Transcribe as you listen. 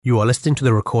You are listening to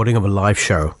the recording of a live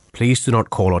show. Please do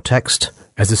not call or text,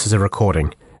 as this is a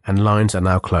recording, and lines are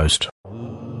now closed.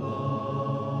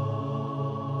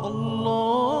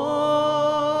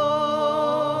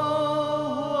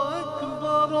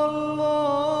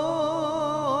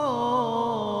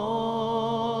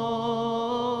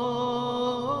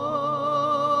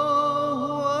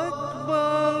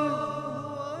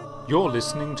 You're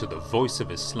listening to the Voice of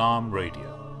Islam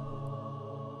Radio,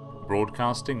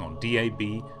 broadcasting on DAB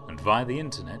and via the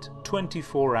internet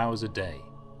 24 hours a day.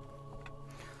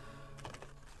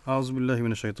 A'udhu billahi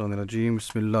minash shaitanir rajeem.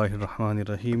 Bismillahir rahmanir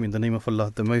rahim. In the name of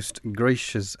Allah, the most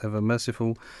gracious, ever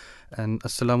merciful. And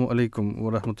Assalamu alaikum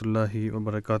wa rahmatullahi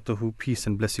wa barakatuhu. Peace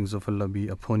and blessings of Allah be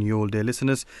upon you all, dear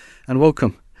listeners. And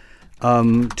welcome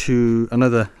to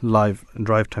another live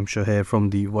drive time show here from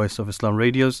the Voice of Islam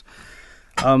Radios.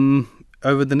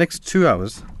 Over the next 2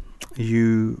 hours,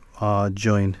 you are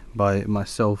joined by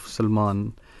myself,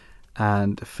 Salman,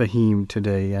 and Fahim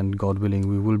today, and God willing,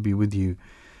 we will be with you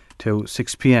till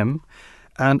 6 p.m.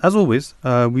 And as always,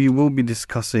 we will be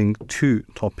discussing two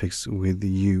topics with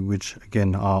you, which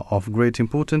again are of great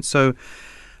importance. So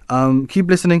keep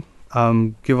listening.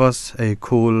 Give us a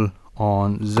call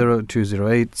on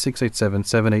 0208 687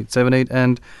 7878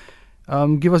 and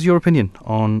give us your opinion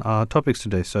on our topics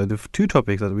today. So the two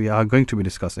topics that we are going to be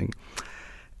discussing.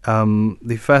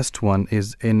 The first one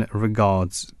is in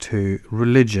regards to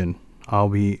religion. Are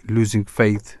we losing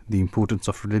faith? The importance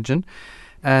of religion.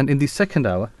 And in the second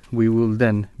hour, we will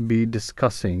then be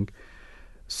discussing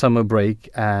summer break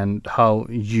and how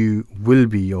you will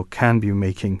be or can be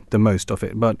making the most of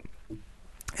it. But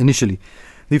initially,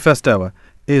 the first hour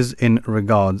is in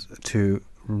regards to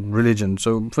religion.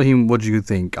 So, Fahim, what do you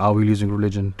think? Are we losing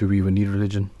religion? Do we even need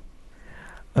religion?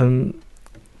 I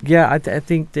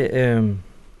think that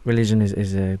religion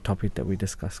is a topic that we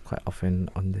discuss quite often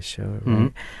on this show,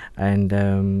 right? And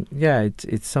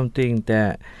it's something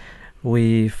that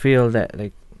we feel that,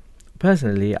 like,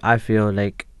 personally, I feel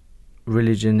like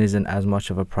religion isn't as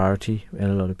much of a priority in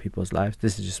a lot of people's lives.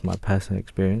 This is just my personal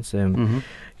experience,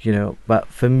 but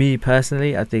for me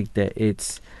personally, I think that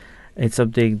it's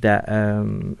something that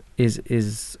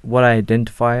is what I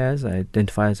identify as. I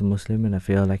identify as a Muslim, and I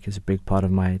feel like it's a big part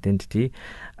of my identity.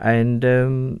 And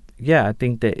I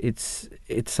think that it's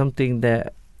something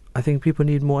that I think people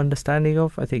need more understanding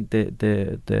of. I think the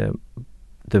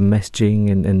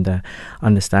messaging and the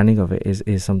understanding of it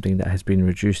is something that has been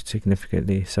reduced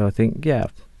significantly. So I think,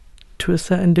 to a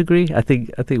certain degree, I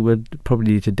think we'll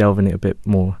probably need to delve in it a bit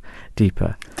more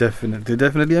deeper.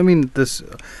 Definitely. I mean, this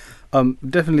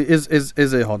definitely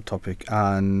is a hot topic,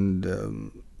 and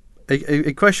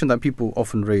a question that people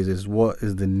often raise is, what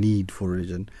is the need for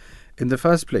religion in the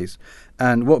first place,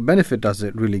 and what benefit does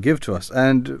it really give to us?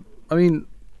 And I mean,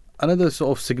 another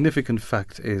sort of significant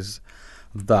fact is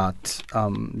that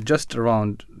just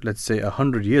around, let's say,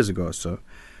 100 years ago or so,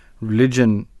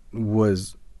 religion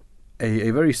was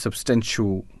a very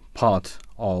substantial part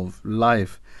of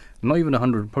life. Not even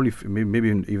 100, probably maybe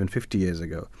even 50 years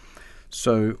ago.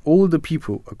 So all the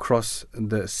people across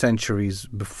the centuries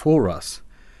before us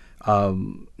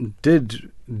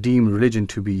did deem religion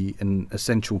to be an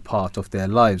essential part of their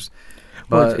lives.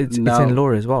 But it's in law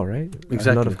as well, right?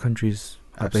 Exactly. A lot of countries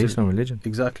are based on religion.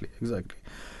 Exactly.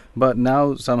 But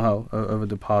now, somehow, over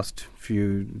the past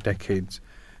few decades,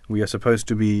 we are supposed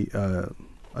to be a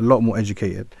lot more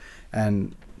educated.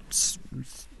 And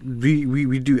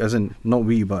we do, as in, not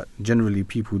we, but generally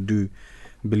people do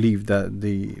believe that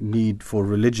the need for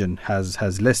religion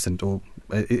has lessened or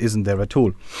isn't there at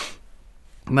all.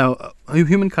 Now,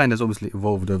 humankind has obviously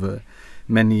evolved over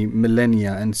many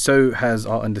millennia, and so has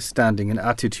our understanding and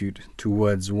attitude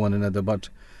towards one another. But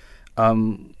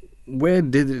where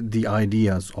did the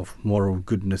ideas of moral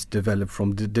goodness develop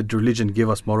from? Did religion give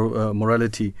us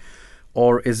morality,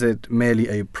 or is it merely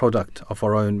a product of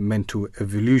our own mental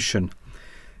evolution?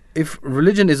 If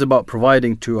religion is about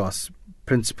providing to us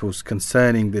principles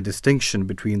concerning the distinction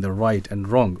between the right and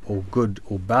wrong, or good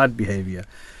or bad behavior,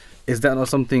 is that not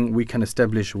something we can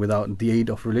establish without the aid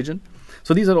of religion?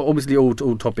 So these are obviously all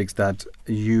topics that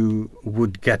you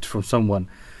would get from someone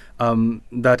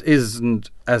that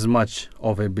isn't as much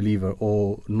of a believer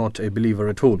or not a believer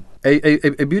at all.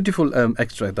 A beautiful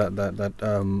extract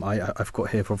that I've got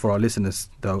here for our listeners,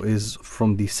 though, is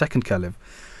from the second caliph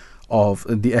of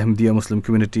the Ahmadiyya Muslim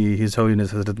community, His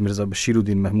Holiness Hazrat Mirza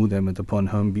Bashiruddin Mahmud Ahmad, upon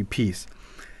whom be peace.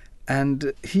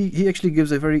 And he actually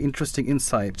gives a very interesting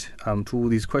insight to all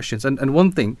these questions. And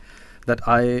one thing that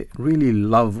I really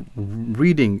love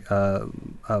reading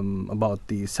about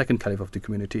the second caliph of the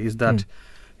community is that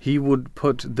he would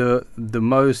put the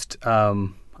most,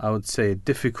 I would say,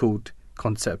 difficult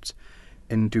concepts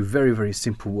into very, very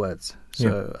simple words. So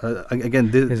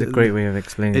again, it's a great way of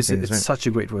explaining it's things. Right? such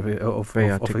a great way of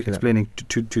Very explaining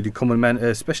to the common man,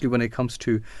 especially when it comes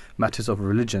to matters of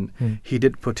religion. He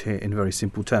did put it in very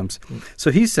simple terms.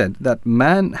 So he said that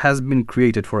man has been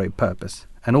created for a purpose,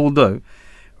 and although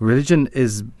religion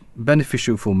is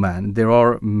beneficial for man, there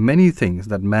are many things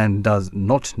that man does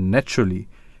not naturally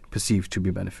perceive to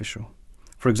be beneficial.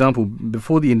 For example,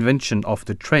 before the invention of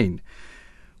the train,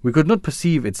 we could not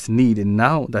perceive its need, and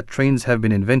now that trains have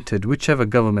been invented, whichever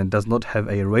government does not have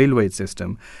a railway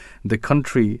system, the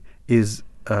country is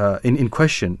in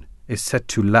question is said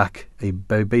to lack a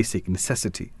basic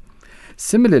necessity.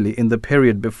 Similarly, in the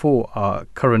period before our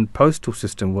current postal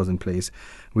system was in place,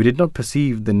 we did not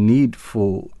perceive the need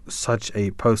for such a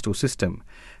postal system.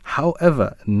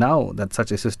 However, now that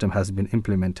such a system has been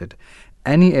implemented,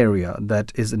 any area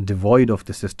that is devoid of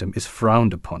the system is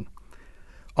frowned upon.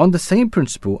 On the same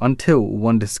principle, until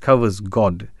one discovers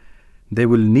God, they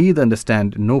will neither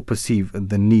understand nor perceive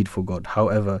the need for God.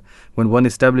 However, when one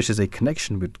establishes a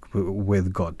connection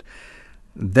with God,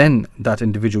 then that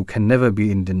individual can never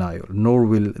be in denial, nor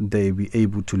will they be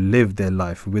able to live their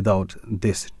life without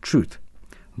this truth.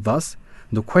 Thus,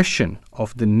 the question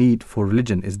of the need for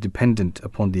religion is dependent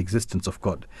upon the existence of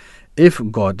God. If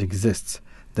God exists,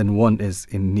 then one is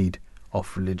in need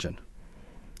of religion.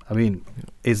 I mean,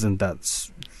 isn't that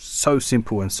so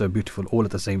simple and so beautiful all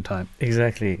at the same time?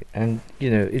 Exactly. And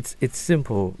it's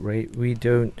simple, right? We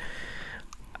don't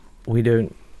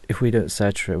if we don't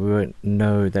search for it, we won't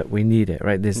know that we need it,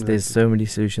 right? There's so many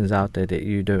solutions out there that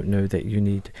you don't know that you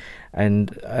need.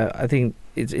 And I think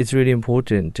it's really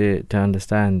important to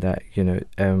understand that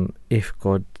if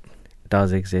God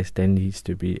does exist, there needs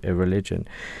to be a religion.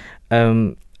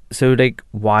 So like,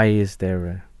 why is there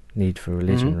a need for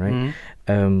religion, right?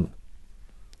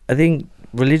 I think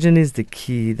religion is the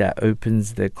key that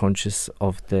opens the conscious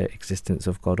of the existence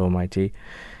of God Almighty.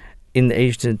 In the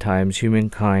ancient times,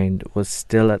 humankind was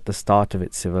still at the start of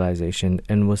its civilization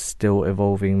and was still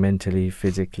evolving mentally,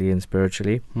 physically, and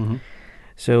spiritually.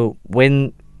 So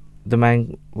when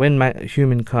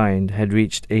humankind had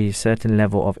reached a certain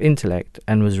level of intellect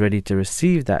and was ready to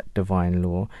receive that divine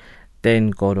law,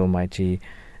 then God Almighty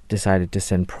decided to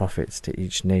send prophets to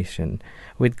each nation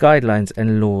with guidelines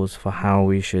and laws for how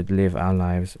we should live our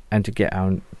lives and to get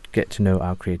to know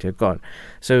our Creator God.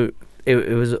 So it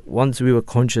was once we were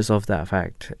conscious of that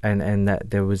fact and that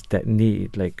there was that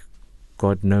need, like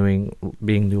God knowing,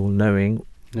 being the all-knowing,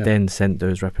 then sent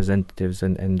those representatives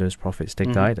and those prophets to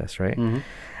guide us, right?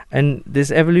 And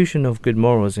this evolution of good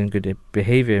morals and good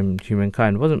behavior in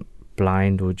humankind wasn't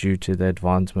blind or due to the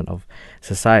advancement of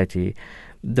society.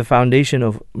 The foundation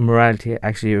of morality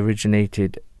actually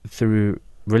originated through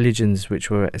religions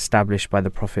which were established by the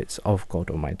prophets of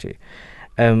God Almighty.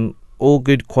 All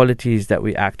good qualities that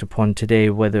we act upon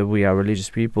today, whether we are religious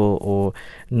people or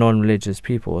non-religious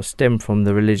people, stem from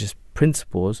the religious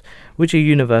principles which are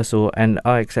universal and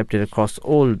are accepted across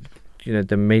all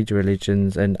the major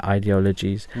religions and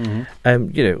ideologies.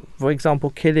 For example,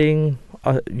 killing,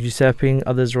 usurping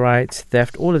others' rights,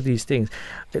 theft, all of these things.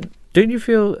 Don't you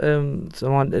feel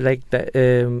someone like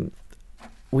that?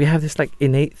 We have this like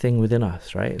innate thing within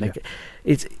us, right? Like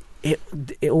it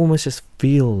almost just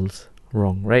feels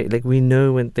wrong, right? Like we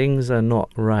know when things are not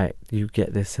right, you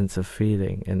get this sense of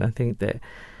feeling. And I think that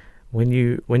when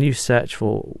you search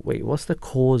for, what's the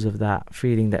cause of that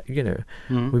feeling, that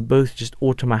we both just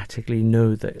automatically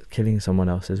know that killing someone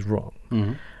else is wrong,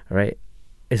 right?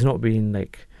 It's not being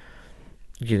like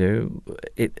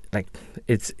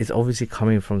it's obviously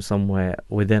coming from somewhere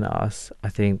within us. I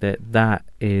think that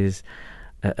is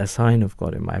a sign of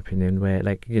God, in my opinion, where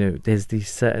there's these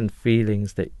certain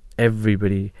feelings that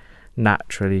everybody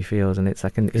naturally feels, and it's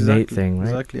like an innate thing, right?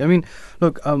 Exactly. I mean,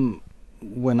 look,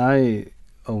 when I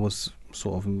was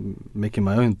sort of making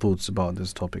my own thoughts about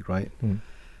this topic, right?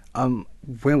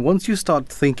 When once you start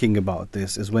thinking about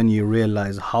this is when you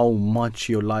realize how much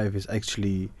your life is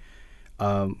actually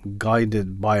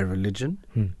guided by religion,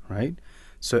 right?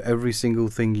 So every single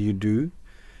thing you do,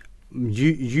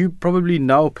 you probably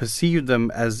now perceive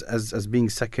them as being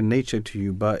second nature to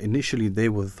you, but initially they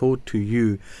were thought to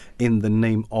you in the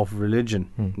name of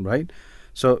religion, right?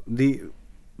 So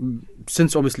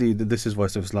since obviously this is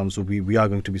Voice of Islam, so we are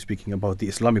going to be speaking about the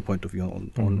Islamic point of view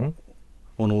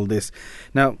on all this.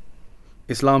 Now,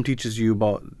 Islam teaches you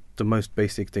about the most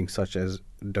basic things, such as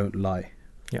don't lie,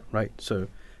 right? So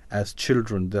as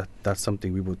children, that's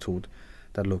something we were taught,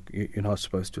 that look, you're not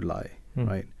supposed to lie,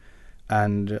 right?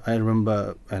 And I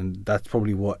remember, and that's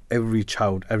probably what every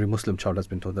Muslim child has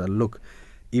been taught, that look,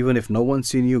 even if no one's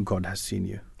seen you, God has seen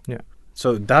you. Yeah.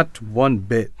 So that one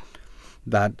bit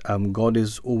that God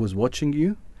is always watching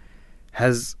you,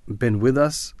 has been with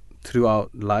us throughout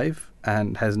life,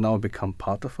 and has now become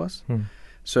part of us.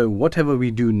 So whatever we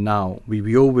do now,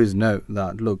 we always know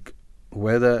that, look,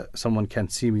 whether someone can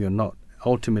see me or not,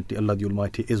 ultimately Allah the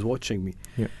Almighty is watching me.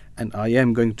 Yeah. And I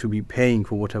am going to be paying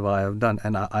for whatever I have done,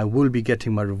 and I will be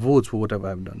getting my rewards for whatever I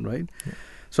have done, right? Yeah.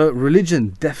 So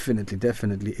religion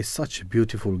definitely is such a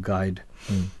beautiful guide.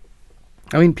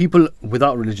 I mean, people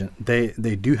without religion, they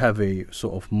do have a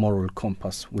sort of moral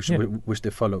compass which they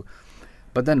follow.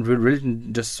 But then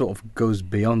religion just sort of goes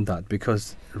beyond that,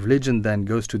 because religion then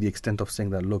goes to the extent of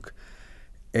saying that, look,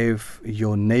 if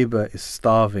your neighbor is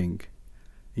starving,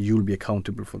 you'll be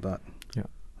accountable for that. Yeah.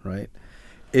 Right?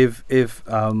 If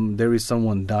there is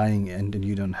someone dying and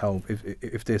you don't help,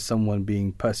 if there's someone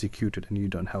being persecuted and you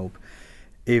don't help,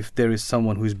 if there is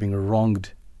someone who's being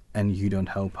wronged and you don't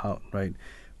help out, right?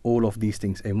 All of these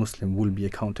things a Muslim will be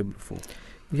accountable for.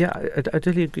 Yeah, I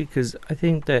totally agree, because I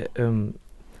think that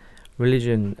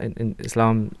religion and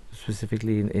Islam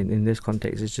specifically in this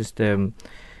context is just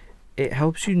it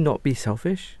helps you not be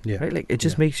selfish, right? Like, it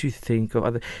just makes you think of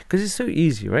other, because it's so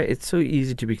easy, right? It's so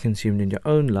easy to be consumed in your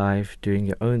own life, doing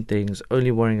your own things,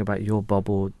 only worrying about your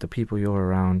bubble, the people you're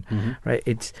around,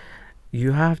 right?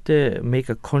 You have to make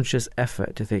a conscious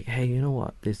effort to think, hey, you know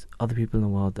what? There's other people in the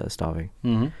world that are starving.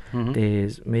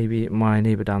 There's maybe my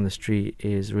neighbor down the street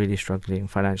is really struggling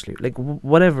financially. Like,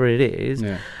 whatever it is,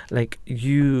 like,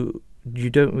 you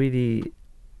don't really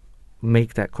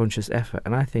make that conscious effort.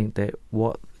 And I think that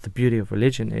what the beauty of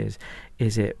religion is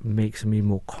it makes me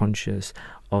more conscious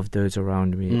of those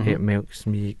around me. It makes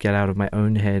me get out of my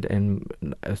own head and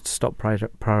stop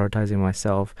prioritizing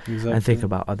myself and think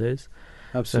about others.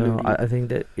 Absolutely. So I think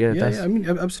that I mean,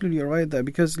 absolutely, you're right there,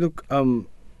 because look,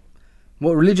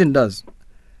 what religion does,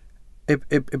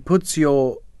 it puts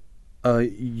you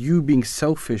being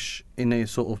selfish in a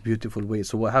sort of beautiful way.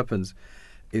 So what happens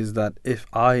is that if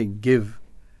I give,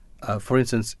 for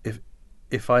instance,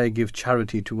 if I give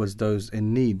charity towards those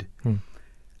in need,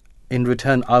 in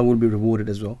return I will be rewarded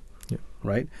as well,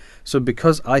 right? So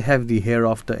because I have the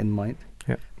hereafter in mind,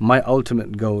 my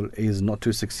ultimate goal is not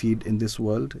to succeed in this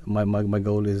world. My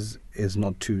goal is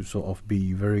not to sort of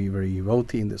be very, very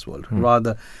wealthy in this world.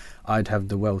 Rather, I'd have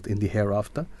the wealth in the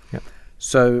hereafter.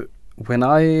 So when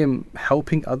I am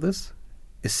helping others,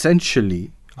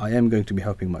 essentially I am going to be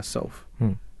helping myself,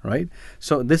 right?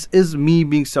 So this is me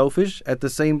being selfish. At the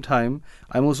same time,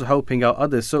 I'm also helping out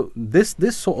others. So this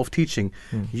sort of teaching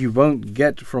you won't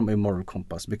get from a moral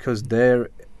compass, because there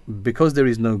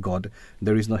is no God,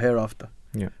 there is no hereafter.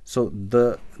 So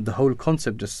the whole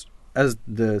concept, just as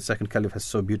the second caliph has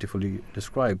so beautifully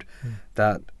described,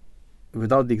 that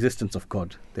without the existence of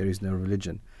God, there is no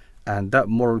religion. And that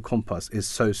moral compass is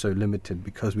so limited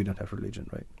because we don't have religion,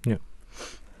 right?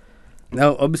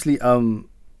 Now, obviously,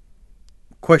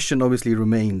 question obviously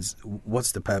remains,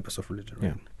 what's the purpose of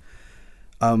religion,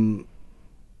 right?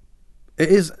 It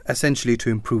is essentially to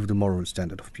improve the moral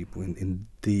standard of people in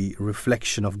the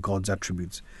reflection of God's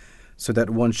attributes, so that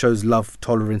one shows love,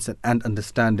 tolerance, and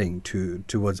understanding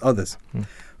towards others.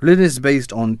 Religion is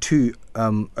based on two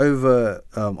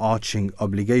overarching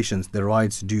obligations: the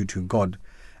rights due to God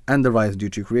and the rights due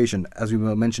to creation. As we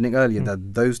were mentioning earlier,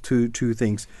 that those two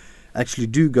things actually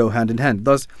do go hand in hand.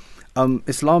 Thus,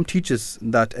 Islam teaches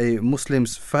that a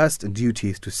Muslim's first duty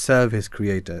is to serve his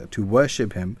Creator, to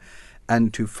worship him,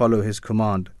 and to follow his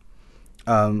command,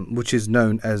 which is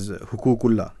known as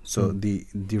hukukullah, so the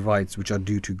rights which are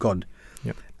due to God.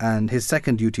 And his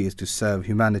second duty is to serve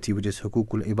humanity, which is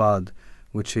hukukul ibad,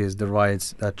 which is the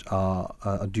rights that are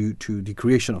due to the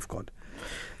creation of God.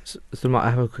 So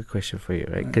I have a quick question for you,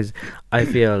 right? Because I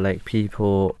feel like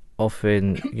people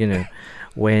often,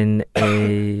 when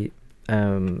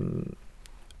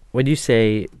when you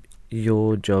say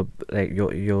your job, like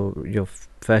your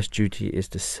first duty is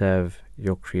to serve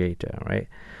your Creator, right?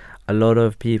 A lot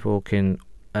of people can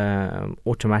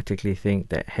automatically think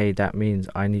that, hey, that means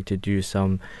I need to do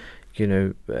some,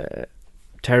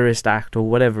 terrorist act or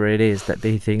whatever it is that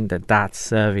they think that's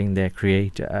serving their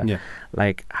Creator.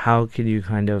 Like, how can you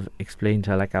kind of explain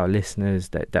to like our listeners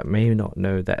that may not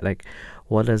know that, like,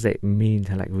 what does it mean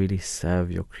to like really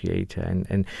serve your Creator?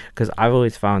 And because I've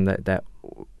always found that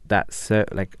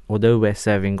although we're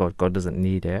serving God, God doesn't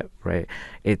need it, right?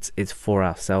 It's for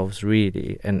ourselves,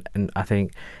 really. And I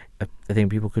think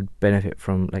people could benefit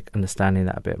from like understanding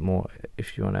that a bit more.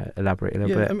 If you want to elaborate a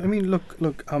little bit. I mean, look.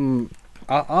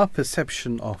 Our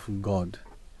perception of God,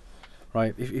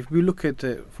 right? If we look at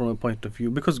it from a point of view,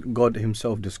 because God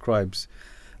Himself describes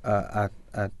at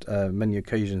many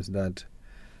occasions that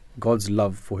God's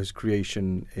love for His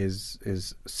creation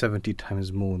is 70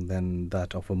 times more than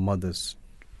that of a mother's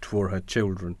for her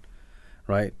children,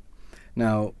 right?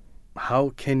 Now, how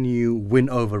can you win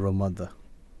over a mother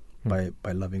by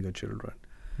loving her children?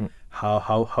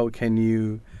 How can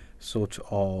you sort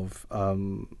of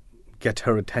get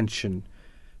her attention?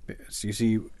 So you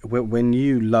see, when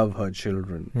you love her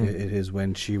children, it is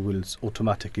when she will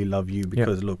automatically love you,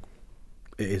 because look,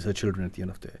 it is her children at the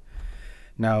end of the day.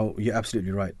 Now, you're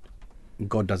absolutely right.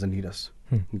 God doesn't need us.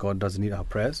 God doesn't need our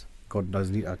prayers. God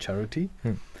doesn't need our charity.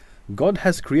 God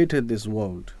has created this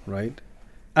world, right?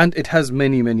 And it has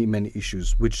many, many, many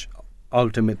issues, which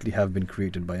ultimately have been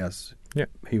created by us,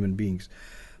 human beings.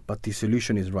 But the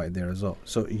solution is right there as well.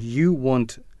 So you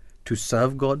want to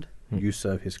serve God, you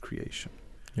serve His creation,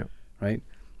 right?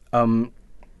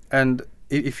 And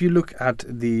if you look at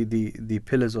the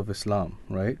pillars of Islam,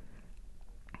 right?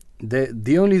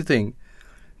 The only thing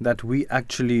that we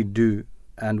actually do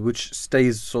and which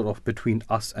stays sort of between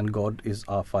us and God is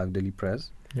our 5 daily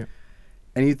prayers.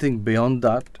 Anything beyond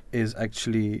that is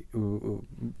actually,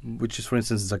 which is, for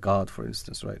instance, zakat, for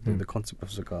instance, right? The concept of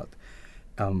zakat,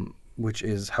 which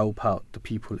is help out the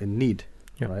people in need,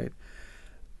 right?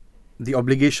 The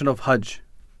obligation of Hajj.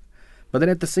 But then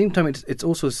at the same time, it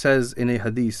also says in a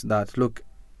hadith that, look,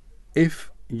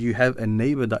 if you have a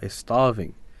neighbor that is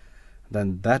starving,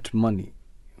 then that money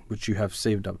which you have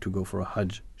saved up to go for a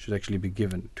Hajj should actually be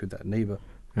given to that neighbor,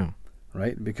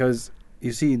 right? Because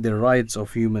you see, the rights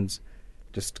of humans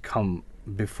just come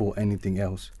before anything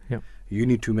else. You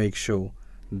need to make sure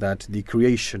that the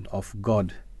creation of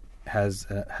God has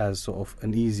sort of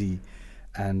an easy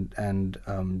and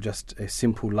just a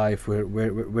simple life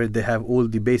where they have all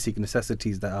the basic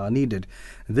necessities that are needed.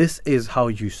 This is how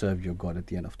you serve your God at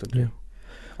the end of the day.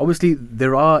 Obviously,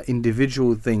 there are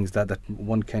individual things that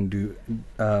one can do,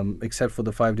 except for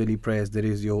the 5 daily prayers. There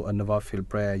is your nawafil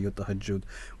prayer, your tahajjud,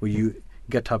 where you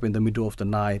get up in the middle of the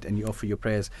night and you offer your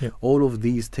prayers. All of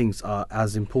these things are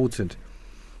as important.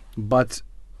 But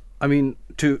I mean,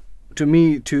 to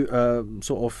me, to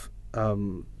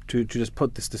just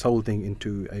put this whole thing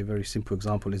into a very simple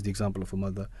example is the example of a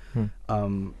mother.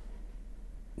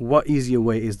 What easier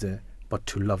way is there but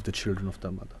to love the children of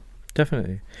their mother?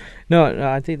 Definitely. No,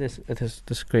 I think that's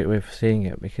a great way of saying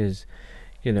it, because,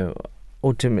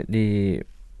 ultimately,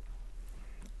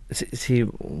 see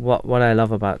what I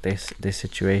love about this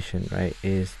situation, right,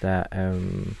 is that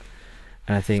and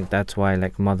I think that's why,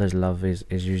 like, mother's love is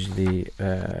usually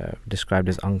described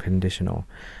as unconditional,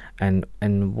 and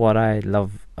what I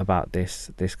love about this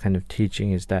kind of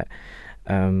teaching is that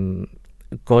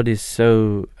God is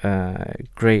so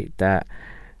great that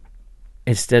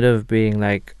instead of being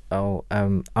like,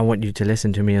 I want you to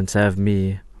listen to me and serve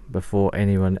me before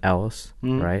anyone else,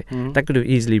 right? That could have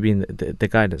easily been the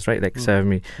guidance, right? Like, serve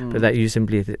me. But that you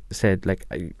simply said, like,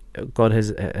 God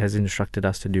has instructed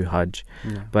us to do Hajj.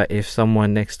 But if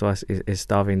someone next to us is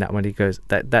starving, that money goes,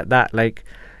 that like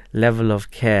level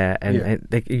of care and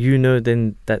like,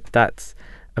 then that's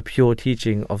a pure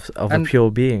teaching of a pure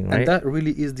being, right? And that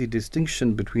really is the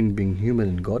distinction between being human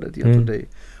and God at the end of the day.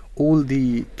 All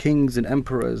the kings and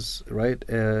emperors, right,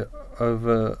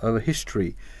 of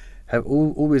history have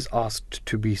always asked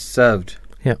to be served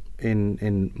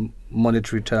in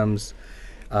monetary terms,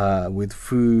 with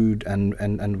food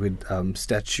and with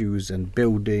statues and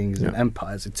buildings and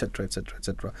empires, etc., etc.,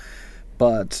 etc.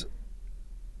 But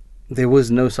there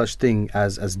was no such thing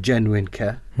as genuine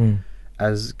care,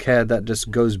 as care that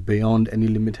just goes beyond any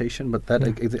limitation. But that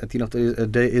at the end of the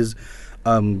day is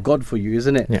God for you,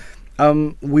 isn't it?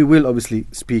 We will obviously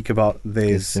speak about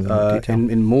this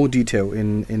in more detail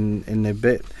in a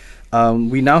bit.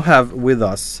 We now have with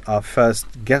us our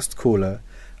first guest caller,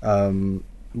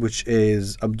 which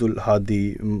is Abdul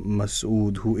Hadi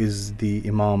Masood, who is the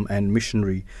Imam and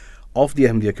missionary of the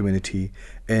Ahmadiyya community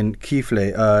in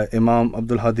Keighley. Imam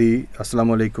Abdul Hadi,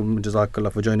 Assalamu alaikum,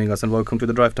 Jazakallah for joining us, and welcome to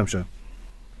the Drive Time Show.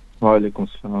 Wa alaikum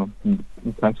salam.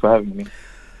 Thanks for having me.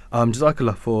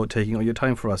 Jazakallah for taking all your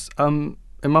time for us. Imam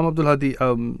Abdul Hadi,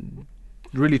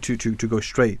 really to go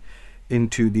straight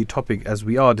into the topic, as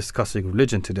we are discussing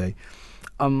religion today,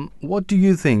 what do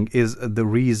you think is the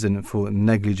reason for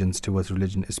negligence towards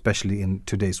religion, especially in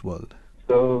today's world?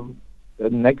 So,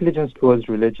 negligence towards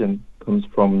religion comes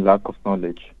from lack of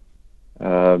knowledge.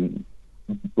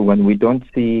 When we don't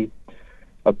see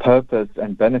a purpose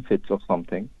and benefits of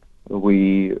something,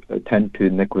 we tend to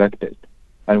neglect it.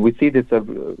 And we see this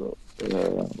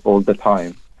all the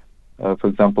time. For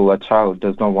example, a child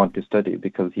does not want to study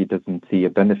because he doesn't see a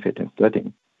benefit in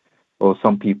studying. Or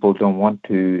some people don't want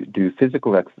to do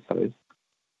physical exercise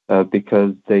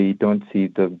because they don't see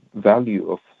the value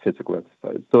of physical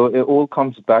exercise. So it all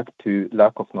comes back to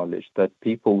lack of knowledge, that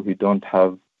people who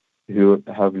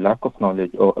have lack of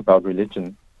knowledge about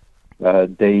religion,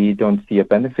 they don't see a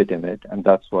benefit in it, and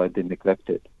that's why they neglect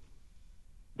it.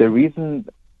 The reason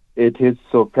it is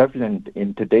so prevalent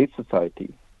in today's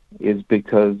society is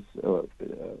because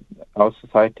our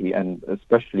society, and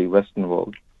especially Western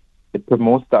world, it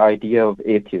promotes the idea of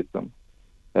atheism,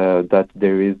 that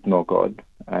there is no God.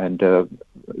 And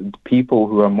people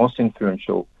who are most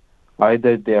influential,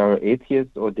 either they are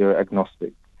atheists or they are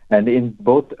agnostic. And in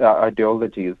both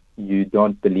ideologies, you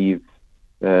don't believe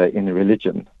in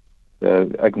religion.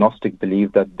 Agnostic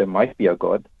believe that there might be a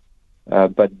God,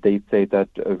 but they say that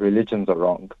religions are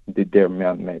wrong, they're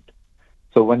man-made.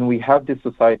 So when we have this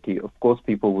society, of course,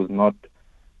 people will not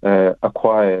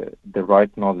acquire the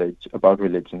right knowledge about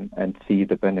religion and see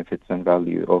the benefits and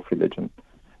value of religion.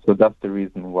 So that's the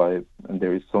reason why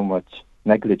there is so much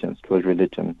negligence towards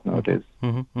religion nowadays.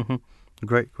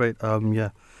 Great.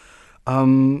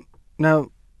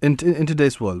 Now, in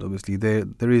today's world, obviously,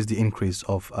 there is the increase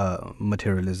of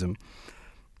materialism.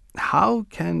 How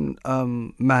can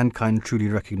mankind truly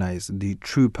recognize the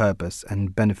true purpose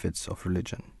and benefits of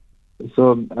religion?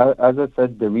 So, as I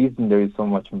said, the reason there is so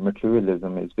much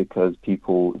materialism is because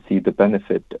people see the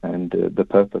benefit and the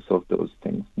purpose of those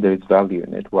things. There is value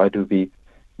in it. Why do we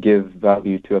give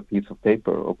value to a piece of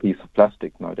paper or piece of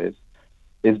plastic nowadays?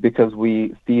 Is because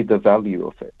we see the value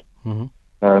of it.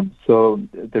 So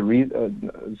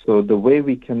the way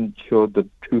we can show the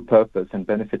true purpose and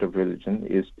benefit of religion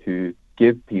is to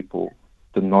give people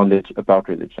the knowledge about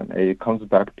religion. It comes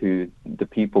back to the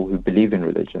people who believe in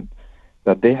religion,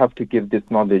 that they have to give this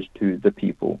knowledge to the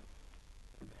people.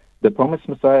 The promised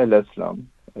Messiah,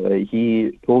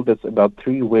 he told us about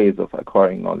 3 ways of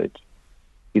acquiring knowledge.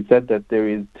 He said that there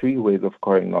is 3 ways of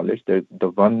acquiring knowledge. There's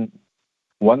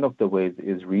one of the ways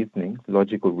is reasoning,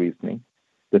 logical reasoning.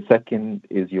 The second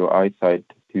is your eyesight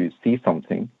to see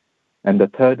something. And the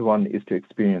third one is to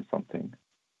experience something.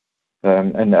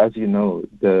 And as you know,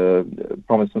 the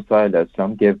promised Messiah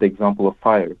gave the example of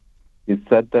fire. He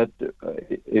said that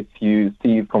if you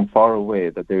see from far away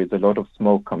that there is a lot of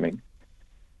smoke coming,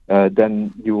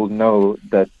 then you will know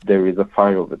that there is a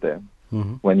fire over there.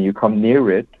 When you come near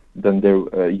it, then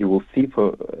you will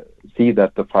see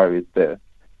that the fire is there.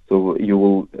 So you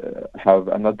will have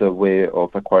another way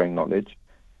of acquiring knowledge.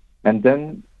 And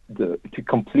then to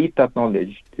complete that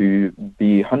knowledge, to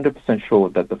be 100% sure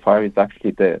that the fire is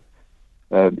actually there,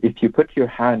 if you put your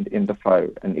hand in the fire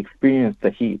and experience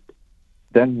the heat,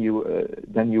 then you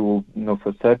will know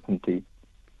for certainty.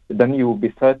 Then you will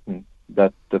be certain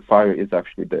that the fire is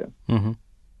actually there.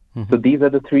 So these are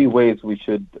the 3 ways we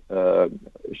should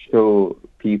show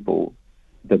people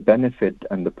the benefit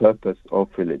and the purpose of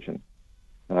religion.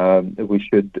 We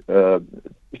should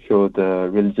show the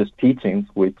religious teachings,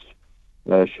 which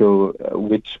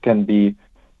can be,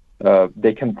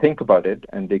 they can think about it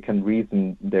and they can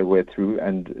reason their way through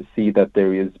and see that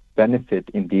there is benefit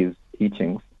in these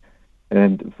teachings,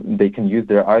 and they can use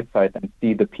their eyesight and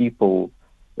see the people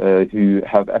who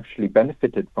have actually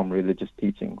benefited from religious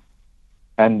teachings.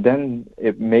 And then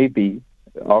it may be,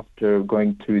 after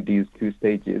going through these 2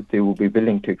 stages, they will be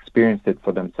willing to experience it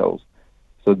for themselves.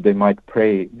 So they might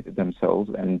pray themselves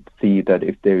and see that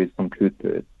if there is some truth to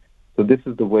it. So this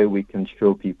is the way we can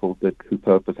show people the true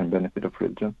purpose and benefit of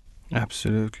religion.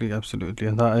 Absolutely.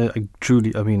 And I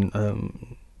truly,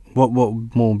 what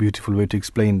more beautiful way to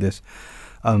explain this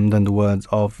than the words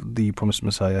of the promised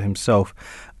Messiah himself.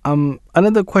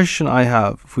 Another question I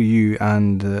have for you,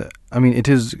 and it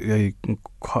is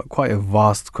quite a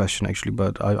vast question actually,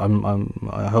 but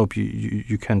I hope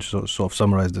you can sort of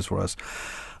summarize this for us.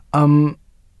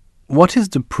 What is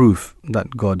the proof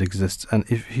that God exists? And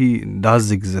if He does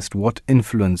exist, what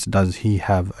influence does He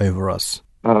have over us?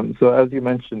 So as you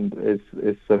mentioned,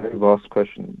 it's a very vast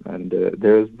question, and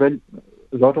there is a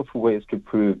lot of ways to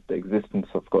prove the existence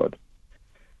of God.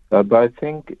 But I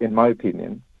think, in my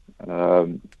opinion,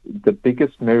 the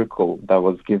biggest miracle that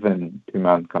was given to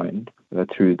mankind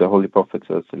through the Holy Prophet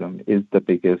ﷺ is the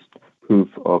biggest proof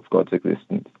of God's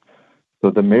existence. So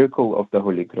the miracle of the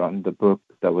Holy Quran, the book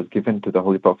that was given to the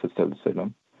Holy Prophet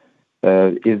ﷺ,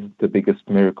 is the biggest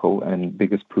miracle and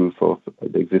biggest proof of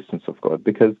the existence of God,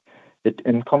 because it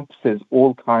encompasses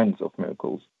all kinds of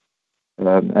miracles.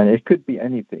 And it could be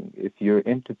anything. If you're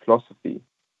into philosophy,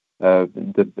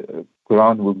 the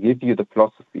Quran will give you the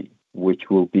philosophy, which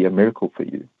will be a miracle for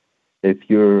you. If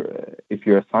you're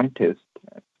a scientist,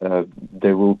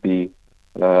 there will be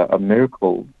a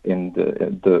miracle in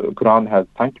the Quran has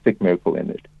scientific miracle in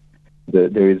it.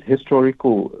 There is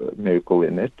historical miracle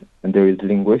in it, and there is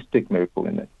linguistic miracle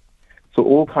in it. So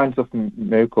all kinds of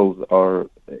miracles are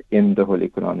in the Holy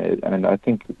Quran, and I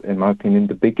think, in my opinion,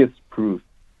 the biggest proof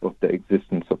of the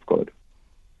existence of God.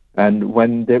 And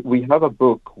when we have a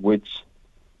book which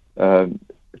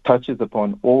touches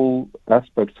upon all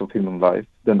aspects of human life,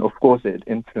 then of course it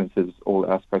influences all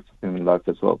aspects of human life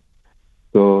as well.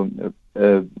 So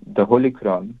the Holy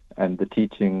Quran and the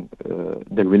teaching,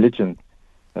 the religion,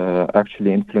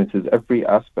 actually influences every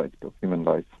aspect of human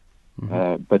life.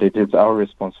 But it is our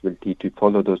responsibility to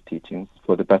follow those teachings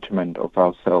for the betterment of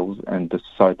ourselves and the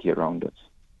society around us.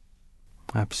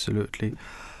 Absolutely.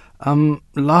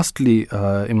 Lastly,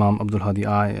 Imam Abdul Hadi,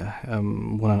 I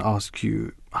want to ask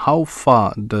you, how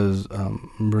far does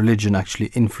religion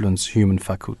actually influence human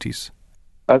faculties?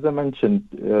 As I mentioned,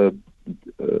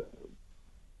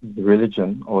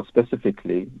 religion, or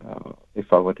specifically,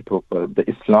 if I were to talk about the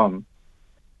Islam,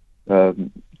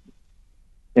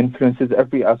 influences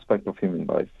every aspect of human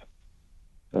life.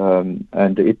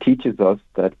 And it teaches us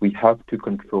that we have to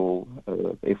control,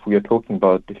 if we are talking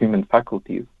about the human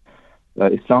faculties,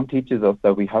 Islam teaches us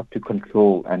that we have to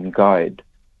control and guide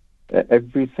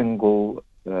every single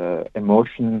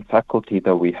emotion faculty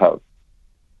that we have.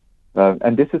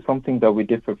 And this is something that we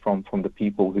differ from the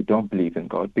people who don't believe in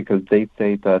God, because they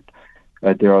say that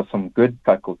there are some good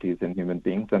faculties in human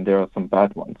beings and there are some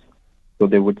bad ones. So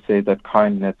they would say that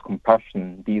kindness,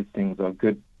 compassion, these things are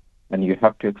good, and you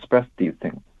have to express these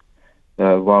things.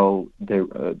 While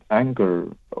anger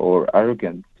or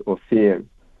arrogance or fear,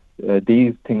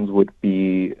 these things would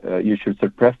be, you should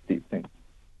suppress these things.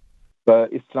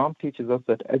 But Islam teaches us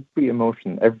that every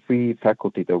emotion, every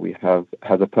faculty that we have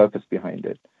has a purpose behind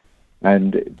it.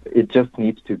 And it just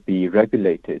needs to be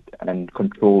regulated and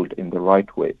controlled in the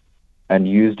right way and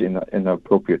used in an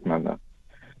appropriate manner.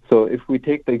 So if we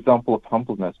take the example of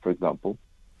humbleness, for example,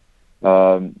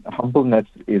 humbleness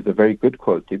is a very good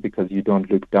quality because you don't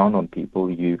look down on people,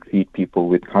 you treat people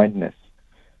with kindness.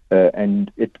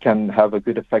 And it can have a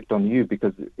good effect on you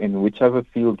because in whichever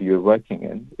field you're working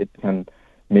in, it can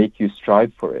make you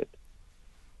strive for it.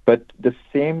 But the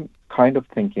same kind of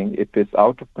thinking, if it's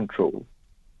out of control,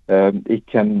 you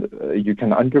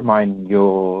can undermine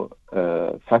your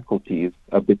faculties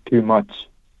a bit too much,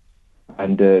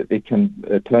 and it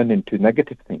can turn into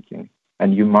negative thinking,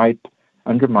 and you might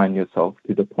undermine yourself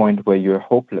to the point where you're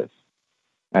hopeless,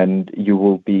 and you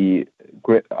will be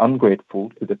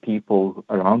ungrateful to the people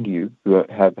around you who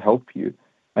have helped you,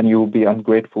 and you will be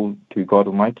ungrateful to God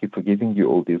Almighty for giving you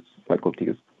all these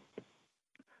faculties.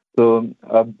 So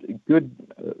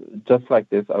just like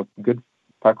this, a good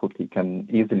faculty can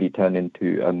easily turn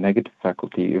into a negative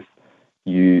faculty if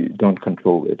you don't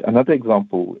control it. Another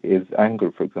example is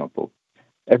anger, for example.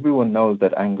 Everyone knows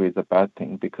that anger is a bad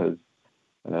thing because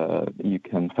you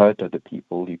can hurt other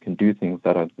people, you can do things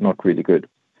that are not really good.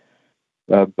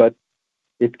 But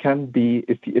it can be,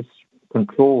 if it's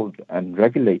controlled and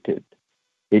regulated,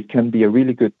 it can be a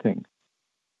really good thing.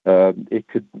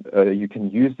 You can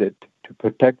use it to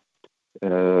protect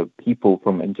people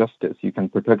from injustice. You can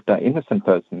protect the innocent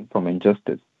person from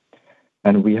injustice.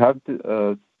 And we have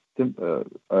the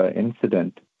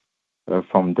incident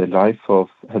from the life of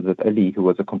Hazrat Ali, who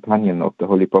was a companion of the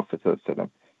Holy Prophet ﷺ.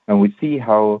 And we see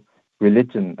how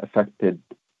religion affected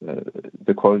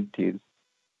the qualities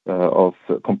of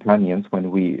companions when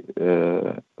we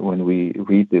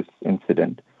read this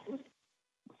incident.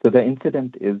 So the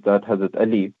incident is that Hazrat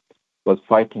Ali was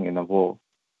fighting in a war,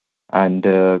 and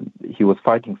he was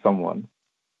fighting someone,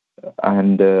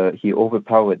 and he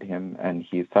overpowered him, and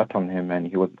he sat on him, and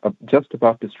he was just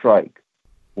about to strike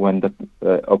when the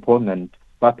opponent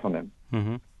spat on him.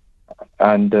 Mm-hmm.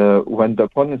 And when the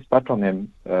opponent spat on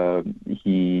him,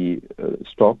 he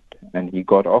stopped and he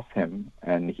got off him,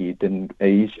 and he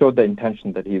showed the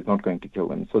intention that he is not going to kill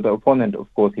him. So the opponent,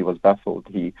 of course, he was baffled.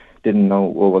 He didn't know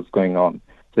what was going on.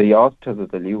 So he asked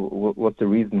Hazrat Ali, what's the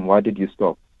reason? Why did you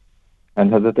stop?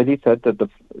 And Hazrat Ali said that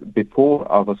before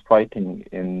I was fighting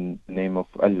in the name of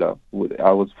Allah,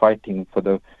 I was fighting for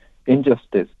the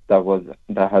injustice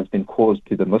that has been caused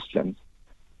to the Muslims.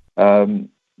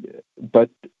 But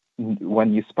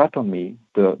when you spat on me,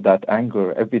 that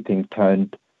anger, everything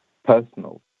turned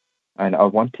personal. And I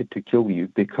wanted to kill you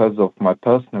because of my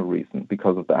personal reason,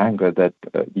 because of the anger that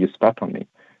you spat on me.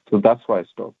 So that's why I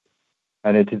stopped.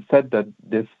 And it is said that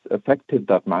this affected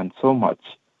that man so much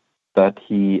that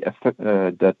he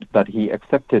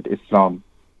accepted Islam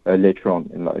later on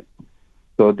in life.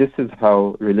 So this is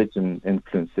how religion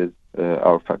influences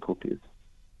our faculties.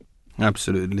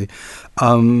 Absolutely.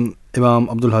 Imam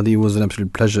Abdul Hadi, it was an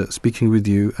absolute pleasure speaking with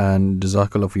you, and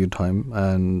Jazakallah for your time,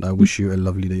 and I wish you a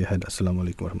lovely day ahead. Assalamu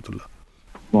alaikum wa rahmatullah.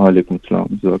 Wa alaikum assalam.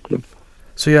 Jazakallah.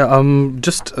 So yeah,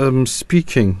 just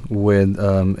speaking with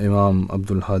Imam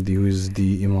Abdul Hadi, who is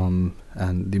the Imam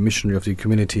and the missionary of the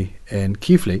community in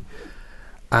Keighley,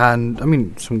 and I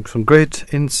mean some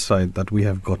great insight that we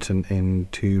have gotten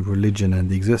into religion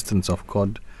and the existence of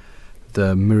God,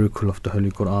 the miracle of the Holy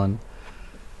Quran,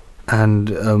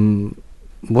 and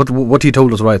what he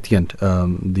told us right at the end,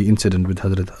 the incident with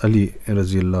Hazrat Ali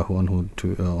Raziyallahu anhu,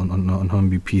 on whom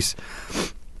be peace.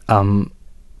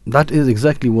 That is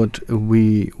exactly what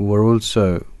we were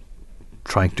also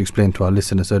trying to explain to our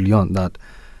listeners early on, that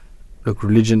look,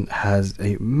 religion has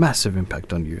a massive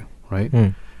impact on you, right?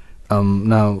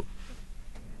 Now,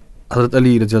 Hazrat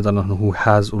Ali Raziyallahu anhu, who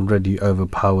has already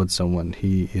overpowered someone,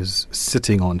 he is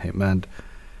sitting on him, and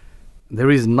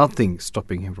there is nothing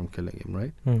stopping him from killing him,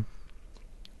 right?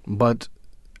 But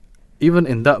even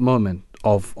in that moment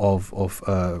of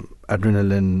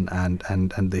adrenaline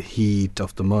and the heat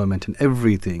of the moment and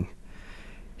everything,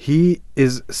 he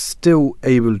is still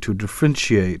able to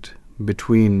differentiate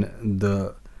between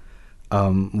the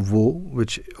war,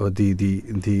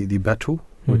 the battle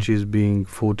which is being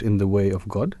fought in the way of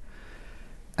God,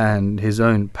 and his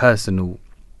own personal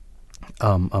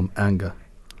anger,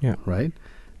 right?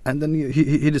 And then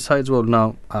he decides, well,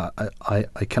 now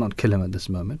I cannot kill him at this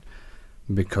moment,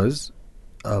 because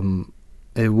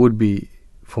it would be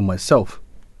for myself.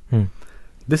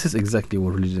 This is exactly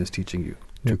what religion is teaching you,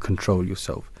 to control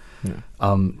yourself,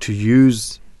 to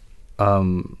use I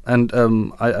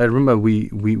remember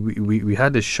we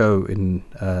had a show in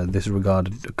this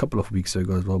regard a couple of weeks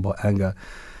ago as well, about anger,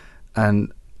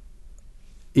 and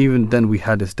even then we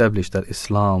had established that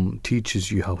Islam teaches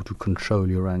you how to control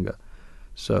your anger.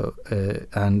 So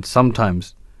and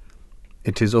sometimes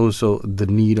it is also the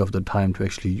need of the time to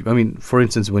actually, I mean, for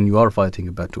instance, when you are fighting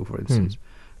a battle, for instance,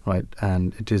 right,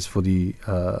 and it is for the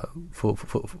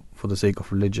for the sake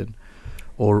of religion,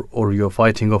 or you're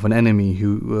fighting off an enemy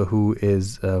who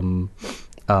is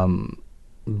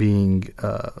being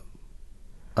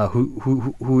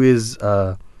who is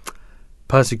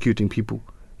persecuting people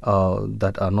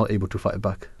that are not able to fight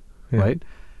back, right?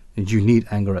 And you need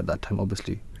anger at that time,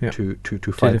 obviously, to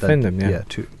fight, to defend them,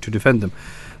 to defend them.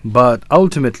 But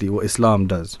ultimately, what Islam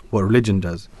does, what religion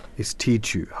does, is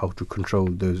teach you how to control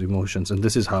those emotions, and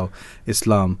this is how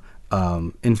Islam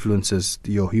influences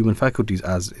your human faculties,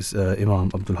 as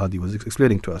Imam Abdul Hadi was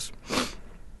explaining to us.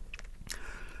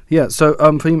 Yeah, so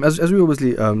Fahim, as we were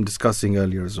obviously discussing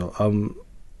earlier as well,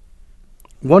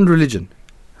 one religion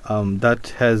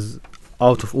that has,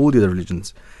 out of all the other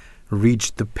religions,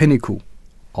 reached the pinnacle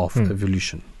of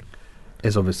evolution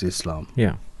is obviously Islam.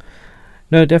 Yeah.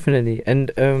 No, definitely.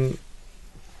 And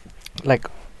like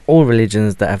all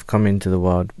religions that have come into the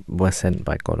world were sent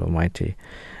by God Almighty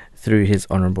through His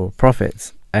honourable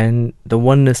prophets. And the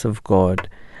oneness of God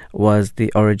was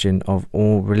the origin of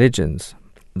all religions.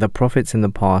 The prophets in the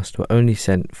past were only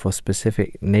sent for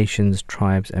specific nations,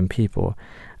 tribes and people,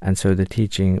 and so the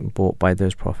teaching brought by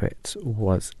those prophets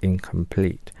was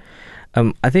incomplete.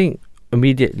 I think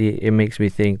immediately it makes me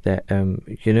think that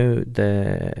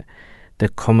the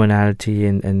commonality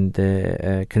and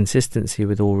the consistency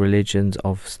with all religions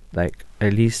of like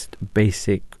at least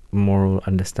basic moral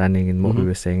understanding, and what we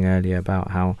were saying earlier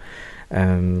about how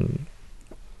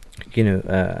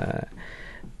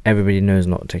everybody knows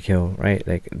not to kill, right?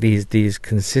 Like these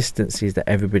consistencies that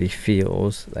everybody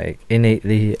feels like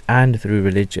innately and through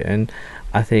religion,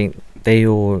 I think they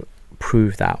all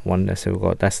prove that oneness of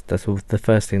God. That's the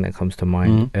first thing that comes to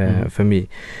mind for me.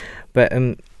 But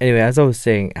anyway, as I was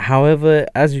saying, however,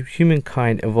 as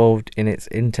humankind evolved in its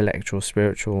intellectual,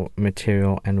 spiritual,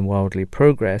 material and worldly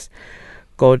progress,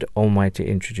 God Almighty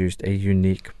introduced a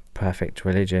unique, perfect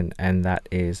religion, and that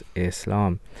is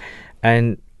Islam.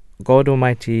 And God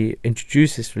Almighty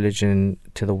introduced this religion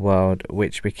to the world,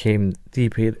 which became the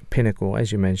pinnacle,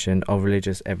 as you mentioned, of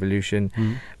religious evolution,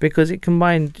 because it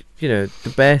combined, the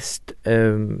best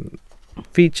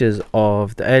features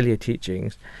of the earlier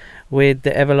teachings with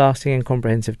the everlasting and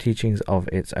comprehensive teachings of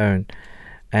its own.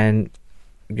 And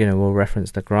we'll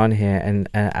reference the Quran here, and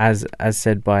as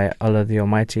said by Allah the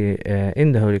Almighty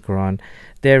in the Holy Quran,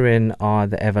 therein are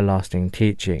the everlasting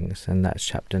teachings, and that's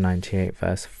chapter 98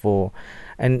 verse 4.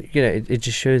 And it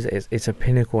just shows that it's a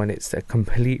pinnacle and it's a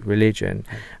complete religion.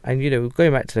 And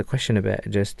going back to the question a bit,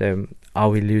 just are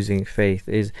we losing faith,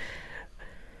 is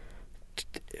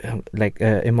like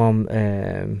Imam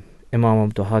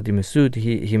Abdul Hadi Masood,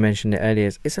 he mentioned it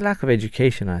earlier, it's a lack of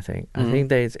education. I think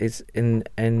that it's in,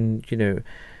 and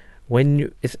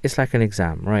when it's like an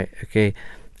exam, right? Okay,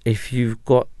 if you've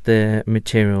got the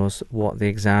materials, what the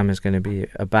exam is going to be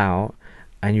about,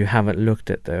 and you haven't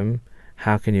looked at them,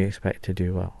 how can you expect to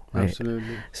do well, Right?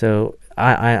 Absolutely. So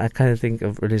I kind of think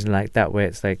of religion like that, where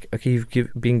it's like, okay, you've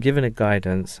been given a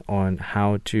guidance on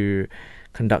how to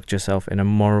conduct yourself in a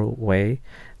moral way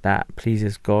that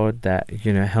pleases God, that,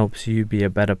 you know, helps you be a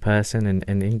better person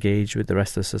and engage with the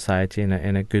rest of society in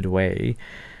a good way.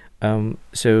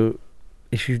 So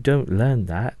if you don't learn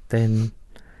that, then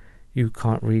you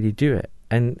can't really do it.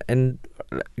 And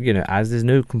you know, as there's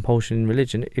no compulsion in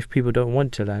religion, if people don't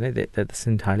want to learn it, that's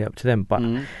entirely up to them. But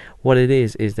what it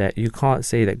is that you can't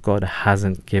say that God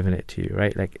hasn't given it to you,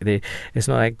 right? Like, it's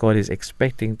not like God is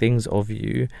expecting things of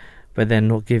you, but they're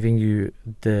not giving you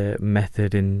the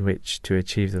method in which to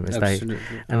achieve them. It's Absolutely.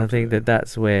 like, and I think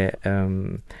that's where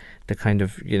the kind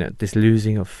of, you know, this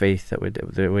losing of faith that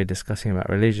we're discussing about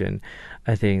religion,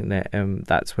 I think that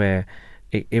that's where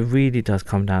it really does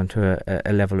come down to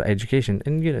a level of education.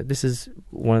 And, you know, this is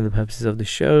one of the purposes of the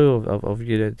show, of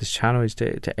you know, this channel, is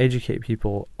to educate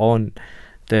people on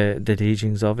the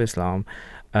teachings of Islam.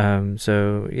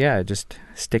 So yeah, just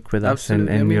stick with us,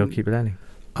 and you'll keep learning.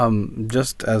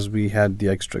 Just as we had the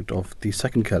extract of the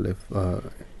second caliph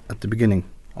at the beginning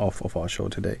of our show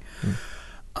today,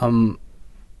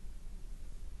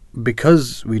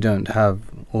 because we don't have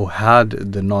or had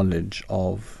the knowledge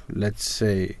of, let's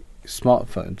say,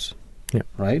 smartphones,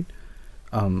 right?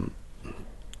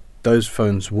 Those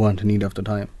phones weren't a need of the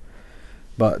time,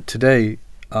 but today,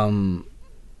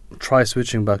 try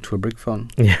switching back to a brick phone,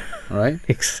 right?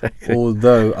 Exactly.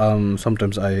 Although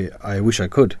sometimes I wish I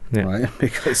could, right?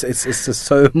 Because it's just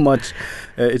so much.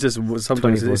 It's just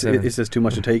sometimes it's just too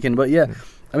much to take in. But yeah,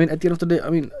 I mean, at the end of the day, I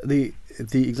mean, the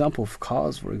example of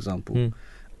cars, for example,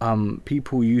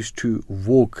 people used to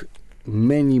walk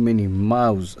many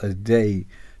miles a day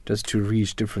just to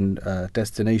reach different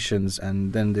destinations,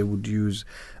 and then they would use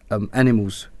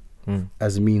animals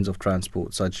as a means of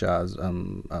transport, such as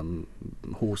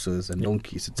horses and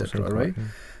donkeys, etc., right?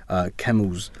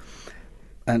 Camels.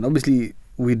 And obviously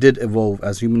we did evolve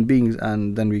as human beings,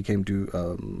 and then we came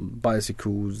to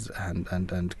bicycles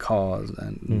and cars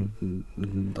and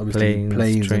obviously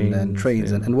planes and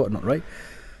trains and whatnot, right?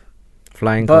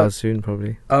 Flying cars soon,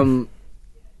 probably.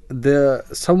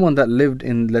 Someone that lived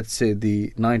in, let's say,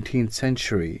 the 19th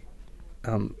century,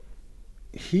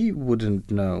 he wouldn't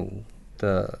know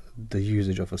the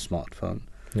usage of a smartphone,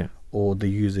 or the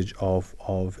usage of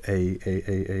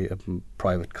a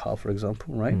private car, for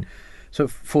example, right? So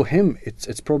for him,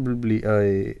 it's probably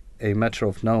a matter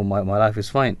of, no, my life is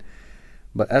fine.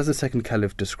 But as the second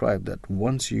caliph described, that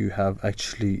once you have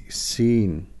actually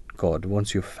seen God,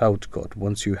 once you've felt God,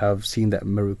 once you have seen that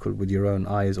miracle with your own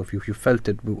eyes, or if you felt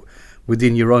it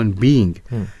within your own being,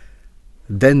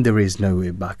 then there is no way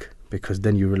back, because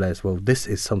then you realize, well, this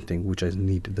is something which I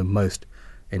need the most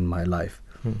in my life.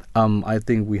 I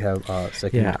think we have our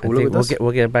second caller with us.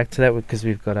 We'll get back to that, because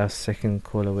we've got our second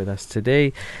caller with us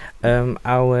today.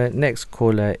 Our next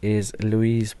caller is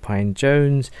Louise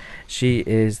Pine-Jones. She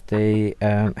is the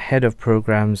head of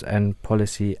programs and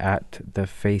policy at the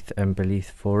Faith and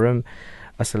Belief Forum.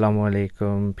 Assalamu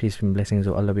alaikum. Peace and blessings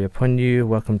of Allah be upon you.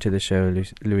 Welcome to the show,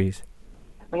 Louise.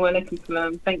 Wa alaikum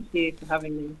salam. Thank you for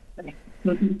having me.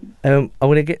 I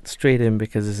want to get straight in,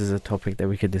 because this is a topic that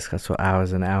we could discuss for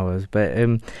hours and hours. But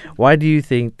why do you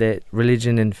think that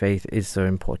religion and faith is so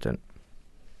important?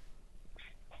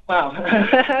 Wow,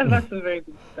 that's a very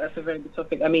good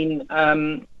topic. I mean,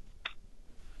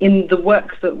 in the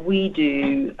work that we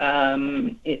do,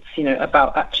 it's, you know,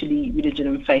 about actually religion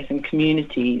and faith and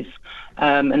communities,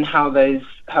 and how those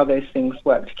things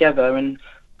work together, and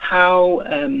how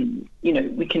you know,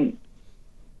 we can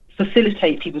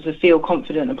facilitate people to feel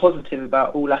confident and positive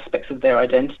about all aspects of their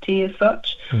identity as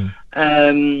such.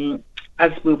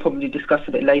 As we'll probably discuss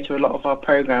a bit later, a lot of our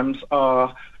programs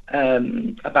are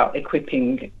about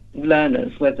equipping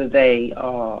learners, whether they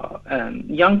are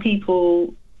young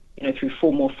people, you know, through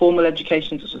more formal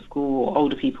education such as school, or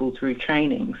older people through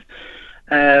trainings.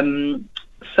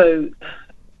 So,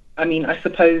 I mean, I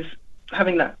suppose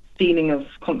having that feeling of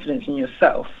confidence in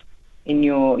yourself, in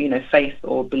your, you know, faith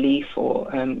or belief or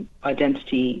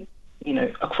identity, you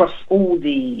know, across all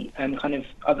the kind of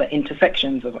other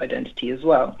intersections of identity as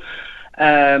well,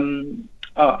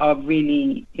 are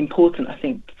really important, I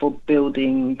think, for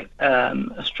building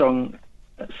a strong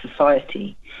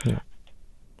society. Yeah.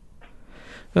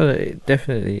 No,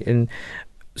 definitely. And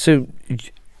so,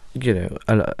 you know,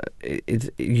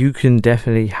 you can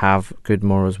definitely have good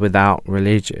morals without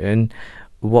religion.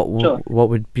 What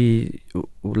would be,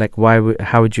 like,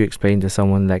 how would you explain to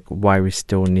someone, like, why we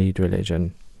still need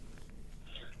religion?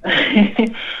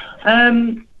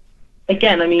 Again,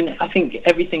 I mean, I think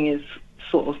everything is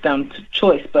sort of down to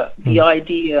choice, but the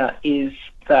idea is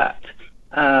that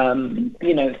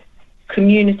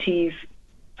communities,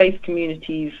 faith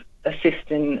communities assist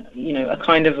in, a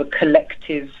kind of a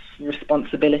collective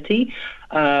responsibility.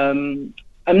 I'm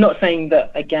not saying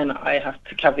that, again, I have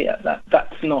to caveat that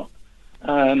that's not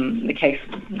the case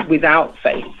without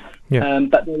faith. Yeah.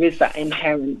 But there is that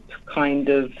inherent kind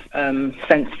of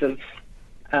sense of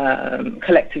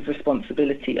collective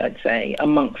responsibility, I'd say,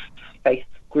 amongst faith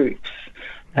groups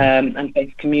and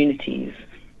faith communities.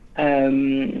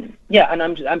 And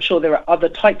I'm sure there are other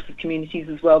types of communities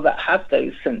as well that have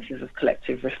those senses of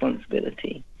collective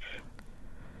responsibility.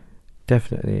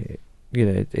 Definitely,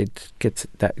 it gets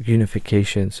that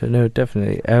unification. So no,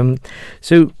 definitely.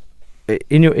 So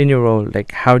in your role,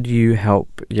 like, how do you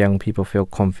help young people feel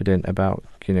confident about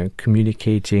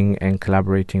communicating and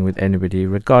collaborating with anybody,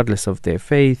 regardless of their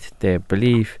faith, their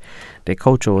belief, their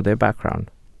culture, or their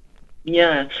background?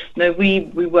 Yeah, no, we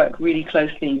work really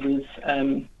closely with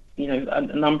a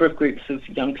number of groups of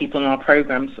young people in our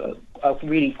programs are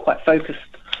really quite focused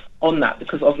on that,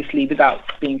 because obviously, without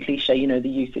being cliche, the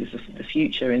youth is the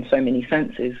future in so many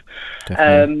senses.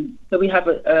 So we have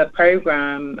a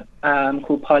program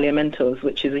called Parliamentors,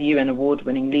 which is a UN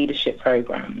award-winning leadership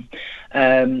program,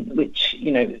 which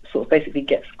sort of basically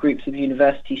gets groups of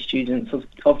university students of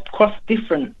across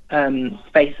different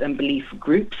faith and belief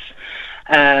groups,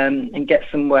 and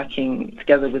gets them working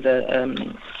together with a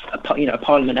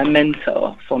parliament, a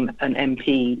mentor from an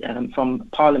MP from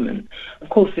Parliament. Of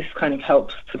course, this kind of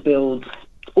helps to build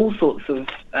all sorts of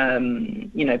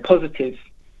positive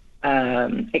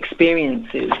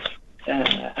experiences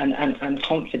and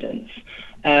confidence.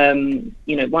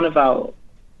 One of our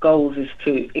goals is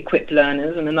to equip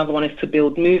learners, and another one is to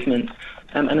build movement,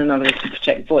 and another is to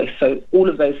project voice. So all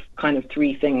of those kind of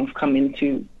three things come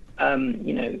into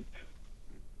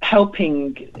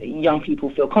helping young people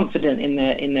feel confident in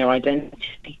their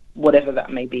identity, whatever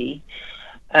that may be,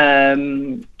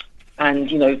 and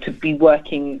to be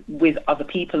working with other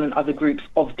people and other groups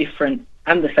of different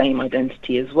and the same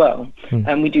identity as well.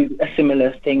 And we do a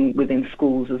similar thing within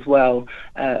schools as well,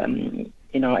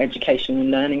 in our education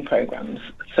and learning programs.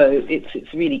 So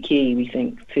it's really key, we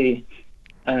think, to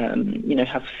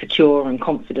have secure and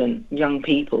confident young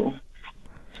people.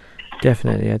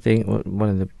 Definitely, I think one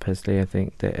of the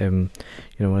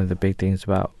big things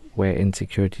about where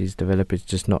insecurities develop is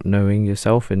just not knowing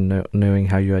yourself and knowing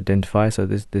how you identify. So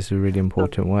this is really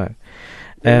important work.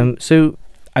 So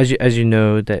as you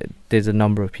know, that there's a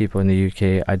number of people in the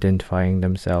UK identifying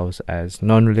themselves as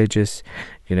non-religious.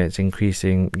 It's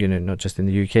increasing. Not just in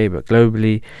the UK but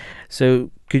globally.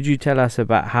 So could you tell us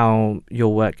about how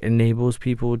your work enables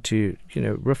people to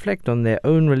reflect on their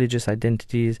own religious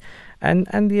identities and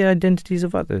the identities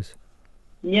of others?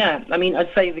 Yeah, I mean, I'd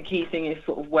say the key thing is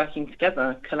sort of working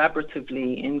together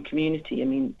collaboratively in community. I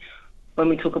mean, when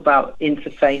we talk about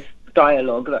interfaith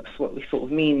dialogue, that's what we sort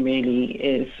of mean really,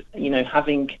 is,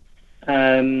 having,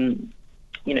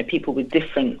 people with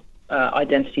different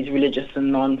identities, religious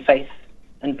and non-faith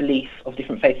and belief, of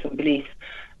different faiths and beliefs,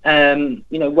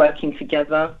 working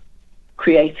together,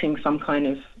 creating some kind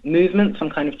of movement, some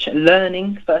kind of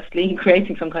learning, firstly,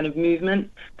 creating some kind of movement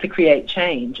to create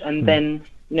change. And then,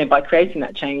 by creating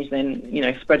that change, then,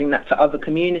 spreading that to other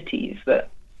communities that,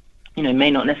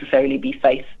 may not necessarily be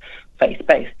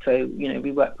faith-based. So,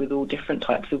 we work with all different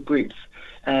types of groups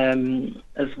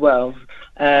as well.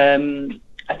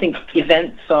 I think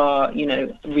events are,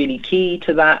 really key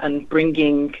to that, and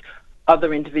bringing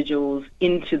other individuals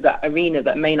into that arena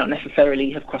that may not necessarily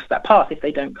have crossed that path if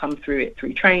they don't come through it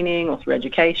through training or through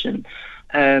education.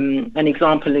 An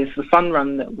example is the fun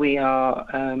run that we are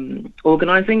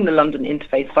organising, the London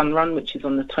Interfaith Fun Run, which is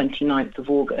on the 29th of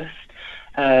August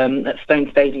at Stone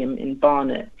Stadium in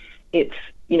Barnet. It's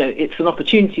an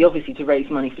opportunity, obviously, to raise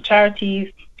money for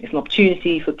charities. It's an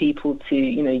opportunity for people to,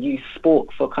 use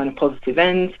sport for kind of positive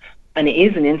ends, and it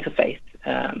is an interfaith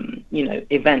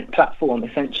event platform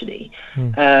essentially.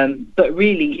 But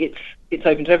really it's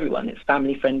open to everyone. It's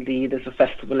family friendly. There's a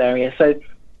festival area, so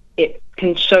it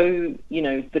can show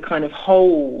the kind of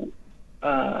whole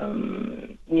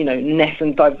ness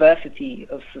and diversity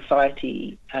of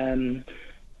society,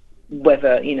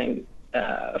 whether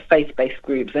faith-based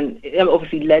groups, and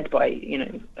obviously led by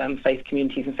faith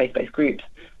communities and faith-based groups,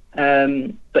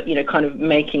 but kind of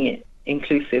making it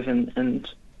inclusive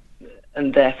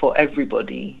and therefore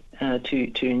everybody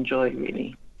to enjoy,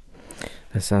 really.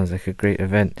 That sounds like a great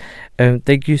event.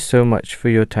 Thank you so much for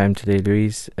your time today,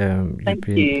 Louise. Thank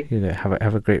you.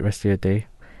 Have a great rest of your day.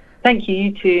 Thank you.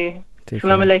 You too.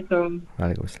 Assalamu alaikum. Wa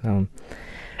alaikum assalam.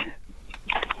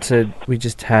 So we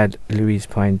just had Louise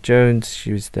Pine-Jones.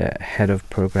 She was the head of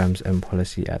programs and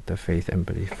policy at the Faith and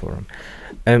Belief Forum.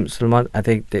 Sulaiman, I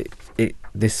think that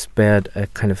this spared a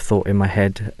kind of thought in my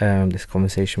head, this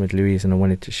conversation with Louise, and I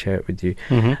wanted to share it with you.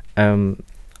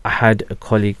 I had a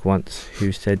colleague once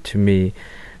who said to me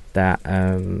that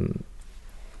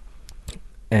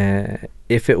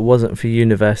if it wasn't for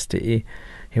university,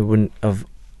 he wouldn't have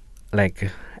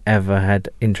ever had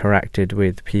interacted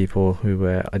with people who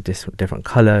were a different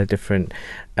color, different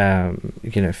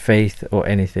faith or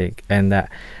anything, and that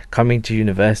coming to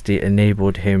university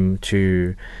enabled him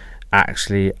to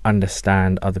actually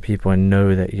understand other people and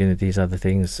know that these other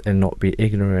things and not be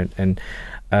ignorant. And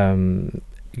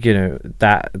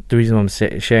that the reason I'm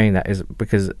sharing that is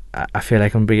because I feel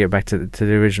like I'm bringing it back to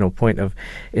the original point of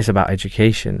it's about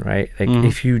education, right?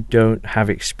 If you don't have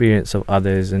experience of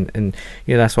others, and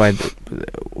that's why the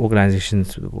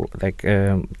organizations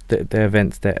the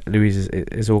events that Louise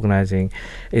is organizing,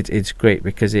 it's great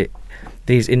because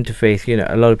these interfaith,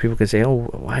 a lot of people can say, oh,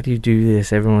 why do you do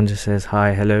this? Everyone just says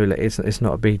hi, hello, it's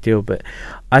not a big deal. But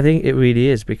I think it really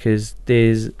is, because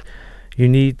you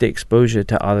need the exposure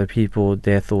to other people,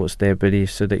 their thoughts, their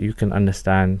beliefs, so that you can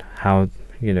understand how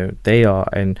they are,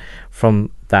 and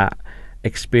from that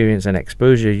experience and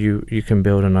exposure you can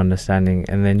build an understanding,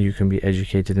 and then you can be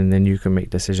educated, and then you can make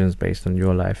decisions based on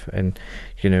your life. And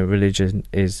religion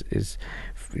is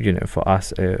for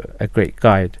us a great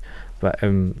guide, but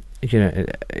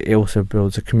it also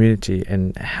builds a community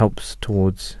and helps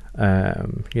towards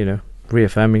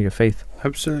reaffirming your faith.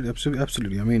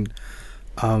 Absolutely. I mean,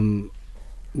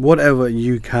 whatever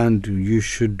you can do, you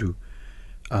should do,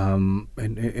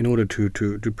 in order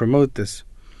to promote this.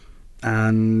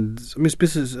 And I mean,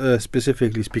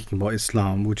 specifically speaking about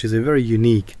Islam, which is a very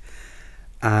unique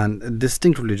and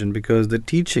distinct religion, because the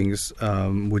teachings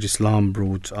which Islam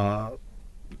brought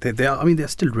they're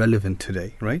still relevant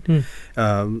today, right?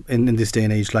 In this day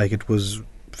and age, like it was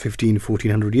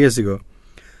 1400 years ago,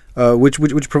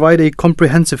 which provide a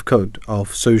comprehensive code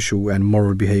of social and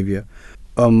moral behavior.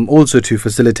 Also, to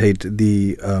facilitate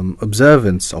the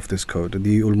observance of this code,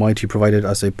 the Almighty provided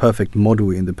us a perfect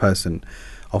model in the person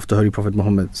of the Holy Prophet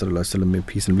Muhammad sallallahu alaihi wasallam, may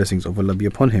peace and blessings of Allah be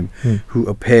upon him, who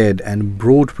appeared and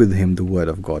brought with him the word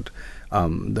of God,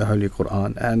 the Holy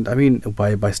Quran. And I mean,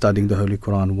 by studying the Holy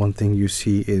Quran, one thing you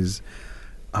see is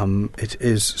it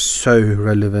is so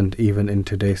relevant even in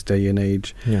today's day and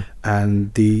age.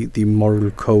 And the moral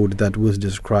code that was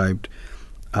described,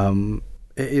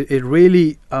 it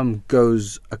really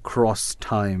goes across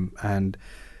time. And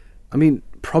I mean,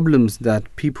 problems that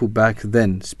people back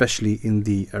then, especially in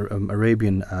the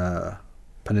Arabian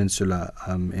Peninsula,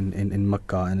 in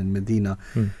Mecca and in Medina,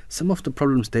 some of the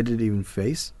problems they didn't even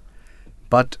face,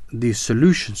 but the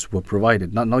solutions were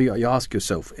provided. Now you ask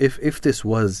yourself, if this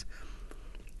was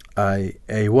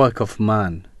a work of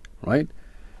man, right,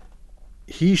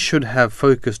 he should have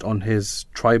focused on his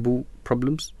tribal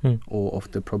problems, or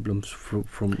of the problems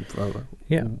from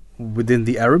within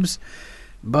the Arabs.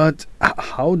 But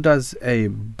how does a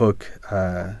book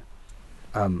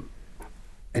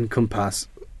encompass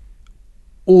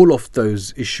all of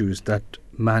those issues that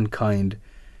mankind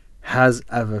has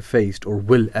ever faced or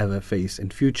will ever face in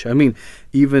future? I mean,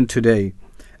 even today,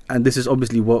 and this is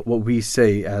obviously what we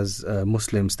say as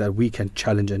Muslims, that we can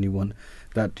challenge anyone,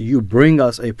 that you bring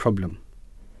us a problem,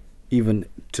 even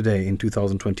today in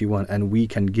 2021, and we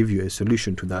can give you a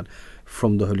solution to that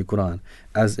from the Holy Quran.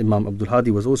 As Imam Abdul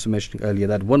Hadi was also mentioning earlier,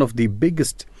 that one of the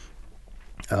biggest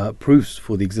proofs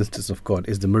for the existence of God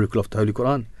is the miracle of the Holy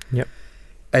Quran.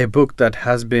 A book that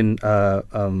has been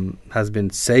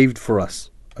saved for us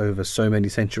over so many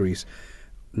centuries.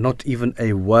 Not even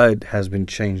a word has been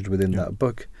changed within that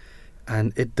book,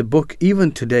 and the book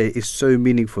even today is so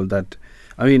meaningful that,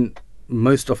 I mean,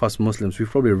 most of us Muslims, we've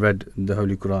probably read the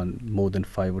Holy Quran more than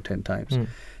 5 or 10 times.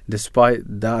 Despite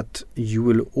that, you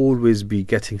will always be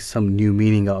getting some new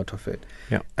meaning out of it.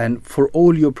 And for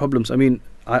all your problems, I mean,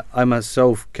 I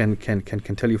myself can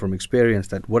tell you from experience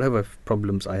that whatever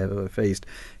problems I have ever faced,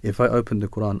 if I open the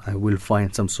Quran, I will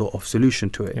find some sort of solution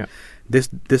to it.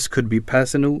 This could be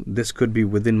personal, this could be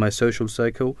within my social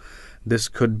circle, this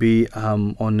could be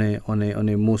on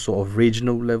a more sort of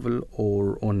regional level,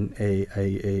 or on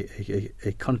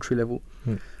a country level.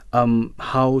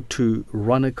 How to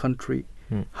run a country,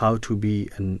 how to be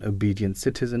an obedient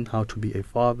citizen, how to be a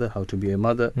father, how to be a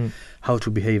mother, how to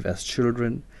behave as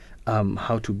children,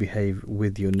 how to behave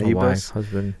with your neighbors, wife,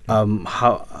 husband,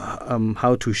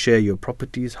 how to share your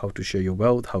properties, how to share your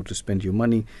wealth, how to spend your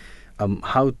money,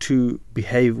 how to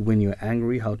behave when you're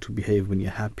angry, how to behave when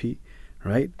you're happy,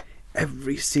 right?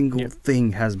 every single Yeah.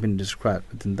 thing has been described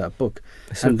within that book.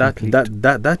 It's so And that, complete.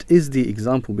 that is the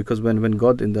example, because when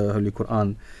God in the Holy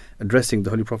Quran addressing the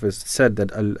Holy Prophets said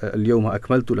that Al-Yawma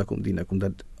akmaltu lakum dinakum,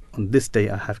 that on this day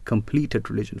I have completed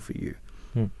religion for you.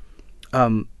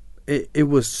 It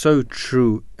was so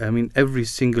true. I mean, every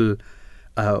single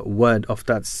word of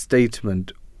that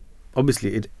statement,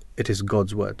 obviously it is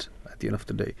God's word at the end of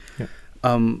the day. Yeah.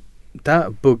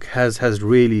 That book has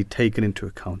really taken into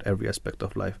account every aspect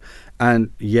of life. And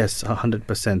yes,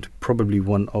 100%, probably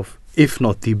one of, if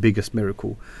not the biggest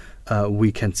miracle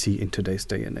we can see in today's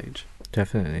day and age.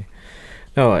 Definitely.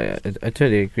 No, I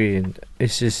totally agree, and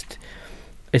it's just,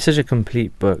 it's such a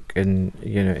complete book, and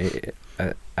you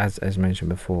know, as mentioned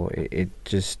before, it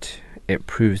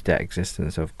proves the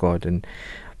existence of God, and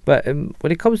but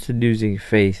when it comes to losing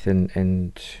faith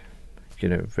and you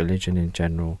know, religion in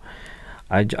general,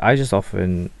 I just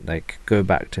often like go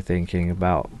back to thinking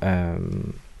about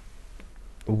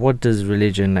what does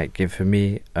religion like give for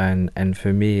me, and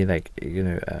for me, like, you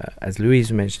know, as Louise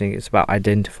was mentioning, it's about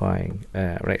identifying,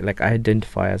 right? Like, I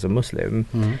identify as a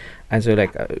Muslim, and so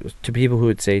like to people who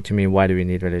would say to me, why do we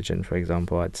need religion, for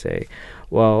example, I'd say,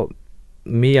 well,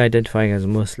 me identifying as a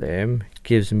Muslim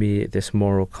gives me this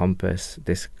moral compass,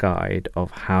 this guide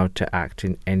of how to act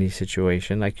in any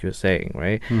situation, like you were saying,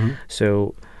 right?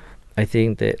 So I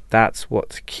think that that's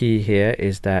what's key here,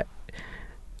 is that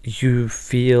you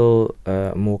feel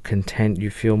more content,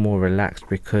 you feel more relaxed,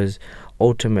 because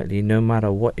ultimately, no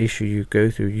matter what issue you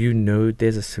go through, you know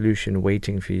there's a solution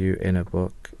waiting for you in a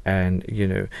book, and you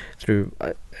know, through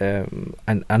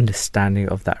an understanding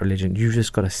of that religion, you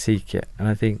just got to seek it. And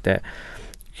I think that,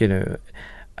 you know,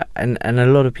 and a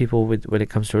lot of people when it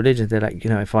comes to religion, they're like, you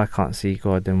know, if I can't see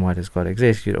God, then why does God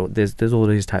exist? You know, there's all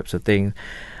these types of things.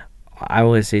 I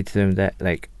always say to them that,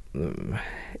 like,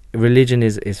 religion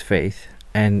is faith,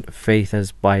 and faith,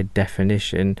 as by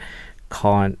definition,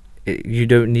 you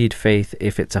don't need faith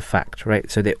if it's a fact,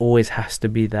 right? So there always has to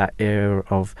be that air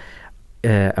of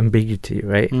ambiguity,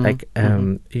 right? Like,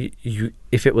 you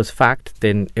if it was fact,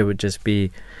 then it would just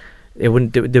be, it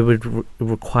would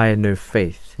require no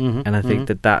faith. And I think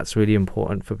that that's really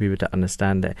important for people to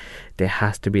understand, that there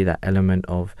has to be that element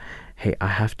of, hey, I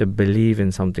have to believe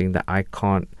in something that I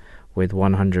can't with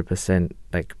 100%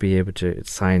 like be able to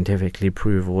scientifically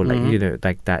prove, or like, you know,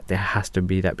 like that. There has to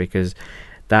be that, because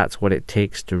that's what it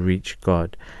takes to reach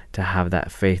God, to have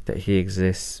that faith that He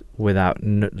exists without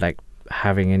like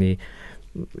having any,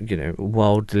 you know,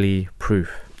 worldly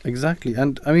proof. Exactly.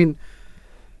 And I mean,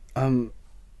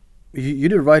 you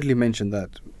did rightly mention that,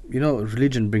 you know,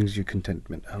 religion brings you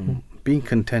contentment. Being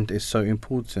content is so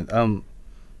important.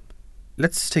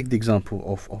 Let's take the example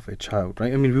of a child,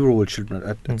 right? I mean, we were all children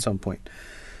at some point.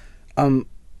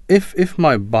 If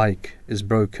my bike is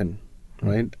broken,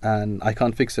 right, and I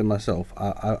can't fix it myself,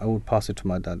 I would pass it to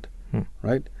my dad,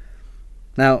 right?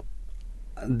 Now,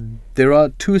 there are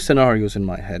two scenarios in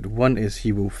my head. One is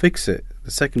he will fix it.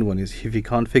 The second one is, if he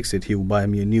can't fix it, he will buy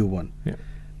me a new one. Yeah.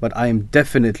 But I am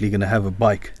definitely going to have a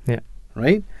bike, Yeah.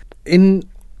 right? In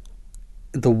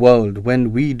the world,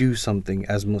 when we do something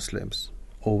as Muslims,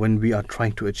 or when we are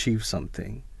trying to achieve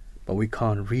something, but we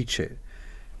can't reach it,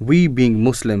 we being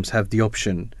Muslims have the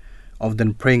option of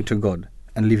then praying to God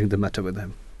and leaving the matter with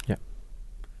Him. Yeah.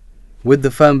 With the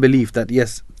firm belief that,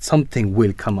 yes, something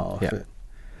will come out of Yeah. it.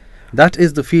 That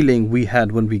is the feeling we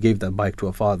had when we gave that bike to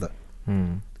our father,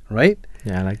 right?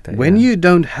 Yeah, I like that. When yeah. you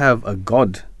don't have a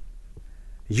God,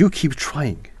 you keep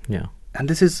trying. Yeah. And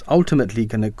this is ultimately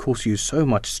going to cause you so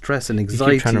much stress and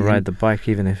anxiety. You keep trying to ride the bike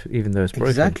even though it's broken.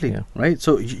 Exactly, Yeah. right?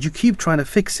 So you keep trying to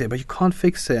fix it, but you can't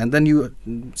fix it. And then you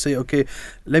say, okay,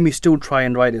 let me still try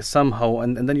and ride it somehow.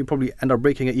 And then you probably end up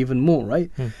breaking it even more, right?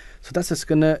 So that's just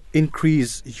going to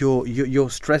increase your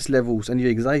stress levels and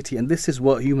your anxiety. And this is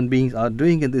what human beings are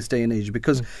doing in this day and age,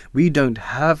 because we don't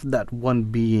have that one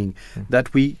being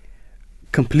that we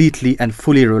completely and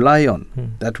fully rely on,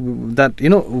 that you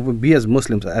know, we as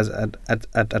Muslims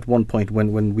at one point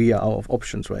when we are out of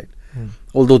options, right?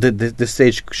 Although this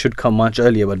stage should come much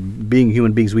earlier, but being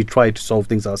human beings, we try to solve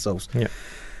things ourselves.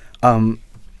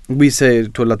 We say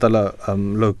to Allah Ta'ala,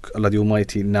 look, Allah the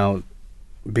Almighty, now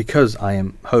because I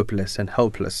am hopeless and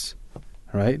helpless,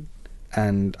 right,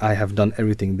 and I have done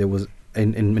everything there was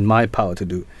in my power to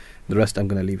do, the rest I'm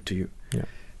going to leave to you.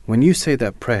 When you say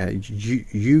that prayer,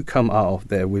 you come out of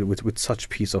there with such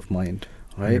peace of mind,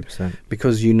 right? 100%.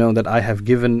 Because you know that I have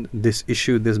given this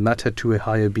issue, this matter, to a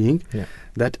higher being.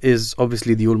 That is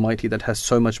obviously the Almighty, that has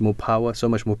so much more power, so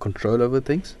much more control over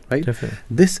things, right? Definitely.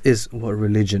 This is what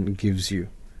religion gives you,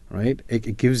 right?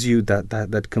 It gives you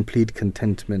that complete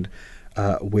contentment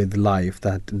with life,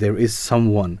 that there is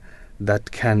someone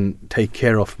that can take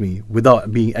care of me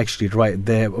without being actually right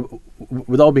there,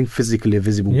 without being physically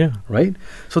visible. Yeah. Right.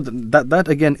 So that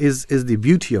again is the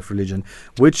beauty of religion,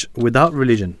 which without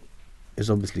religion is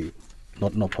obviously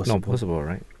not possible. Not possible,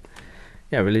 right?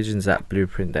 Yeah, religion's that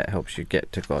blueprint that helps you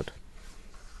get to God.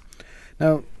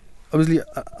 Now, obviously,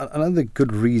 another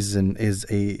good reason is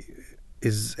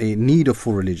a need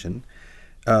for religion.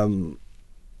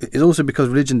 Is also because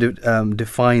religion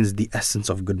defines the essence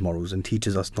of good morals and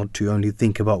teaches us not to only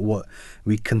think about what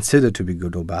we consider to be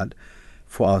good or bad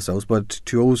for ourselves, but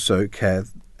to also care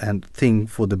and think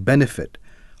for the benefit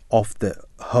of the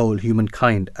whole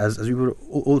humankind, as we were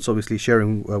also obviously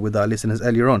sharing with our listeners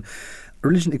earlier on.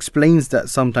 Religion explains that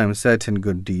sometimes certain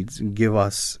good deeds give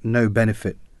us no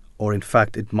benefit, or in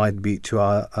fact it might be to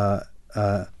our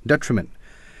detriment,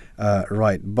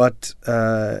 right? But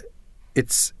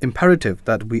it's imperative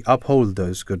that we uphold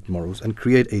those good morals and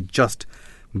create a just,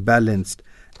 balanced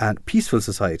and peaceful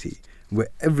society where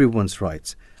everyone's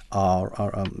rights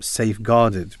are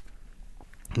safeguarded.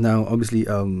 Now, obviously,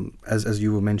 as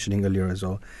you were mentioning earlier as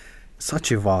well,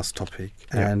 such a vast topic,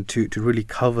 and to really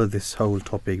cover this whole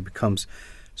topic becomes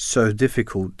so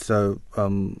difficult. So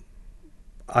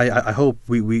I hope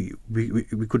we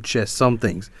could share some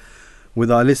things with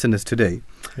our listeners today.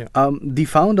 The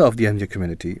founder of the Ahmadiyya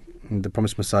community, the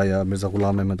Promised Messiah, Mirza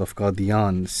Ghulam Ahmad of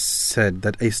Qadian, said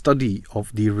that a study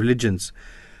of the religions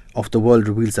of the world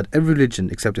reveals that every religion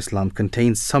except Islam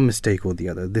contains some mistake or the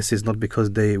other. This is not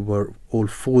because they were all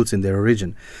false in their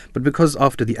origin, but because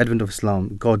after the advent of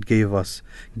Islam, God gave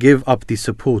up the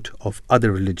support of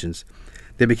other religions.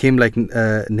 They became like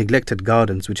neglected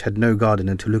gardens which had no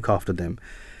gardener to look after them,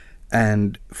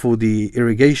 and for the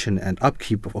irrigation and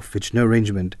upkeep of which no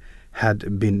arrangement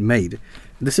had been made.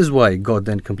 This is why God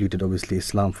then completed obviously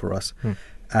Islam for us.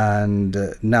 And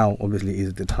now obviously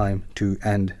is the time to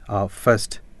end our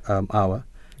first hour,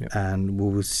 and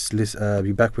we will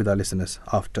be back with our listeners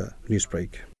after news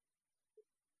break.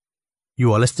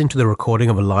 You are listening to the recording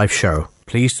of a live show.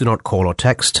 Please do not call or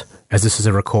text, as this is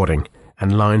a recording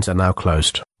and lines are now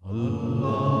closed.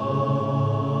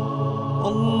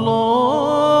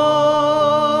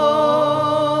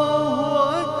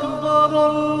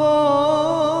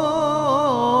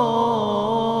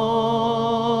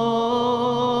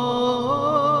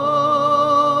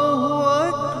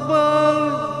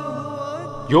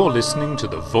 You're listening to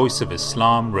the Voice of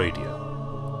Islam Radio,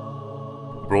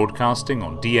 broadcasting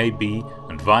on DAB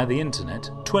and via the internet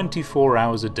 24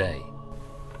 hours a day.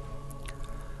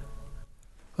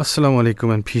 Assalamu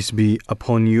alaikum and peace be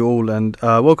upon you all, and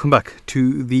welcome back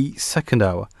to the second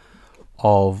hour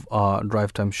of our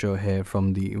Drive Time show here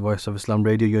from the Voice of Islam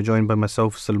Radio. You're joined by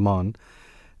myself, Salman,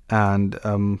 and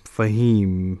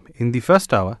Fahim. In the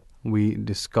first hour, we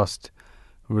discussed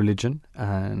religion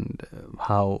and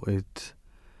how it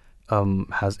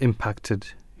has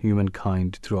impacted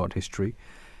humankind throughout history,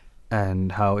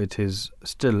 and how it is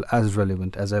still as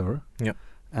relevant as ever.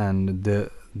 And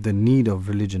the need of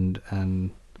religion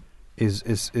and is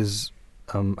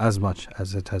as much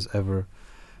as it has ever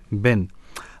been.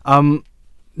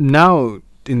 Now,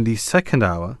 in the second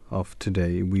hour of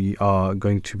today, we are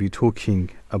going to be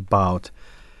talking about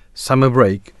summer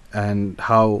break and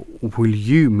how will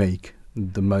you make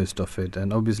the most of it.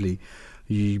 And obviously,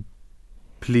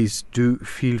 please do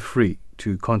feel free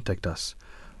to contact us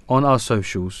on our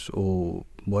socials, or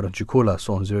why don't you call us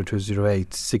on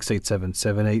 0208 687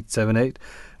 7878.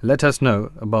 Let us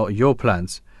know about your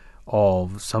plans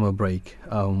of summer break.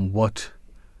 What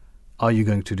are you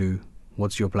going to do?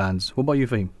 What's your plans? What about you,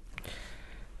 Fahim?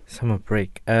 Summer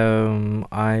break.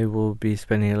 I will be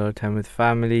spending a lot of time with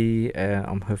family.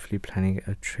 I'm hopefully planning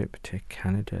a trip to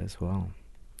Canada as well.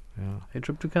 A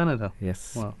trip to Canada?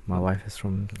 Yes. Wow. My wife is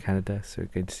from Canada, so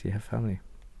good to see her family.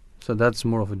 So that's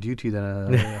more of a duty than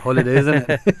a holiday, isn't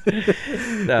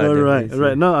it? No,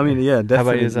 right. No, I mean, yeah, definitely. How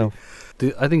about yourself?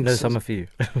 I think no summer for you.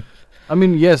 I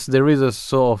mean, yes, there is a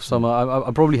sort of summer.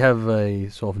 I probably have a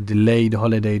sort of delayed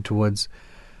holiday towards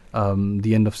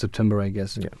the end of September, I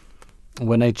guess. Yeah.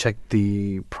 When I checked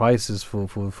the prices for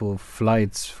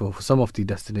flights for some of the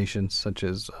destinations, such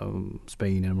as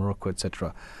Spain and Morocco,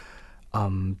 etc.,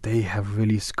 they have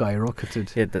really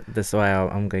skyrocketed. Yeah, that's why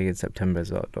I'm going in September as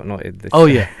well, not in this. Oh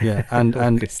yeah, and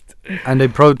August. And a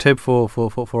pro tip for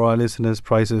our listeners: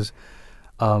 prices.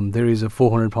 There is a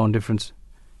 £400 difference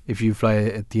if you fly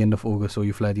at the end of August or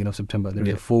you fly at the end of September. There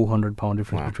is a £400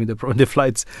 difference between the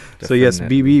flights. Definitely. So yes,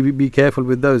 be careful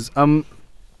with those. So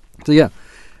yeah,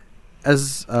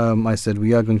 as I said,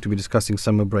 we are going to be discussing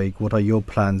summer break. What are your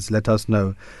plans? Let us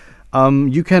know.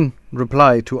 You can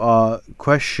reply to our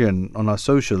question on our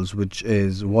socials, which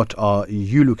is, what are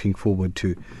you looking forward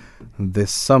to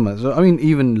this summer. So I mean,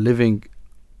 even living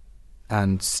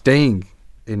and staying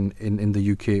in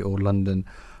the UK or London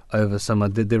over summer,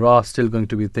 there are still going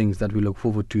to be things that we look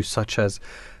forward to, such as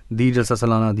the Jalsa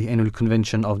Salana, the annual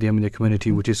convention of the Ahmadiyya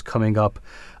community, which is coming up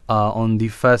on the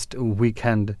first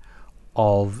weekend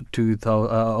of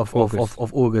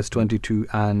August 22,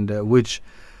 and which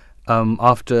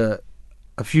after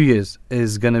a few years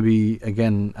is going to be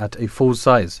again at a full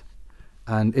size,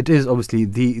 and it is obviously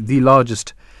the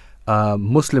largest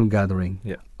Muslim gathering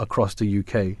across the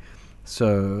UK.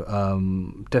 So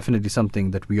definitely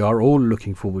something that we are all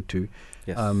looking forward to.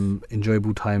 Yes.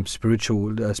 Enjoyable time,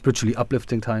 spiritually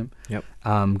uplifting time. Yep.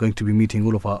 Going to be meeting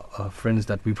all of our friends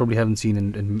that we probably haven't seen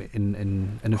in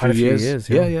a Quite few years.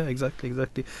 Yeah, exactly.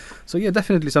 So yeah,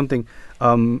 definitely something.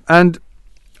 And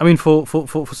I mean, for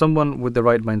someone with the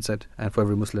right mindset, and for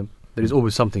every Muslim, there is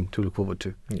always something to look forward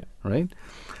to. Yeah. Right.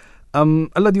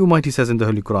 Allah the Almighty says in the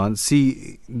Holy Quran,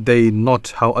 "See they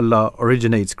not how Allah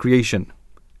originates creation,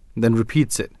 then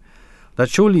repeats it. That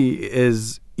surely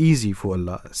is easy for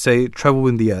Allah. Say, travel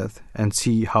in the earth and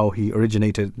see how He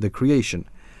originated the creation.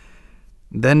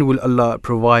 Then will Allah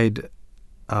provide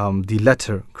the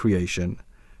latter creation.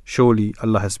 Surely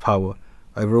Allah has power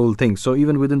over all things." So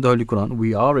even within the Holy Quran,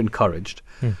 we are encouraged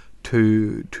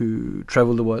to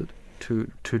travel the world,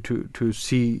 to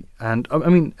see, and I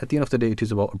mean, at the end of the day, it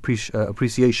is about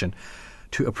appreciation,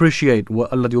 to appreciate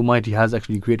what Allah the Almighty has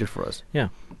actually created for us. Yeah.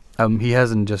 He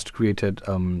hasn't just created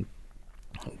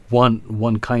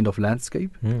one kind of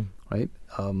landscape, right?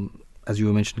 As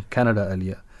you mentioned, Canada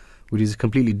earlier, which is a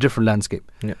completely different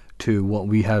landscape to what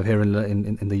we have here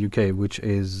in the UK, which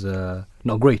is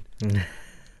not great.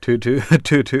 To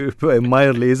put it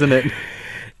mildly, isn't it?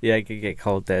 Yeah, it can get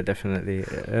cold there, definitely.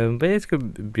 But it's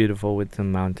good, beautiful with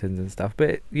some mountains and stuff.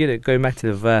 But, going back to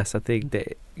the verse, I think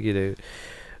that,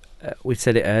 we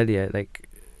said it earlier, like,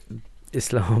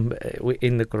 Islam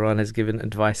in the Quran has given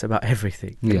advice about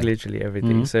everything, like literally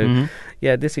everything. So,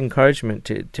 this encouragement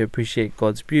to appreciate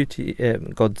God's beauty,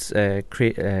 God's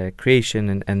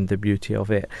creation and the beauty of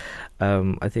it.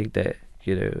 I think that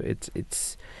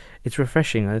it's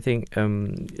refreshing. I think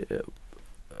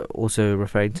also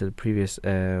referring to the previous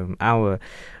hour,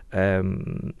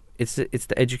 it's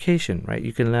the education, right?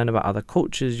 You can learn about other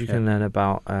cultures, you can learn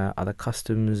about other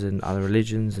customs and other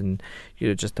religions, and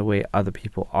just the way other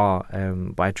people are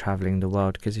by traveling the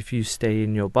world. Because if you stay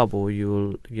in your bubble,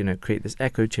 you'll create this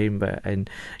echo chamber, and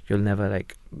you'll never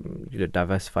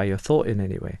diversify your thought in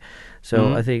any way.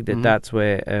 So I think that's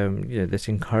where this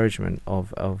encouragement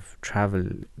of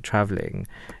traveling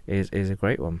is a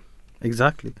great one.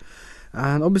 Exactly.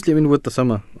 And obviously, I mean, with the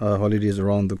summer holidays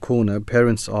around the corner,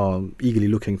 parents are eagerly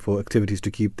looking for activities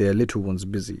to keep their little ones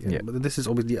busy. But this is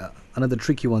obviously another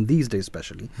tricky one these days,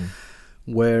 especially,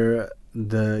 where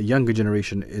the younger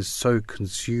generation is so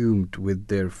consumed with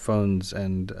their phones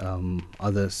and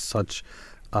other such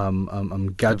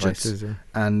gadgets, devices,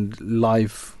 and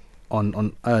life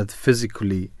on Earth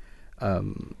physically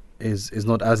is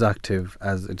not as active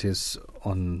as it is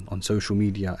on social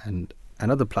media and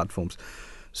other platforms.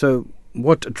 So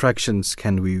what attractions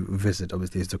can we visit,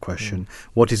 obviously, is the question.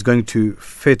 What is going to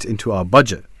fit into our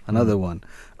budget? Another one.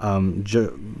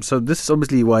 So this is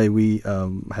obviously why we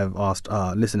have asked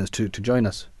our listeners to join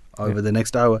us over the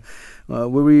next hour, where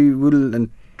we will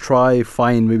try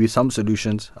find maybe some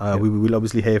solutions. We will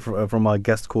obviously hear from our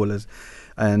guest callers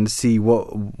and see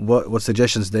what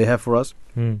suggestions they have for us.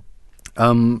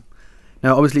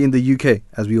 Now, obviously, in the UK,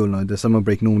 as we all know, the summer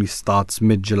break normally starts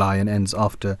mid-July and ends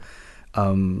after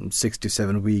 6 to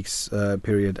 7 weeks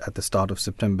period at the start of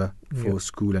September for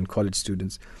school and college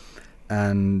students.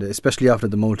 And especially after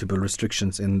the multiple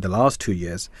restrictions in the last 2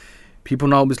 years, people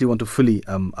now obviously want to fully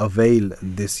avail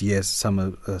this year's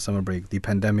summer break. The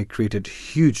pandemic created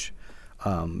huge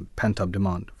pent-up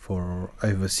demand for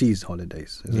overseas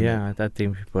holidays. I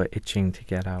think people are itching to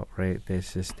get out, right?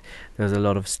 There's a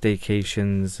lot of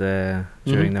staycations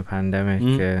during the pandemic,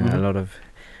 a lot of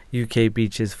UK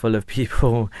beaches full of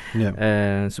people,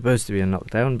 supposed to be in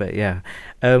lockdown, but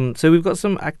so we've got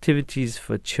some activities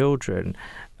for children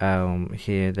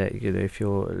here that if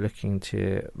you're looking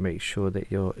to make sure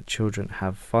that your children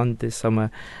have fun this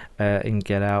summer and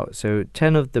get out. So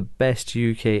 10 of the best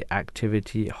UK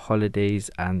activity holidays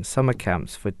and summer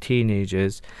camps for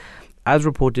teenagers, as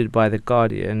reported by The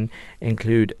Guardian,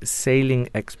 include sailing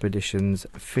expeditions,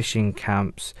 fishing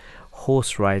camps,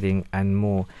 horse riding and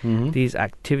more. These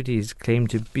activities claim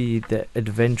to be the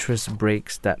adventurous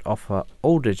breaks that offer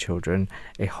older children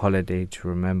a holiday to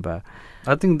remember.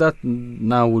 I think that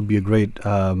now would be a great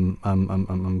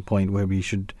point where we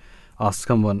should ask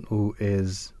someone who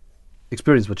is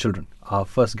experience for children. Our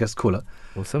first guest caller,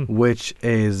 Awesome. which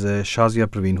is Shazia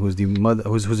Praveen, who's the mother,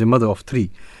 who's a mother of 3,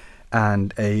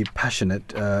 and a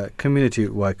passionate community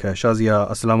worker. Shazia,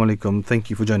 assalamu alaikum. Thank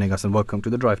you for joining us and welcome to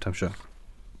the Drive Time Show.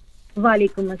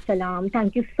 Walaikum assalam.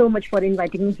 Thank you so much for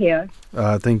inviting me here.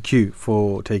 Thank you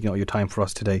for taking out your time for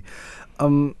us today.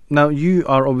 Now, you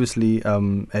are obviously a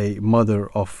mother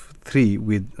of 3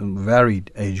 with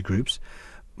varied age groups.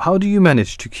 How do you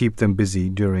manage to keep them busy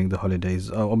during the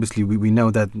holidays? Obviously, we know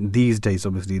that these days,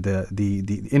 obviously,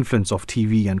 the influence of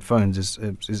TV and phones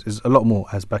is a lot more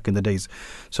as back in the days.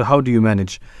 So how do you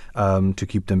manage to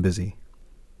keep them busy?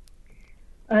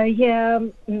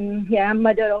 I'm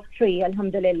mother of 3,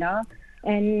 alhamdulillah.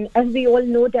 And as we all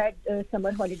know that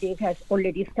summer holidays has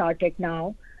already started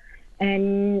now.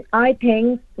 And I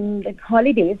think that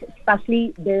holidays,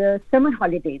 especially the summer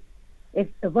holidays, is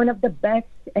one of the best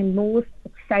and most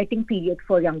exciting period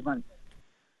for young ones.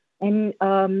 And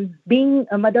being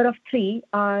a mother of 3,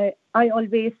 I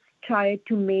always try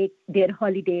to make their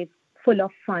holidays full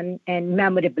of fun and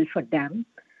memorable for them.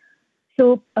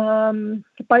 So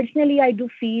personally, I do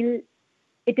feel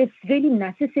it is really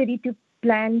necessary to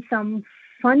plan some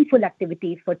funful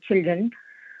activities for children.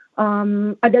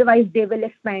 Otherwise, they will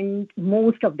spend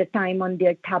most of the time on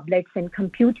their tablets and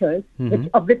computers, which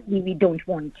obviously we don't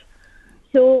want.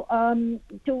 So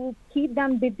to keep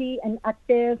them busy and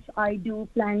active, I do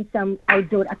plan some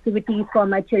outdoor activities for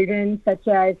my children, such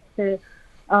as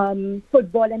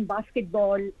football and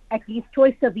basketball, at least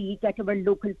twice a week at our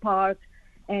local park.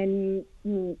 And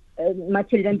my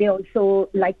children, they also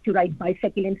like to ride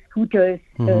bicycle and scooters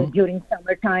during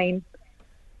summertime.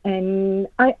 And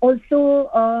I also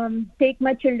take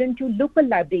my children to local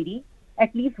library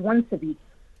at least once a week.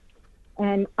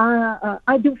 And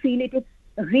I do feel it is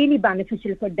really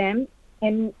beneficial for them.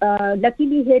 And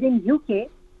luckily here in UK,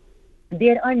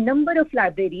 there are a number of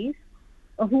libraries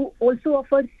who also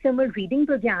offer summer reading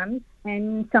programs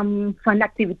and some fun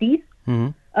activities.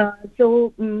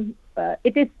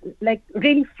 It is like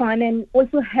really fun and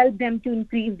also help them to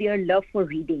increase their love for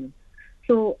reading.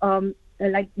 So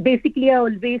basically I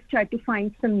always try to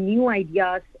find some new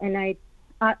ideas, and I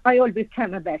always try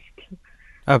my best.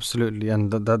 Absolutely,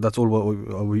 and that's all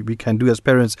what we can do as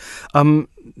parents.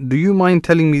 Do you mind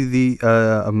telling me the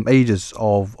ages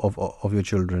of your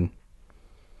children?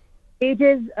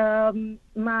 Ages,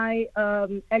 my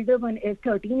elder one is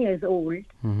 13 years old,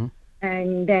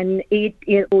 and then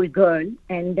 8-year-old girl,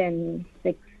 and then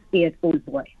 6-year-old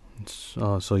boy.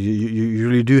 So you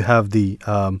really do have the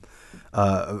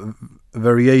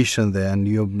variation there, and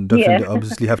you definitely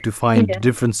obviously have to find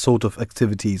different sort of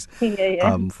activities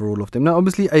for all of them. Now,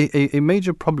 obviously, a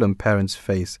major problem parents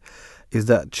face is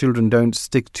that children don't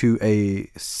stick to a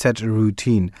set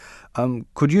routine.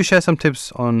 Could you share some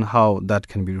tips on how that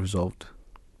can be resolved?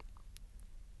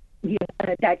 Yeah,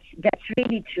 that's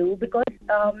really true, because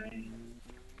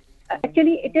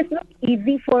actually it is not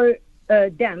easy for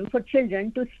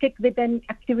children to stick with an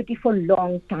activity for a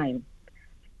long time.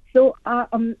 So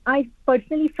I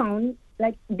personally found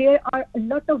like there are a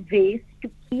lot of ways to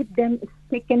keep them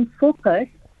stick and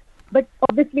focused, but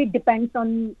obviously it depends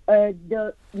on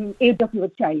the age of your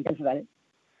child as well.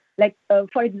 Like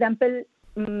for example,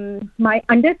 my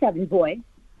under 7 boy,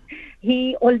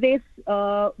 he always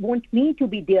wants me to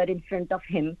be there in front of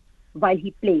him while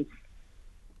he plays,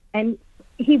 and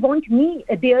he wants me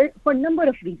there for a number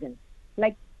of reasons.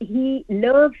 Like he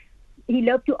loves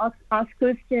to ask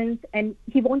questions, and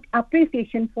he wants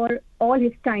appreciation for all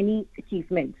his tiny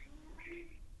achievements.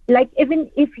 Like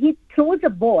even if he throws a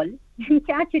ball and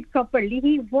catch it properly,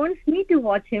 he wants me to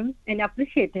watch him and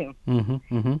appreciate him.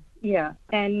 Yeah,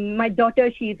 and my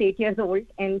daughter, she is 8 years old,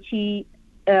 and she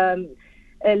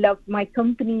loves my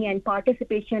company and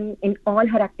participation in all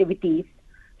her activities.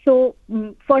 So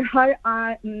for her,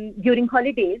 during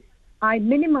holidays, I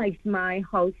minimized my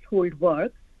household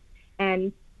work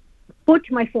and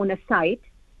put my phone aside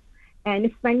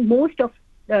and spend most of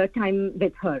the time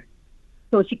with her,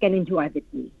 so she can enjoy with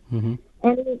me.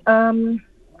 And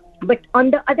but on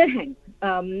the other hand,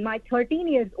 my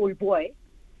 13-year-old boy,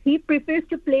 he prefers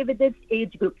to play with his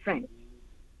age group friends.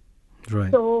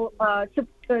 Right. So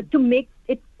to make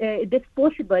it this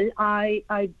possible, I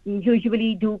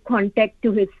usually do contact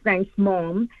to his friend's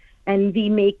mom, and we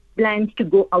make plans to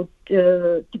go out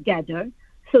together,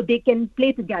 so they can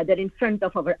play together in front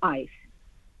of our eyes.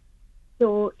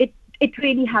 So it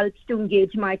really helps to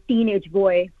engage my teenage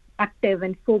boy active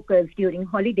and focused during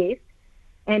holidays.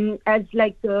 And as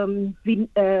like we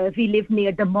live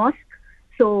near the mosque,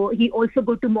 so he also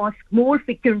go to mosque more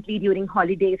frequently during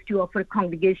holidays to offer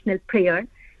congregational prayer.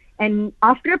 And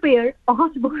after prayer, all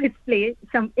boys play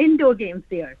some indoor games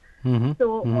there.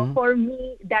 So for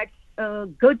me, that's a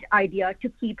good idea to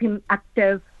keep him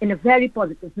active in a very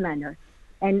positive manner,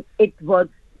 and it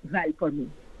works well for me.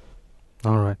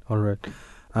 All right.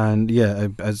 And yeah,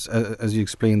 as you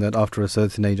explained that after a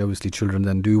certain age, obviously children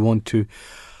then do want to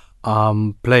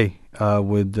play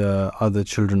with other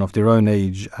children of their own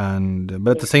age,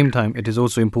 but at the same time, it is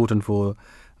also important for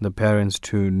the parents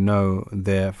to know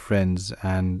their friends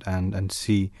and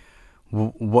see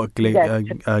what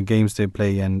games they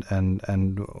play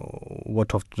and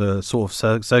what of the sort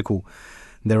of circle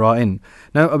there are in.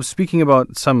 Now, speaking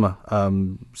about summer,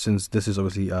 since this is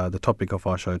obviously the topic of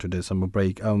our show today, summer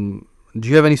break, do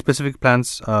you have any specific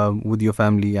plans with your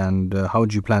family, and how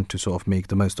do you plan to sort of make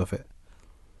the most of it?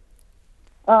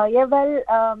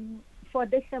 For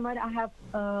this summer, I have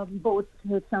both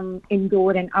some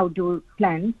indoor and outdoor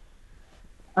plans.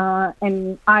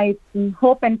 And I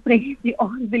hope and pray they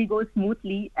all will go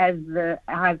smoothly as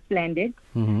I have planned it.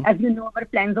 As you know, our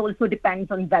plans also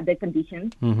depends on weather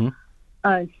conditions.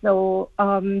 So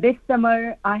this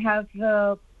summer, I have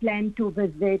planned to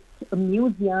visit a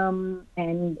museum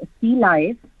and sea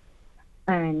life.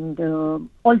 And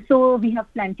also, we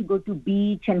have planned to go to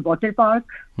beach and water park.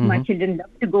 My children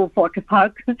love to go water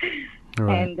park.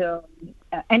 Right.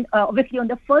 And obviously, on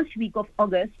the first week of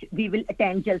August, we will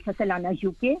attend Jalsa Salana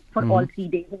UK for all 3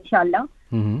 days, inshallah.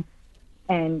 And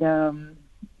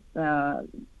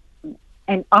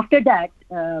after that,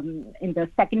 in the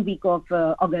second week of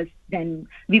August, then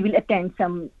we will attend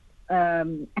some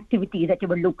activities at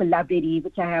our local library,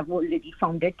 which I have already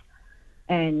founded.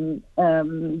 And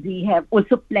we have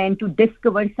also planned to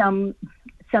discover some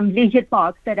leisure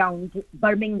parks around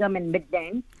Birmingham and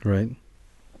Midland. Right.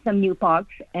 Some new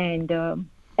parks, and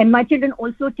my children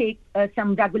also take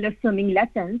some regular swimming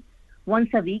lessons once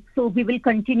a week. So we will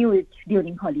continue it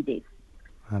during holidays.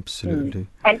 Absolutely.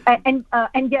 And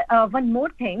one more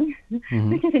thing,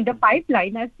 which is in the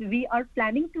pipeline, as we are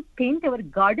planning to paint our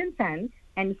garden fence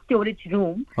and storage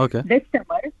room this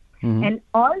summer. And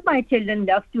all my children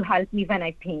love to help me when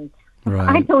I paint.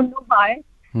 Right. I don't know why.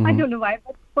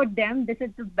 But for them, this is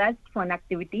the best fun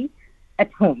activity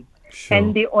at home. Sure.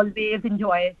 And they always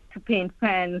enjoy to paint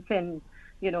fans and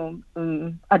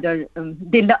other.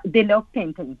 They love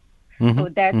painting. So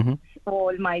that's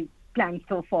all my plans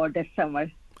so far this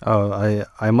summer. Oh,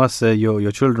 I must say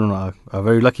your children are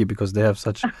very lucky because they have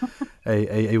such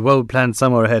a well-planned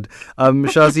summer ahead.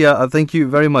 Shazia, thank you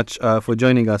very much for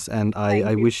joining us, and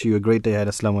I wish you a great day ahead.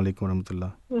 Assalamu alaikum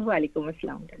warahmatullah. Wa alaikum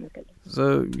assalam warahmatullah.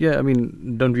 So, yeah, I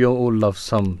mean, don't we all love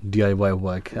some DIY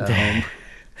work at home?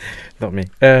 Not me.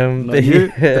 Not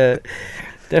you?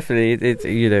 Definitely,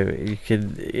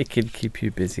 it can keep you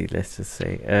busy. Let's just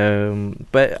say.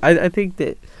 But I think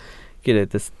that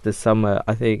the summer,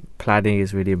 I think planning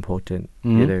is really important.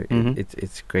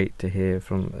 It's great to hear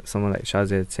from someone like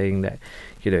Shazia saying that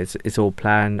it's all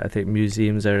planned. I think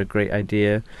museums are a great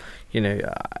idea.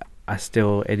 I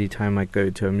still, anytime I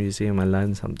go to a museum, I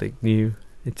learn something new.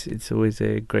 It's always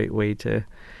a great way to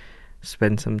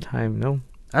spend some time. No.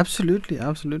 Absolutely,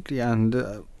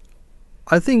 and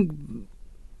I think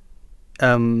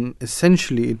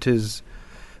essentially it is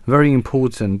very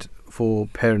important for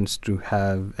parents to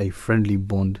have a friendly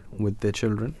bond with their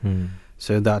children,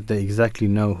 so that they exactly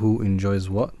know who enjoys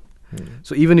what.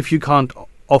 So even if you can't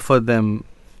offer them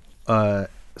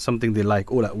something they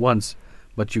like all at once,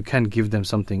 but you can give them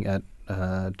something at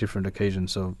different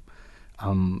occasions. So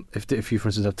if you, for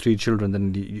instance, have 3 children,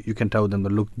 then you can tell them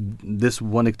that, look, this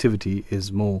one activity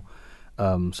is more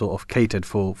sort of catered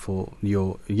for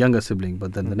your younger sibling,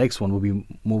 but then the next one will be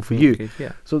more for you.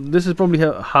 Yeah. So this is probably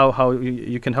how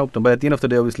you can help them. But at the end of the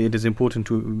day, obviously, it is important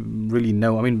to really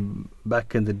know. I mean,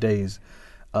 back in the days,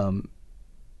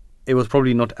 it was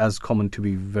probably not as common to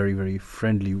be very, very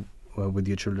friendly with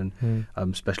your children,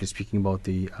 especially speaking about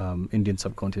the Indian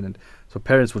subcontinent. So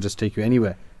parents would just take you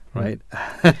anywhere. Right,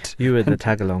 you were the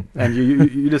tag along, and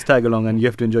you just tag along, and you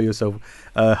have to enjoy yourself,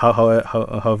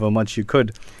 however much you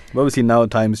could. But obviously now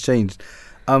times changed.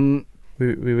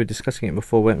 We were discussing it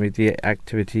before, weren't we? The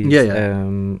activities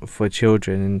for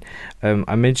children, and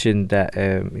I mentioned that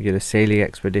sailing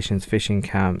expeditions, fishing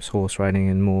camps, horse riding,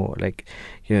 and more. Like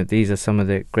these are some of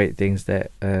the great things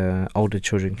that older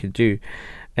children could do.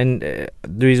 And the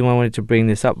reason why I wanted to bring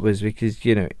this up was because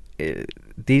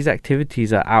these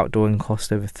activities are outdoor and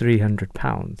cost over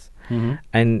 £300,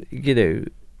 and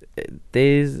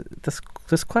there's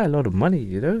quite a lot of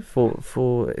money,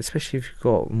 for especially if you've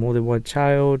got more than one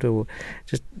child, or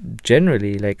just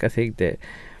generally. Like, I think that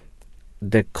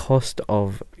the cost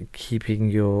of keeping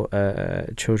your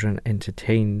children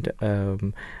entertained,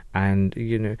 and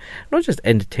not just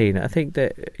entertained. I think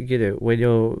that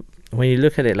when you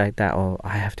look at it like that, oh,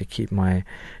 I have to keep my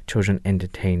children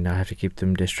entertained, I have to keep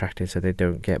them distracted so they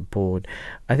don't get bored.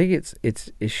 I think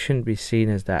it shouldn't be seen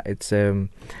as that. It's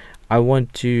I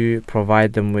want to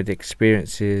provide them with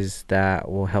experiences that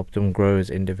will help them grow as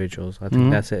individuals. I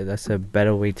think that's a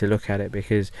better way to look at it,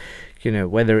 because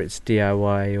whether it's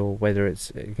DIY or whether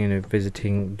it's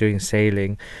visiting, doing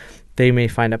sailing, they may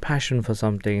find a passion for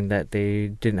something that they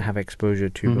didn't have exposure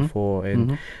to before,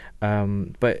 and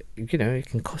but it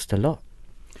can cost a lot.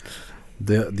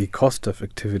 The cost of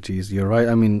activities, you're right.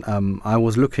 I mean, I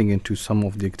was looking into some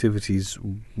of the activities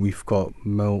we've got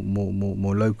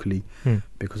more locally,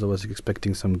 because I was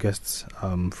expecting some guests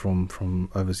from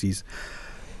overseas.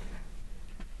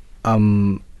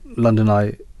 London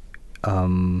Eye,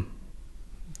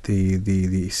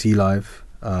 the Sea Life,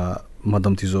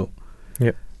 Madam Tizo.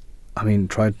 Yep. I mean,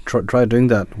 try doing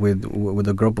that with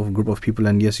a group of people,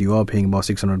 and yes, you are paying about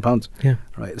 £600. Yeah,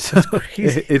 right. So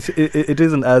it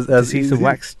isn't as see easy. Some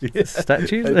wax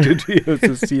statues.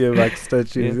 to see a wax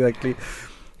statue, exactly.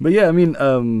 But yeah, I mean,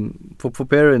 for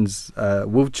parents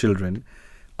with children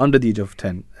under the age of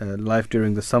 10, life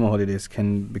during the summer holidays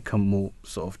can become more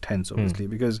sort of tense, obviously,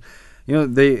 because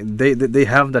they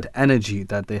have that energy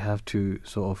that they have to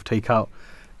sort of take out,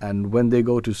 and when they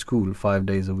go to school 5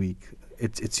 days a week,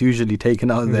 it's usually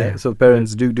taken out there. So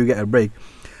parents do get a break.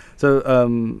 So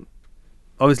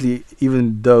obviously,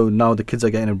 even though now the kids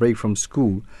are getting a break from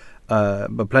school,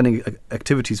 but planning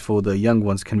activities for the young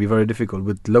ones can be very difficult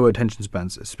with lower attention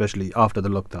spans, especially after the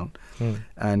lockdown.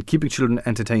 And keeping children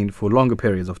entertained for longer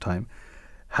periods of time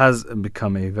has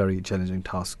become a very challenging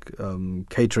task.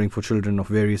 Catering for children of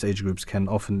various age groups can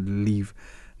often leave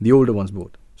the older ones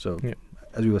bored. So,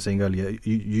 as we were saying earlier,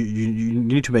 you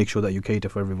need to make sure that you cater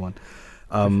for everyone.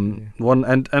 I mean,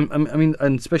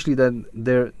 especially that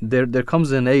there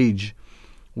comes an age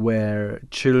where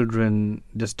children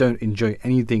just don't enjoy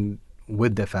anything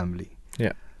with their family.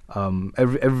 Yeah.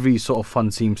 Every sort of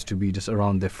fun seems to be just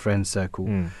around their friend circle.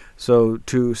 So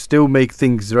to still make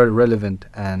things relevant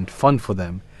and fun for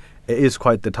them, it is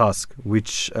quite the task,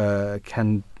 which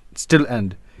can still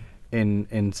end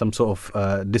in some sort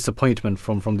of disappointment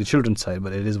from the children's side,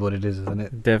 but it is what it is, isn't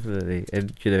it? Definitely.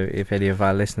 And if any of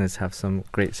our listeners have some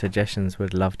great suggestions,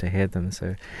 we'd love to hear them,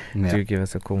 so do give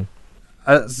us a call.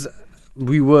 As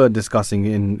we were discussing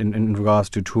in regards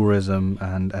to tourism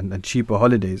and cheaper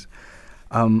holidays,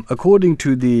 according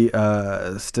to the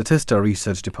Statista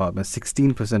Research Department,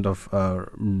 16% of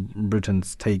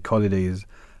Britons take holidays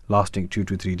lasting 2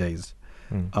 to 3 days.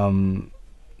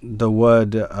 The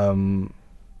word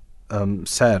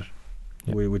Sair,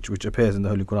 which appears in the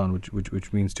Holy Quran,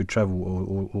 which means to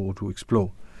travel or to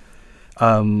explore,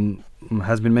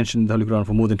 has been mentioned in the Holy Quran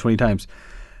for more than 20 times.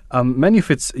 Many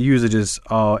of its usages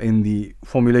are in the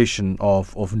formulation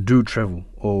of do travel,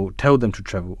 or tell them to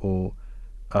travel, or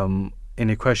in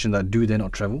a question that do they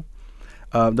not travel.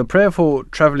 The prayer for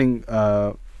travelling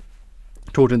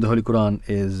taught in the Holy Quran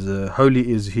is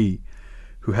holy is He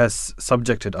who has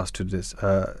subjected us to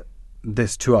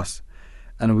this to us,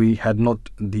 and we had not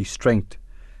the strength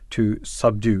to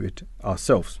subdue it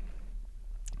ourselves.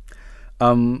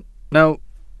 Now,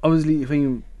 obviously, if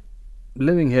you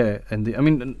living here,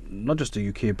 not just the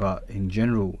UK, but in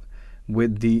general,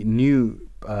 with the new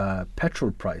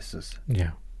petrol prices,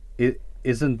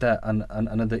 isn't that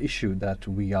another issue that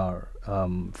we are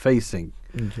facing?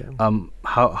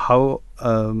 How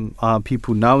are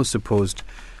people now supposed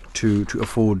to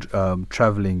afford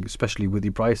traveling, especially with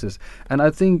the prices? And I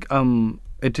think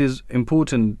it is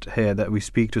important here that we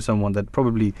speak to someone that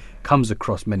probably comes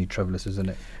across many travellers, isn't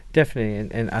it?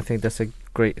 Definitely, and I think that's a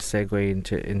great segue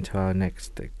into our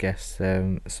next guest,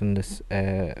 Sundus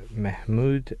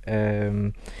Mahmood.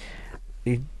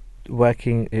 They work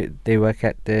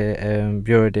at the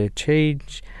Bureau de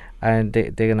Change, and they're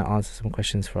going to answer some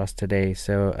questions for us today.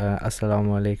 So,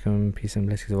 Assalamu alaikum, peace and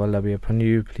blessings of Allah be upon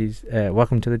you. Please,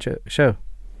 welcome to the show.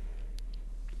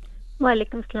 Wa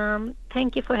alaikum salam.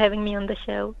 Thank you for having me on the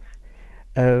show.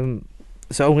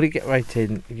 So I'm going to get right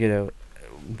in,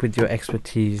 with your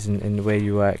expertise and where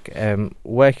you work.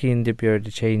 Working in the Bureau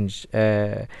de Change,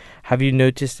 have you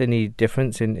noticed any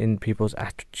difference in people's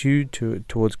attitude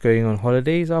towards going on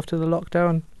holidays after the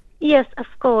lockdown? Yes, of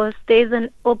course. There is an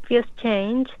obvious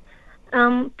change.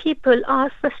 People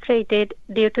are frustrated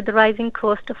due to the rising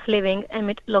cost of living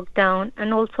amid lockdown,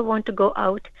 and also want to go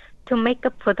out to make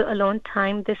up for the alone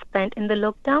time they spent in the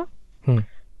lockdown.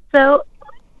 So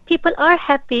people are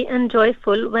happy and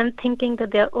joyful when thinking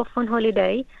that they are off on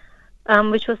holiday,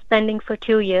 which was pending for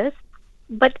 2 years.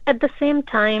 But at the same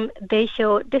time, they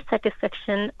show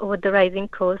dissatisfaction over the rising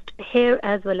cost here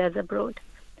as well as abroad.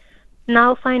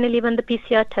 Now, finally, when the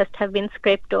PCR tests have been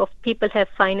scraped off, people have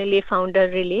finally found a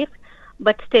relief,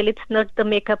 but still it's not the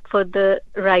makeup for the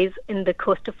rise in the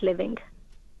cost of living.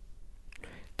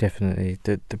 Definitely.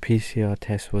 The PCR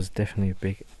test was definitely a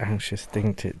big anxious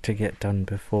thing to get done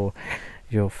before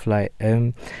your flight.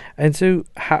 And so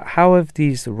how have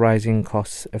these rising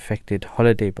costs affected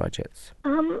holiday budgets?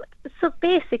 So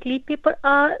basically, people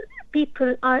are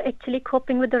actually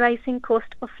coping with the rising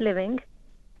cost of living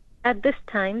at this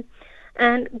time,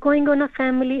 and going on a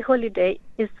family holiday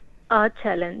is a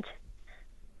challenge.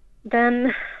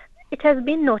 Then it has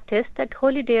been noticed that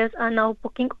holidays are now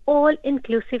booking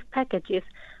all-inclusive packages,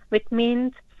 which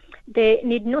means they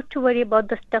need not to worry about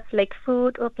the stuff like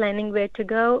food or planning where to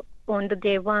go on the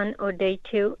day 1 or day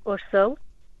 2 or so.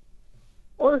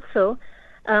 Also,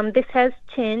 this has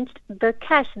changed the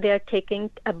cash they are taking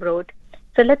abroad.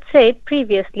 So let's say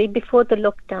previously, before the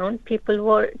lockdown, people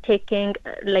were taking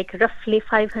like roughly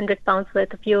 500 pounds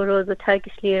worth of euros or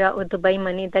Turkish lira or Dubai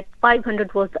money. That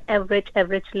 500 was the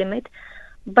average limit.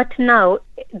 But now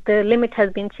the limit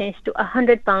has been changed to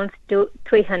 100 pounds to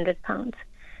 300 pounds.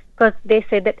 Because they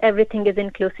say that everything is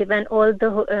inclusive, and all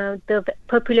the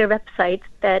popular websites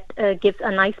that gives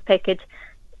a nice package,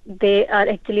 they are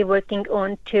actually working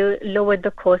on to lower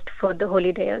the cost for the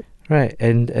holidays. Right,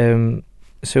 and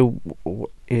so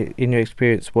in your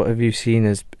experience, what have you seen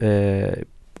as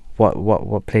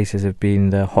what places have been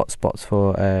the hotspots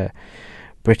for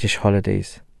British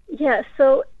holidays? Yeah,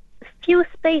 so few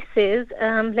spaces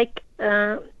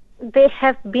they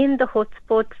have been the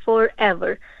hotspot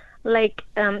forever. Like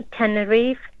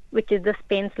Tenerife, which is the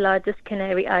Spain's largest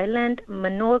Canary island,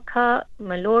 Mallorca,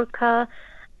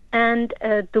 and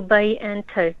Dubai and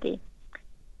Turkey.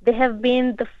 They have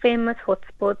been the famous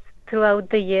hotspots throughout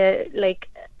the year. Like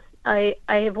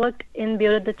I worked in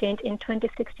Bureau de Change in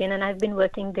 2016, and I've been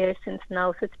working there since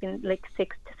now, so it's been like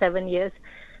 6 to 7 years.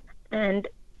 And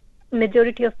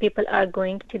majority of people are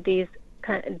going to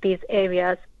these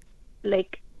areas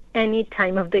like any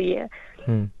time of the year.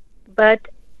 But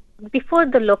before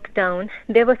the lockdown,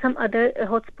 there were some other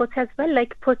hotspots as well,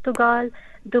 like Portugal,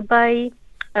 Dubai,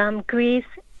 Greece,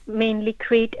 mainly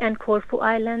Crete and Corfu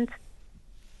Islands.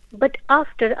 But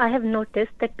after, I have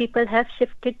noticed that people have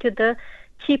shifted to the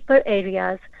cheaper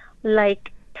areas,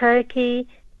 like Turkey,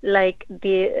 like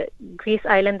the Greece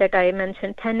island that I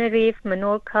mentioned, Tenerife,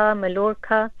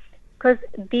 Mallorca, because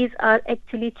these are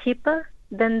actually cheaper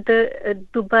than the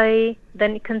Dubai,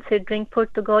 than considering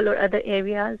Portugal or other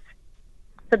areas.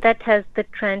 So that has the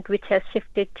trend which has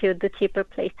shifted to the cheaper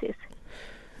places.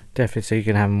 Definitely, so you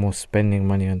can have more spending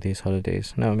money on these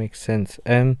holidays. No, it makes sense.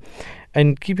 And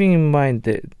keeping in mind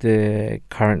the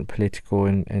current political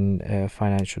and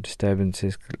financial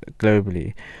disturbances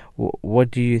globally, what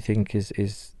do you think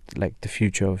is like the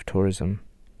future of tourism?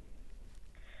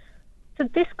 So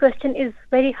this question is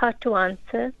very hard to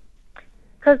answer,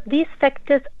 because these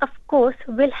factors, of course,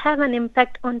 will have an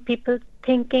impact on people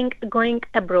thinking going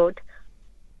abroad.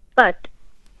 But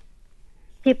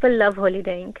people love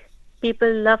holidaying.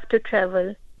 People love to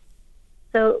travel.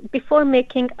 So before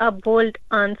making a bold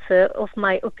answer of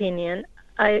my opinion,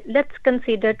 let's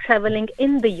consider traveling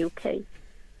in the UK.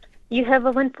 You have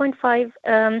a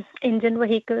 1.5 engine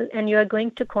vehicle and you are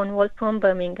going to Cornwall from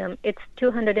Birmingham. It's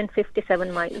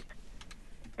 257 miles.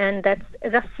 And that's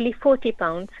roughly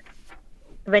 £40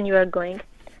 when you are going.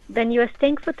 Then you are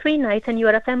staying for 3 nights and you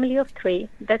are a family of 3.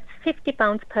 That's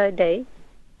 £50 per day.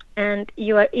 And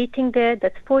you are eating there,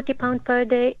 that's £40 per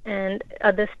day, and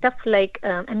other stuff like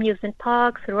amusement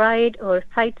parks, ride, or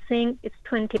sightseeing, it's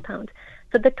 £20.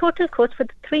 So the total cost for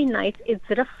the 3 nights is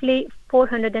roughly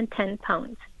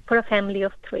 £410 for a family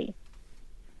of 3.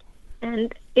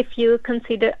 And if you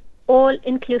consider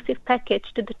all-inclusive package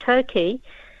to the Turkey,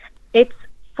 it's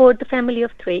for the family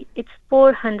of 3, it's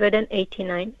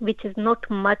 £489, which is not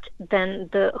much than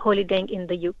the holidaying in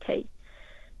the UK.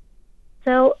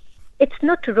 So it's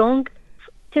not wrong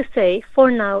to say,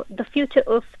 for now, the future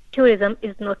of tourism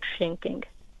is not shrinking.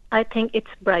 I think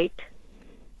it's bright.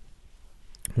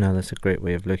 No, that's a great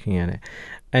way of looking at it.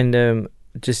 And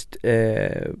just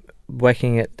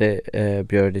working at the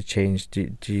Bureau de Change,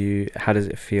 how does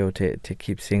it feel to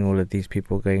keep seeing all of these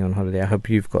people going on holiday? I hope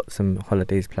you've got some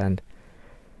holidays planned.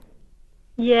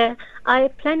 Yeah, I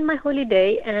planned my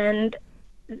holiday and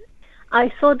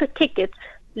I saw the tickets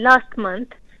last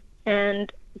month,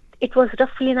 and it was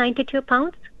roughly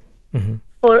 £92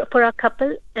 for a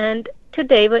couple. And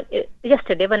yesterday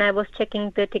when I was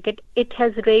checking the ticket, it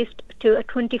has raised to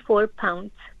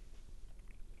 £24.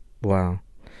 Wow.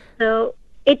 So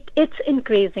it's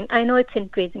increasing. I know it's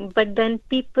increasing, but then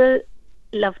people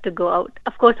love to go out.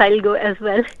 Of course, I'll go as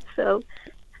well. So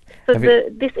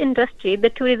this industry,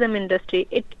 the tourism industry,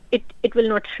 it will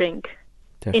not shrink.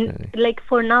 Definitely.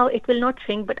 For now, it will not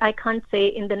shrink, but I can't say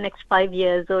in the next 5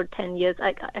 years or 10 years.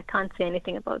 I can't say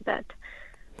anything about that.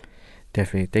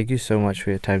 Definitely. Thank you so much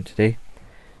for your time today.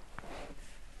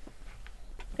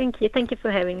 Thank you. Thank you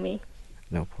for having me.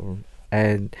 No problem.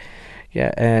 And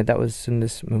that was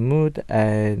Sundus Mahmood,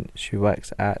 and she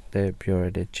works at the Bureau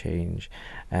de Change.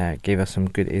 Gave us some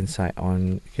good insight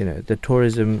on, the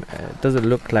tourism doesn't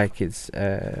look like it's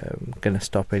going to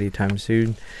stop anytime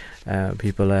soon.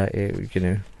 People are,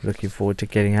 looking forward to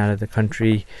getting out of the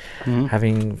country,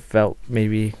 having felt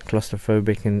maybe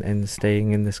claustrophobic and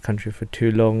staying in this country for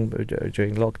too long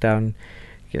during lockdown.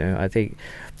 I think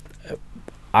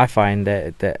I find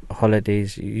that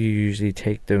holidays, you usually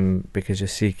take them because you're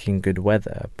seeking good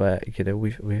weather, but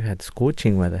we've had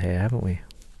scorching weather here, haven't we?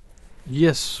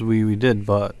 Yes, we did,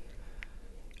 but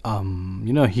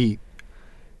heat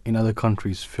in other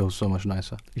countries feels so much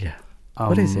nicer. Yeah.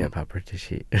 What is it about British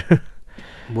heat?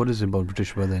 What is it about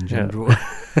British weather in general?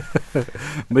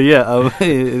 But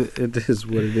it is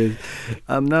what it is.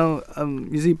 Now,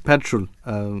 you see, petrol,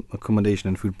 accommodation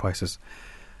and food prices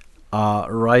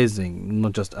are rising,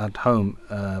 not just at home,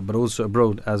 but also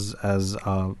abroad, as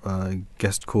our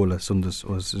guest caller Sundus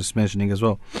was just mentioning as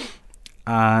well.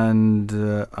 And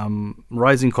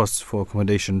rising costs for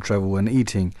accommodation, travel and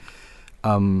eating,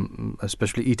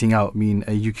 especially eating out, mean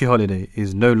a UK holiday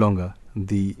is no longer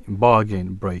the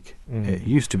bargain break it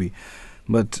used to be.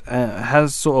 But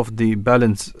has sort of the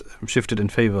balance shifted in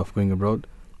favour of going abroad?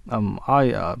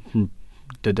 I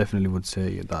definitely would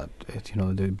say that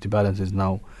the balance is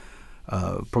now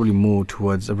probably more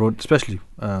towards abroad, especially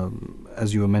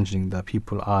as you were mentioning, that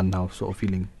people are now sort of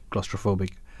feeling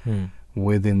claustrophobic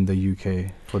within the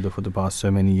UK for the past so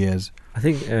many years. I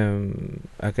think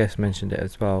I guess mentioned it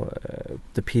as well.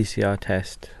 The PCR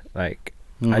test, I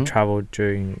travelled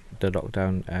during the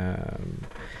lockdown,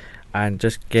 and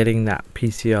just getting that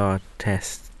PCR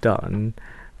test done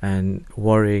and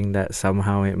worrying that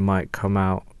somehow it might come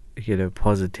out,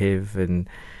 positive, and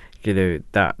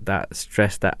that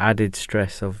stress, that added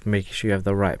stress of making sure you have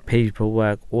the right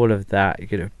paperwork, all of that.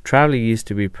 Traveling used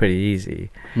to be pretty easy,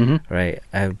 right?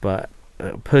 But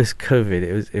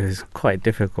post-COVID, it was quite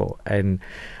difficult, and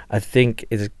I think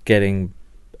it's getting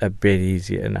a bit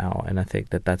easier now, and I think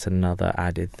that's another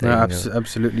added thing. No,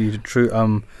 absolutely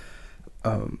true.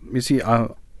 You see,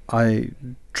 I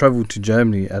travel to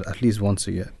Germany at least once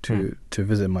a year to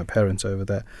visit my parents over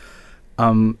there.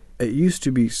 It used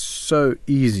to be so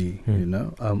easy,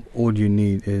 all you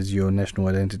need is your national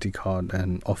identity card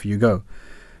and off you go.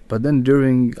 But then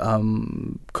during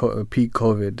peak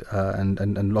COVID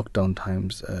and lockdown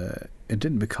times, it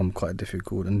did become quite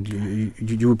difficult, and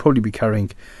you would probably be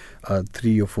carrying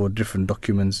 3 or 4 different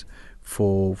documents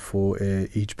for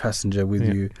each passenger with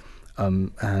you,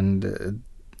 and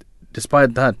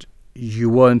despite that, you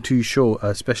weren't too sure,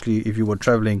 especially if you were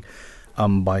traveling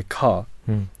by car.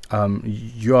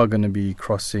 You are going to be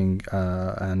crossing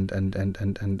and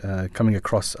coming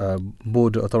across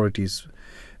border authorities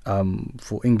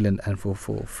for England and for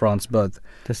France both.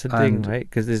 That's the thing, right?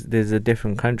 Because there's a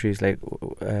different countries. Like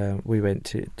we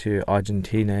went to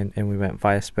Argentina and we went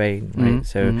via Spain, right?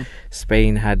 So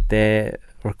Spain had their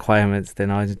requirements,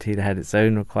 then Argentina had its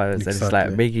own requirements. Exactly. And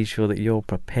it's making sure that you're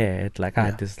prepared. I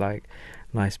had this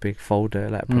nice big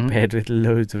folder prepared with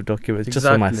loads of documents just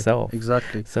for myself.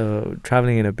 Exactly. So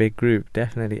traveling in a big group,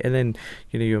 definitely. And then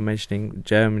you were mentioning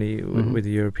Germany with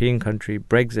the European country.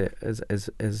 Brexit as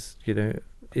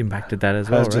impacted that as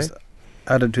well, right? Just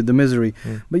added to the misery.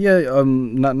 But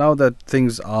now that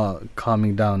things are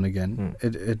calming down again,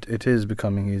 it is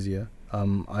becoming easier.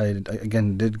 I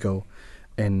again did go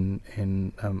in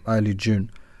early June.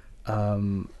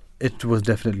 It was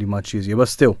definitely much easier, but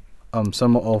still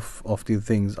some of the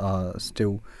things are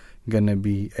still gonna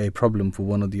be a problem for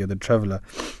one or the other traveller.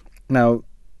 Now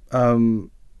an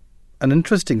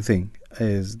interesting thing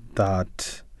is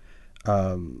that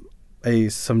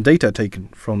some data taken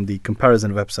from the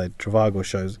comparison website Trivago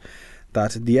shows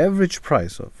that the average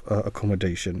price of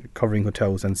accommodation covering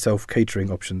hotels and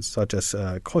self-catering options such as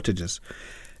cottages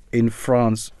in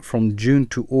France from June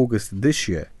to August this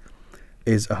year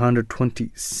is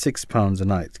 £126 a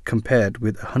night, compared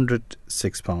with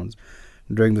 £106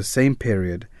 during the same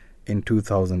period in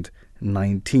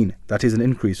 2019. That is an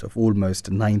increase of almost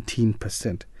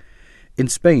 19%. In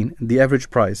Spain, the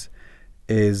average price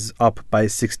is up by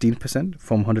 16%,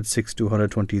 from 106 to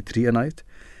 123 a night.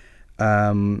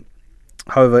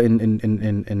 However,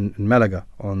 in Malaga,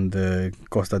 on the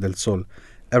Costa del Sol,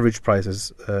 average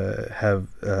prices have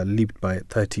leaped by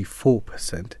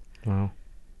 34%. Wow.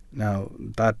 Now,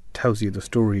 that tells you the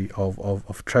story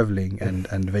of traveling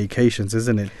and vacations,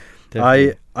 isn't it?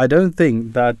 Definitely. I don't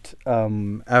think that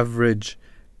average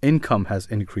income has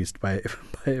increased by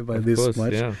Of this course,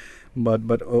 much, yeah.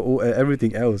 but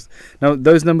everything else. Now,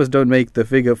 those numbers don't make the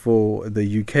figure for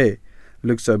the UK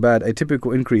look so bad. A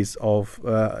typical increase of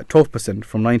 12%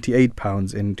 from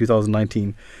 £98 in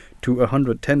 2019 to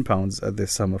 £110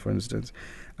 this summer, for instance,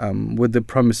 with the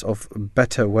promise of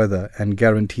better weather and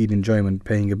guaranteed enjoyment.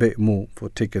 Paying a bit more for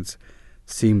tickets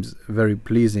seems very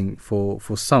pleasing for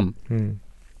some. Hmm.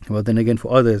 But then again,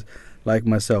 for others, like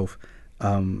myself,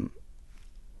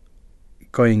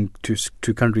 going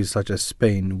to countries such as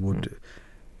Spain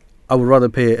I would rather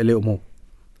pay a little more,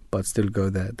 but still go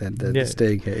there than Yeah.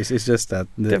 staying here. It's just that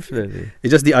Definitely.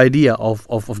 it's just the idea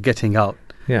of getting out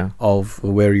Yeah. of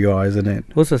where you are, isn't it?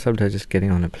 Also, sometimes just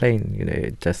getting on a plane,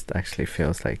 it just actually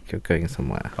feels like you're going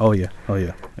somewhere. Oh yeah,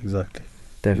 exactly.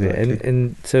 Definitely. Exactly.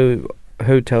 And so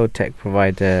hotel tech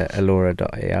provider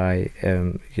Alora.ai,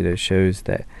 shows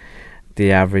that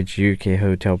the average UK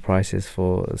hotel prices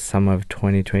for summer of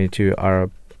 2022 are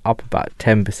up about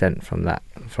 10%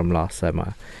 from last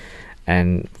summer.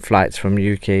 And flights from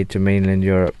UK to mainland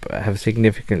Europe have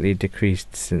significantly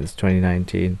decreased since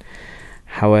 2019.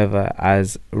 However,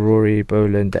 as Rory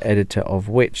Boland, the editor of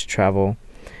Which Travel,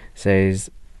 says,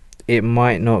 it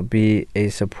might not be a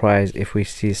surprise if we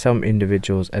see some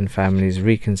individuals and families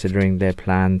reconsidering their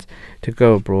plans to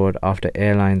go abroad after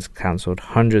airlines cancelled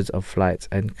hundreds of flights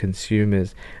and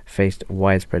consumers faced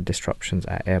widespread disruptions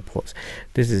at airports.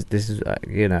 This is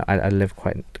I live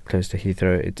quite close to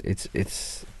Heathrow.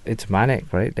 It's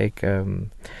manic, right? Like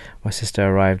my sister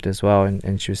arrived as well,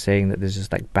 and she was saying that there's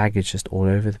just like baggage just all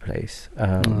over the place.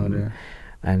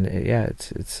 And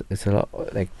it's a lot.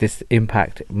 Like this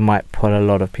impact might put a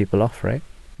lot of people off, right?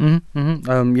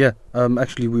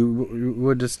 Actually, we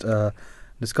were just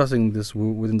discussing this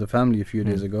within the family a few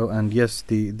days ago, and yes,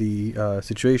 the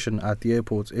situation at the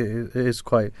airports is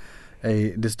quite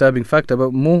a disturbing factor.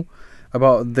 But more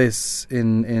about this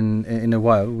in a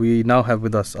while. We now have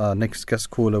with us our next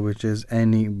guest caller, which is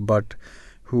Annie Butt,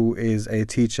 who is a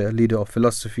teacher, leader of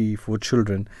philosophy for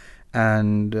children,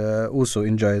 and also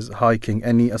enjoys hiking.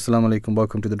 Annie, assalamu alaikum,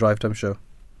 welcome to the Drive Time Show.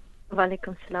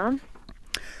 Walaikum salam.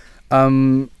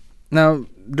 Now,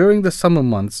 during the summer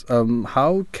months,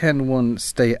 how can one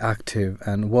stay active,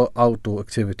 and what outdoor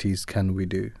activities can we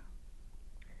do?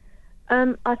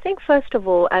 I think first of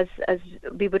all, as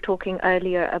we were talking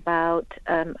earlier about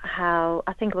how,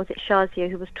 I think was it Shazia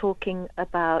who was talking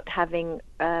about having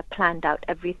planned out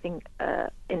everything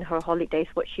in her holidays,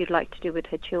 what she'd like to do with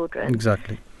her children.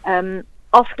 Exactly.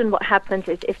 Often what happens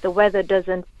is if the weather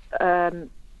doesn't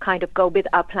kind of go with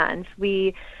our plans,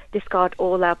 we discard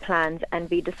all our plans and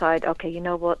we decide, okay, you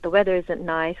know what, the weather isn't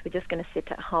nice, we're just going to sit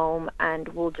at home and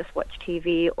we'll just watch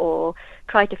TV or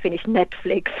try to finish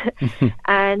Netflix.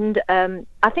 And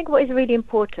I think what is really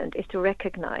important is to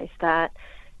recognize that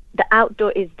the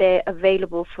outdoor is there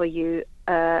available for you.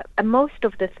 And most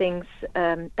of the things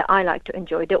that I like to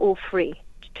enjoy, they're all free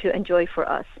to enjoy for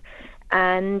us.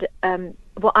 And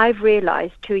what I've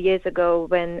realized 2 years ago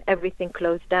when everything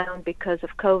closed down because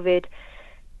of COVID,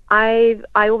 I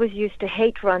always used to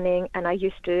hate running and I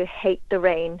used to hate the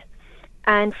rain.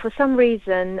 And for some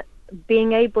reason,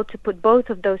 being able to put both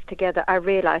of those together, I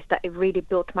realized that it really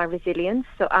built my resilience.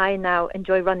 So I now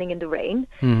enjoy running in the rain.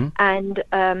 Mm-hmm.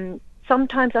 And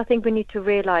sometimes I think we need to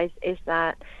realize is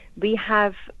that we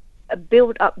have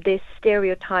build up this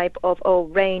stereotype of, oh,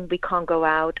 rain, we can't go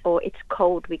out, or it's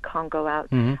cold, we can't go out.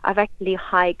 Mm-hmm. I've actually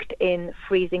hiked in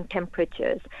freezing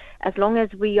temperatures. As long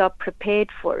as we are prepared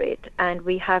for it and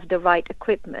we have the right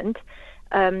equipment,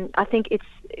 I think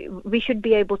we should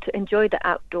be able to enjoy the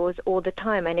outdoors all the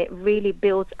time, and it really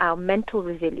builds our mental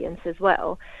resilience as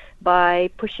well by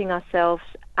pushing ourselves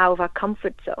out of our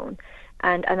comfort zone.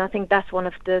 And I think that's one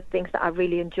of the things that I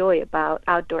really enjoy about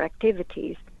outdoor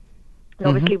activities.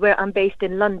 Obviously, where I'm based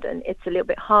in London, it's a little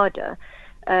bit harder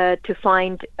to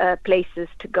find places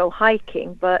to go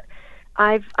hiking. But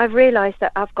I've realized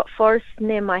that I've got forests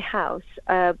near my house,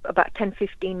 about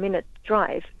 10-15 minute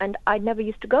drive, and I never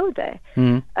used to go there.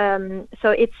 So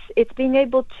it's being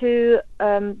able to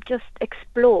just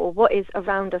explore what is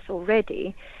around us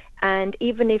already. And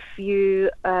even if you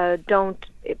don't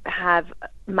have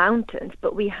mountains,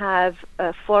 but we have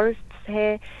forests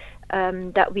here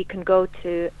that we can go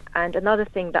to. And another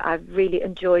thing that I really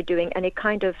enjoy doing, and it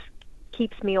kind of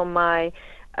keeps me on my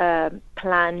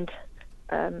planned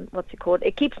what's it called?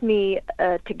 It keeps me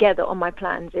together on my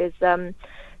plans. Is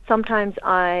sometimes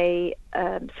I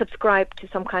subscribe to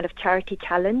some kind of charity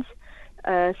challenge.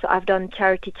 So I've done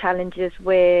charity challenges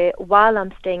where while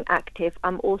I'm staying active,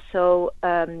 I'm also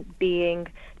being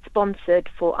sponsored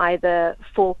for either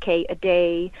 4K a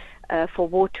day, for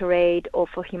WaterAid or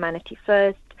for Humanity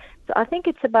First. So I think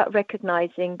it's about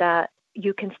recognizing that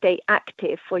you can stay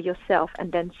active for yourself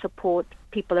and then support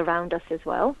people around us as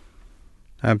well.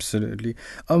 Absolutely.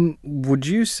 Would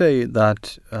you say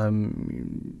that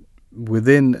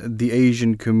within the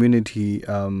Asian community,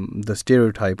 the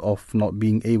stereotype of not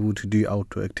being able to do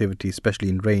outdoor activity, especially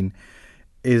in rain,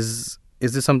 is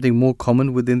this something more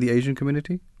common within the Asian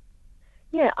community?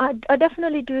 Yeah, I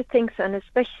definitely do think so, and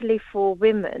especially for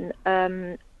women.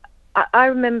 I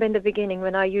remember in the beginning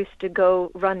when I used to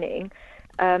go running,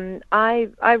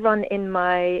 I run in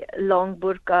my long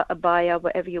burqa, abaya,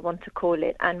 whatever you want to call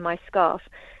it, and my scarf.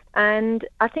 And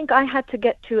I think I had to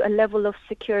get to a level of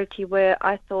security where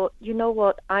I thought, you know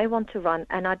what, I want to run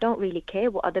and I don't really care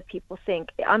what other people think.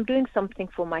 I'm doing something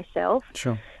for myself.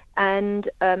 Sure. And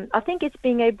I think it's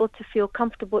being able to feel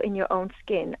comfortable in your own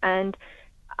skin. And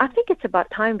I think it's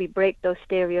about time we break those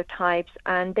stereotypes.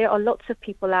 And there are lots of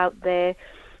people out there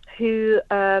who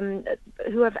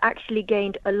have actually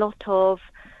gained a lot of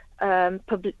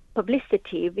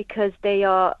publicity because they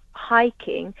are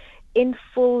hiking in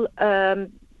full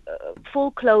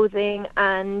clothing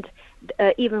and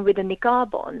even with a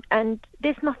niqab on, and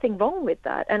there's nothing wrong with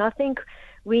that. And I think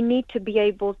we need to be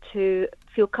able to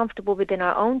feel comfortable within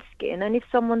our own skin, and if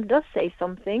someone does say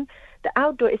something, the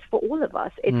outdoor is for all of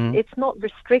us. It's not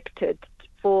restricted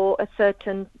for a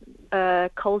certain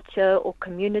culture or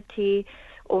community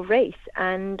or race,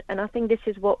 and I think this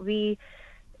is what we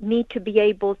need to be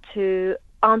able to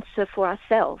answer for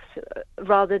ourselves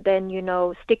rather than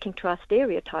sticking to our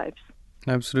stereotypes.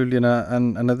 Absolutely,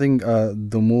 and I think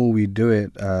the more we do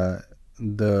it,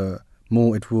 the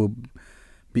more it will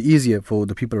be easier for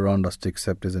the people around us to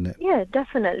accept, isn't it? Yeah,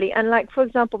 definitely. And like, for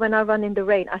example, when I run in the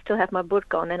rain, I still have my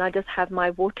burqa on and I just have my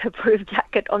waterproof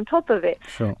jacket on top of it.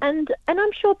 Sure. And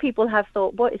I'm sure people have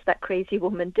thought, what is that crazy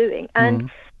woman doing?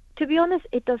 And to be honest,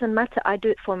 it doesn't matter. I do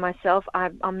it for myself.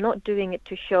 I'm not doing it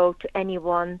to show to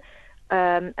anyone.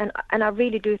 And I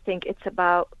really do think it's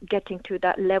about getting to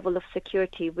that level of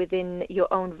security within your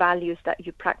own values that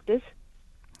you practice.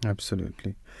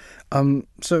 Absolutely.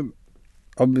 So,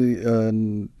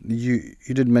 obviously,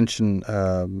 you did mention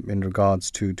in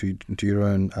regards to your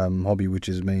own hobby, which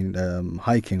is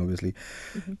hiking, obviously.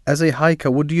 Mm-hmm. As a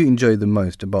hiker, what do you enjoy the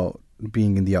most about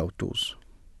being in the outdoors?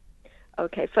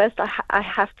 Okay, first I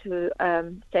have to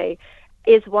say,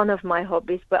 is one of my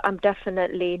hobbies, but I'm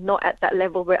definitely not at that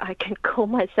level where I can call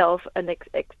myself an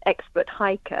expert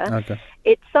hiker. Okay.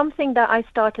 It's something that I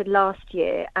started last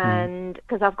year, and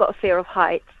because I've got a fear of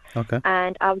heights. Okay.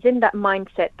 And I was in that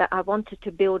mindset that I wanted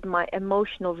to build my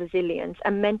emotional resilience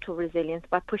and mental resilience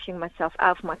by pushing myself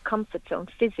out of my comfort zone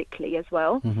physically as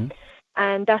well. Mm-hmm.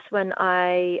 And that's when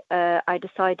I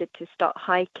decided to start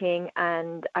hiking,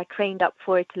 and I trained up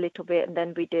for it a little bit, and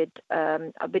then we did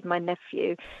with my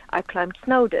nephew. I climbed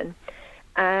Snowdon,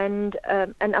 and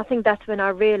I think that's when I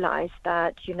realized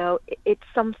that it's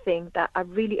something that I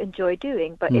really enjoy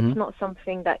doing, but it's not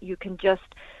something that you can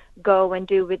just go and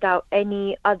do without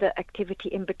any other activity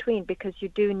in between, because you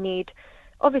do need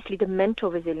obviously the mental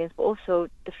resilience, but also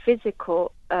the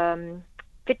physical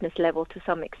fitness level to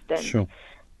some extent. Sure.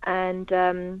 And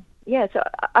so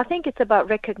I think it's about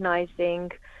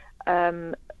recognizing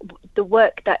the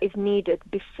work that is needed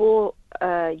before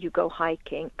you go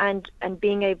hiking, and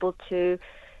being able to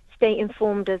stay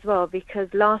informed as well, because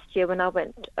last year when I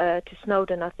went to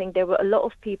Snowdon, I think there were a lot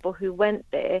of people who went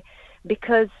there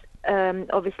because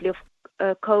obviously of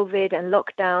COVID and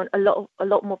lockdown. A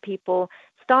lot more people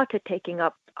started taking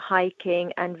up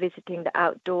hiking and visiting the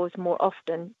outdoors more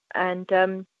often, and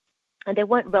they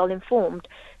weren't well informed.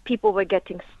 People were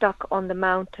getting stuck on the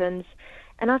mountains.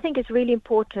 And I think it's really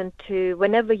important to,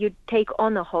 whenever you take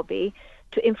on a hobby,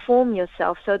 to inform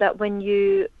yourself so that when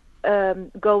you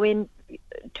go in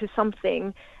to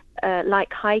something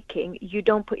like hiking, you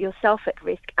don't put yourself at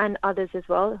risk, and others as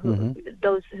well,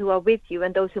 those who are with you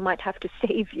and those who might have to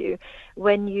save you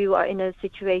when you are in a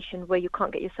situation where you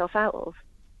can't get yourself out of.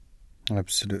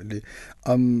 Absolutely.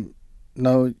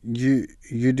 Now, you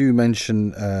do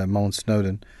mention Mount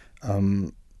Snowdon.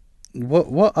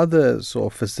 What other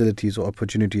sort of facilities or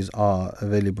opportunities are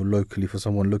available locally for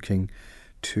someone looking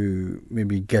to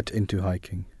maybe get into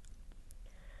hiking?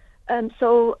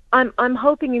 So I'm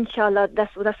hoping, inshallah,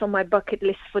 that's on my bucket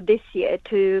list for this year,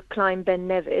 to climb Ben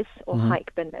Nevis or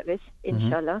hike Ben Nevis,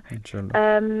 inshallah.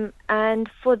 Inshallah. And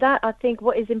for that, I think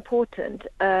what is important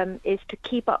is to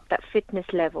keep up that fitness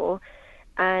level.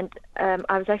 And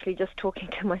I was actually just talking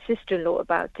to my sister-in-law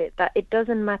about it, that it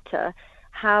doesn't matter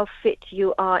how fit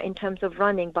you are in terms of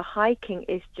running, but hiking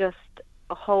is just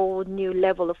a whole new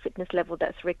level of fitness level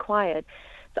that's required.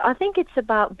 So I think it's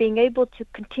about being able to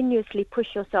continuously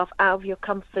push yourself out of your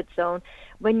comfort zone.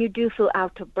 When you do feel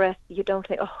out of breath, you don't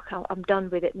think, oh, I'm done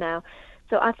with it now.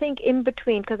 So I think in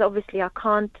between, because obviously I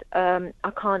can't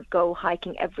go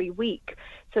hiking every week.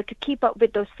 So to keep up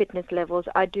with those fitness levels,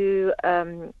 I do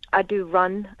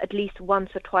run at least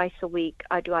once or twice a week.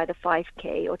 I do either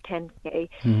 5K or 10K.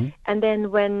 And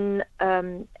then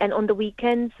and on the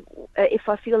weekends, if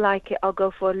I feel like it, I'll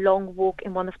go for a long walk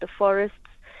in one of the forests.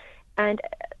 And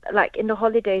like in the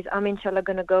holidays, I'm inshallah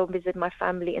going to go visit my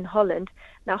family in Holland.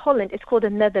 Now, Holland is called the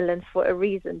Netherlands for a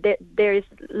reason.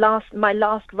 My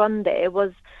last run there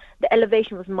was, the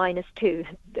elevation was -2.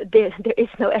 There is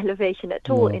no elevation at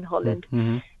all in Holland.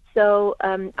 So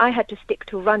I had to stick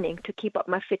to running to keep up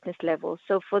my fitness level.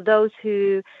 So for those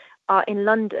who are in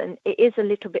London, it is a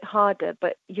little bit harder,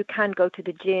 but you can go to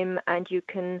the gym and you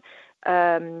can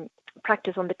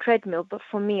practice on the treadmill. But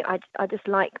for me, I just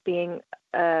like being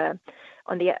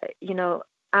on the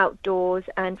outdoors,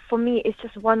 and for me it's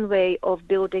just one way of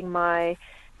building my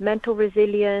mental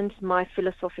resilience, my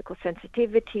philosophical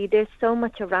sensitivity. There's so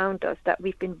much around us that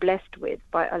we've been blessed with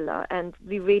by Allah, and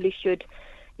we really should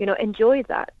enjoy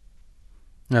that.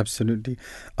 Absolutely.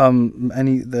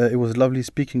 Annie, it was lovely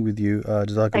speaking with you.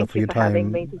 Jazakallah for your time.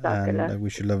 Having me. Jazakallah. And I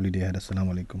wish you a lovely day ahead.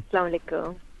 Assalamu alaikum. Assalamu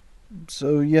alaikum. So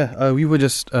we were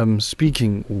just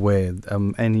speaking with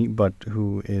Annie, but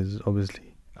who is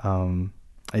obviously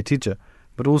a teacher,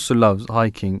 but also loves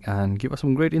hiking, and give us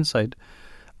some great insight.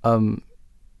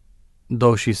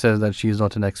 Though she says that she is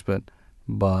not an expert,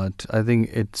 but I think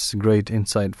it's great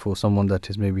insight for someone that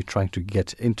is maybe trying to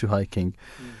get into hiking.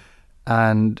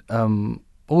 And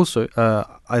also,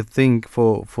 I think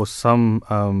for some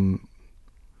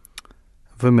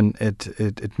women,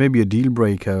 it may be a deal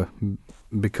breaker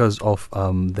because of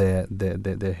their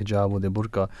hijab or their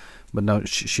burqa, but now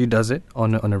she does it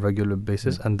on a regular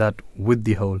basis, and that with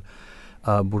the whole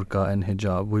burqa and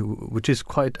hijab, which is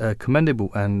quite commendable.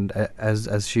 And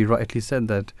as she rightly said,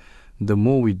 that the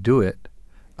more we do it,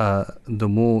 the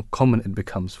more common it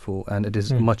becomes and it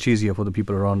is much easier for the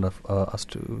people around us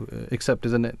to accept,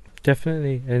 isn't it?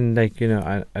 Definitely. And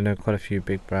I know quite a few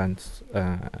big brands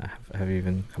have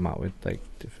even come out with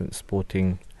different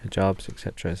sporting hijabs,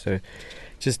 etc. So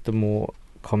just the more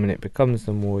common it becomes,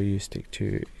 the more you stick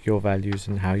to your values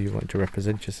and how you want to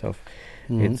represent yourself.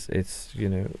 It's it's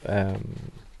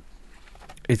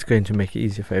going to make it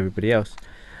easier for everybody else.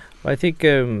 But I think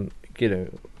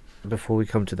before we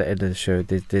come to the end of the show,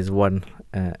 there's one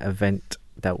event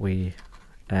that we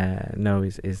know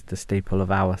is the staple of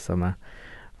our summer,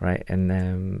 right?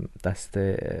 And that's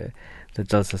the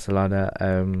Jalsa Salana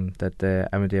that the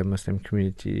Ahmadiyya Muslim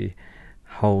community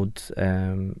holds.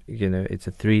 It's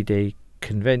a 3-day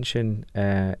convention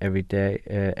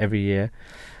every year.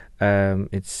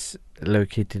 It's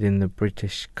located in the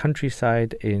British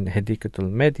countryside in Hadikatul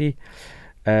Mehdi.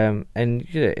 And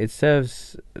it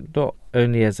serves not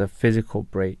only as a physical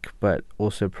break, but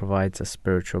also provides a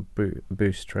spiritual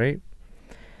boost, right?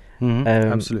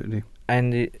 Absolutely.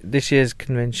 And this year's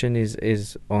convention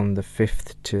is on the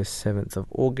 5th to 7th of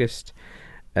August.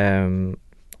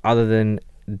 Other than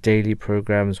daily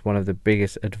programs, one of the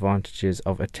biggest advantages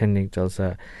of attending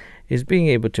Jalsa is being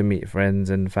able to meet friends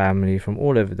and family from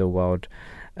all over the world.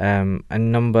 A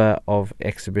number of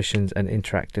exhibitions and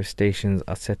interactive stations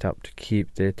are set up to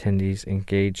keep the attendees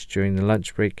engaged during the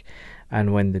lunch break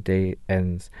and when the day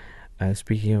ends.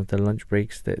 Speaking of the lunch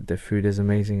breaks, the food is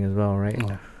amazing as well, right?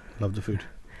 Oh, love the food.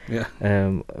 Yeah.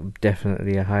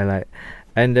 Definitely a highlight.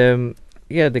 And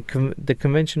the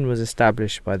convention was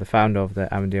established by the founder of the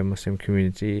Ahmadiyya Muslim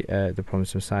community, the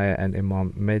Promised Messiah and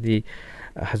Imam Mahdi,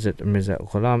 Hazrat Mirza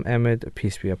Ghulam Ahmad,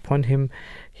 peace be upon him.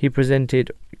 He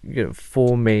presented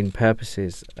 4 main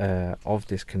purposes of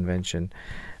this convention.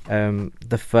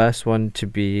 The first one to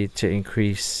be to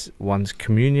increase one's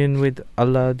communion with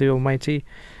Allah the Almighty.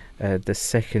 The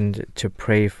second, to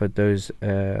pray for those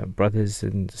brothers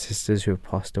and sisters who have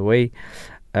passed away.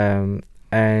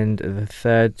 And the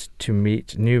third, to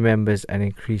meet new members and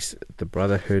increase the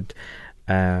brotherhood.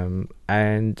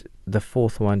 And the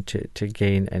fourth one, to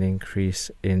gain an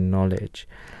increase in knowledge.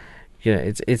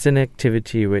 It's an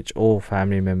activity which all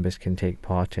family members can take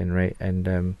part in, right?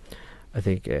 And I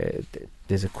think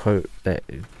there's a quote that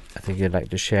I think you'd like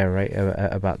to share, right,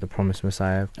 about the Promised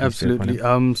Messiah. Absolutely.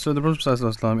 So the Prophet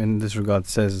ﷺ in this regard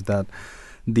says that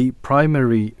the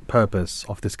primary purpose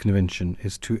of this convention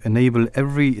is to enable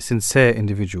every sincere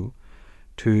individual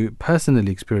to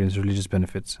personally experience religious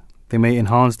benefits. They may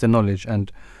enhance their knowledge,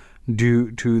 and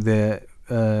due to their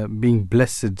being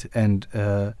blessed and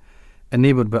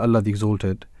enabled by Allah the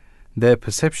Exalted, their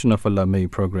perception of Allah may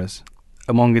progress.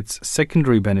 Among its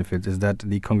secondary benefits is that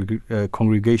the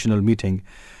congregational meeting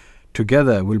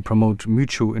together will promote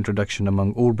mutual introduction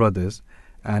among all brothers,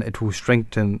 and it will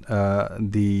strengthen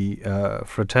the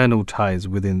fraternal ties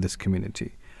within this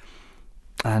community.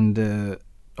 And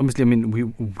obviously, I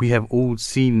mean, we have all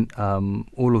seen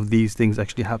all of these things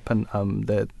actually happen.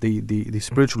 The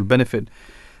spiritual benefit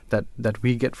that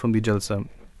we get from the Jalsa,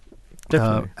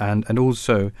 and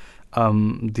also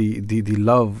the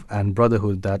love and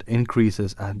brotherhood that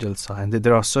increases at Jalsa. And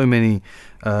there are so many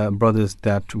brothers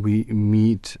that we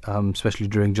meet, especially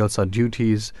during Jalsa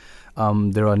duties.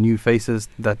 There are new faces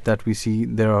that we see.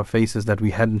 There are faces that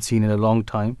we hadn't seen in a long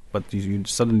time, but you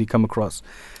suddenly come across.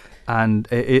 And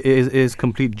it is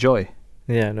complete joy.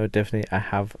 Yeah, no, definitely. I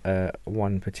have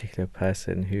one particular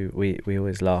person who we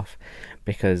always laugh,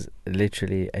 because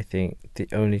literally I think the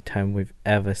only time we've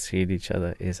ever seen each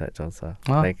other is at Jalsa.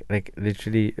 Like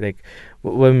literally, like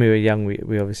when we were young,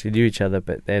 we obviously knew each other,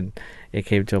 but then it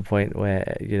came to a point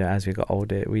where, you know, as we got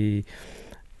older, we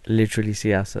literally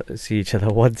see each other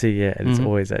once a year, and it's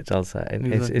always at Jalsa.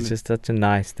 And Exactly. it's just such a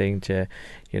nice thing to,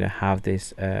 you know, have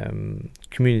this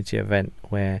community event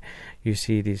where you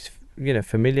see these, you know,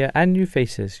 familiar and new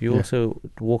faces. You also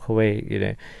walk away, you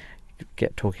know,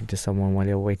 get talking to someone while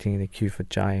you're waiting in the queue for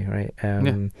chai, right?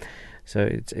 So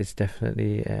it's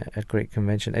definitely a great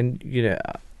convention. And, you know,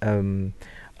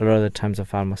 a lot of the times I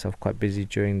found myself quite busy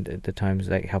during the times,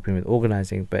 like helping with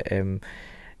organizing, but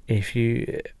a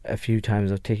few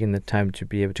times I've taken the time to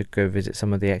be able to go visit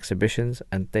some of the exhibitions,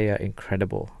 and they are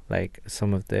incredible. Like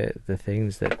some of the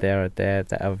things that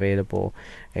that are available,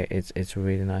 it's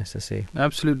really nice to see.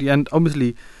 Absolutely. And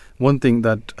obviously one thing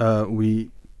that we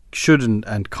shouldn't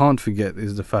and can't forget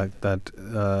is the fact that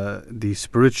the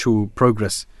spiritual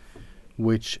progress,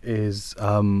 which is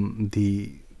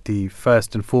the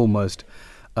first and foremost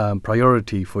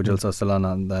priority for Jalsa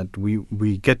Salana, that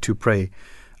we get to pray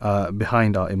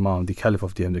behind our Imam, the Caliph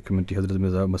of the Ahmadi community, Hazrat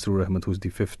Mirza Masroor Ahmad, who's the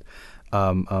fifth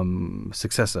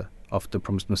successor of the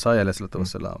Promised Messiah,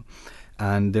 ﷺ.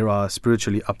 And there are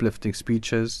spiritually uplifting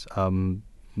speeches,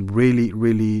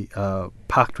 really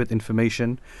packed with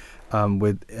information,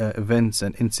 with events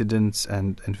and incidents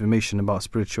and information about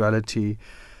spirituality.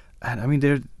 And I mean,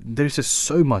 there is just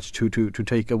so much to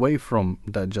take away from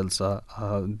that Jalsa.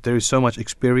 There is so much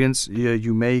experience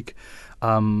you make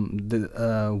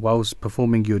whilst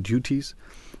performing your duties.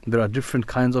 There are different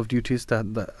kinds of duties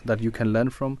that you can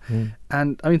learn from.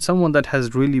 And I mean, someone that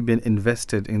has really been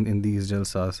invested in these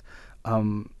Jalsas,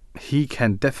 he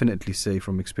can definitely say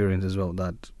from experience as well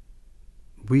that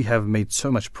we have made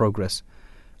so much progress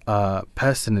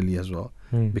personally as well.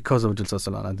 Because of Jalsa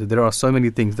Salana. There are so many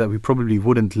things that we probably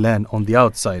wouldn't learn on the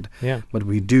outside, but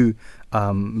we do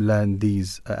learn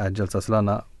these at Jalsa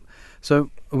Salana. So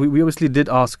we obviously did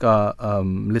ask our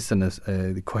listeners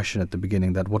the question at the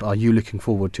beginning, that what are you looking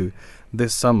forward to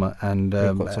this summer? And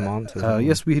we've got some answers.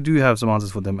 yes, we do have some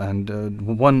answers for them.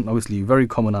 And one obviously very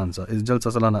common answer is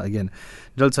Jalsa Salana again.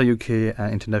 Jalsa UK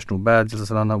and International Bad,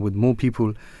 Jalsa Salana with more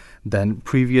people than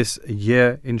previous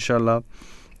year, inshallah.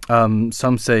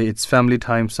 Some say it's family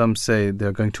time, some say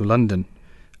they're going to London.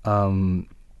 And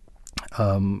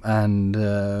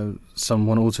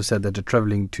someone also said that they're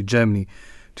traveling to Germany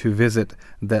to visit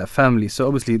their family. So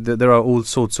obviously there are all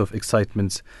sorts of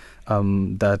excitements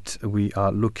that we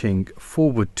are looking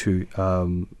forward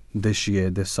to this year,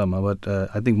 this summer. But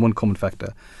I think one common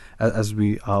factor, as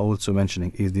we are also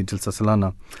mentioning, is the Jalsa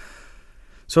Salana.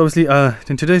 So obviously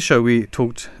in today's show we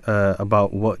talked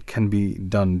about what can be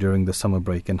done during the summer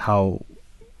break and how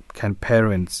can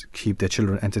parents keep their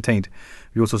children entertained.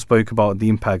 We also spoke about the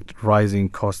impact rising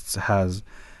costs has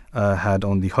had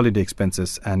on the holiday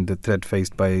expenses and the threat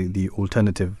faced by the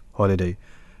alternative holiday,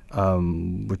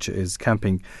 which is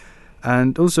camping.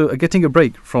 And also getting a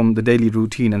break from the daily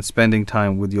routine and spending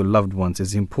time with your loved ones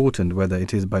is important, whether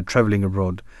it is by travelling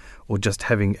abroad or just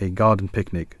having a garden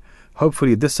picnic.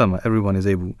 Hopefully this summer everyone is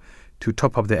able to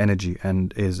top up their energy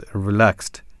and is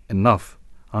relaxed enough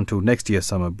until next year's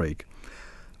summer break.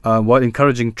 While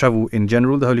encouraging travel in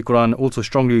general, the Holy Quran also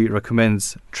strongly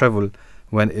recommends travel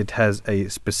when it has a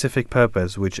specific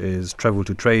purpose, which is travel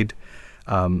to trade,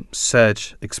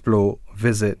 search, explore,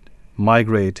 visit,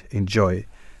 migrate, enjoy,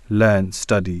 learn,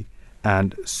 study,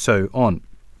 and so on.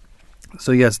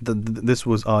 So yes, this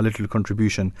was our little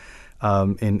contribution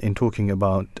in talking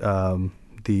about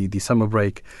the summer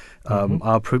break.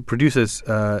 Our producers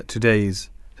for today's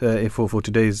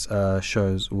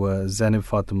shows were Zainab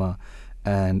Fatima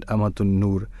and Amatun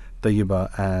Noor Tayyiba,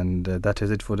 and that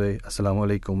is it for today. Assalamu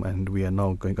alaikum, and we are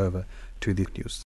now going over to the news.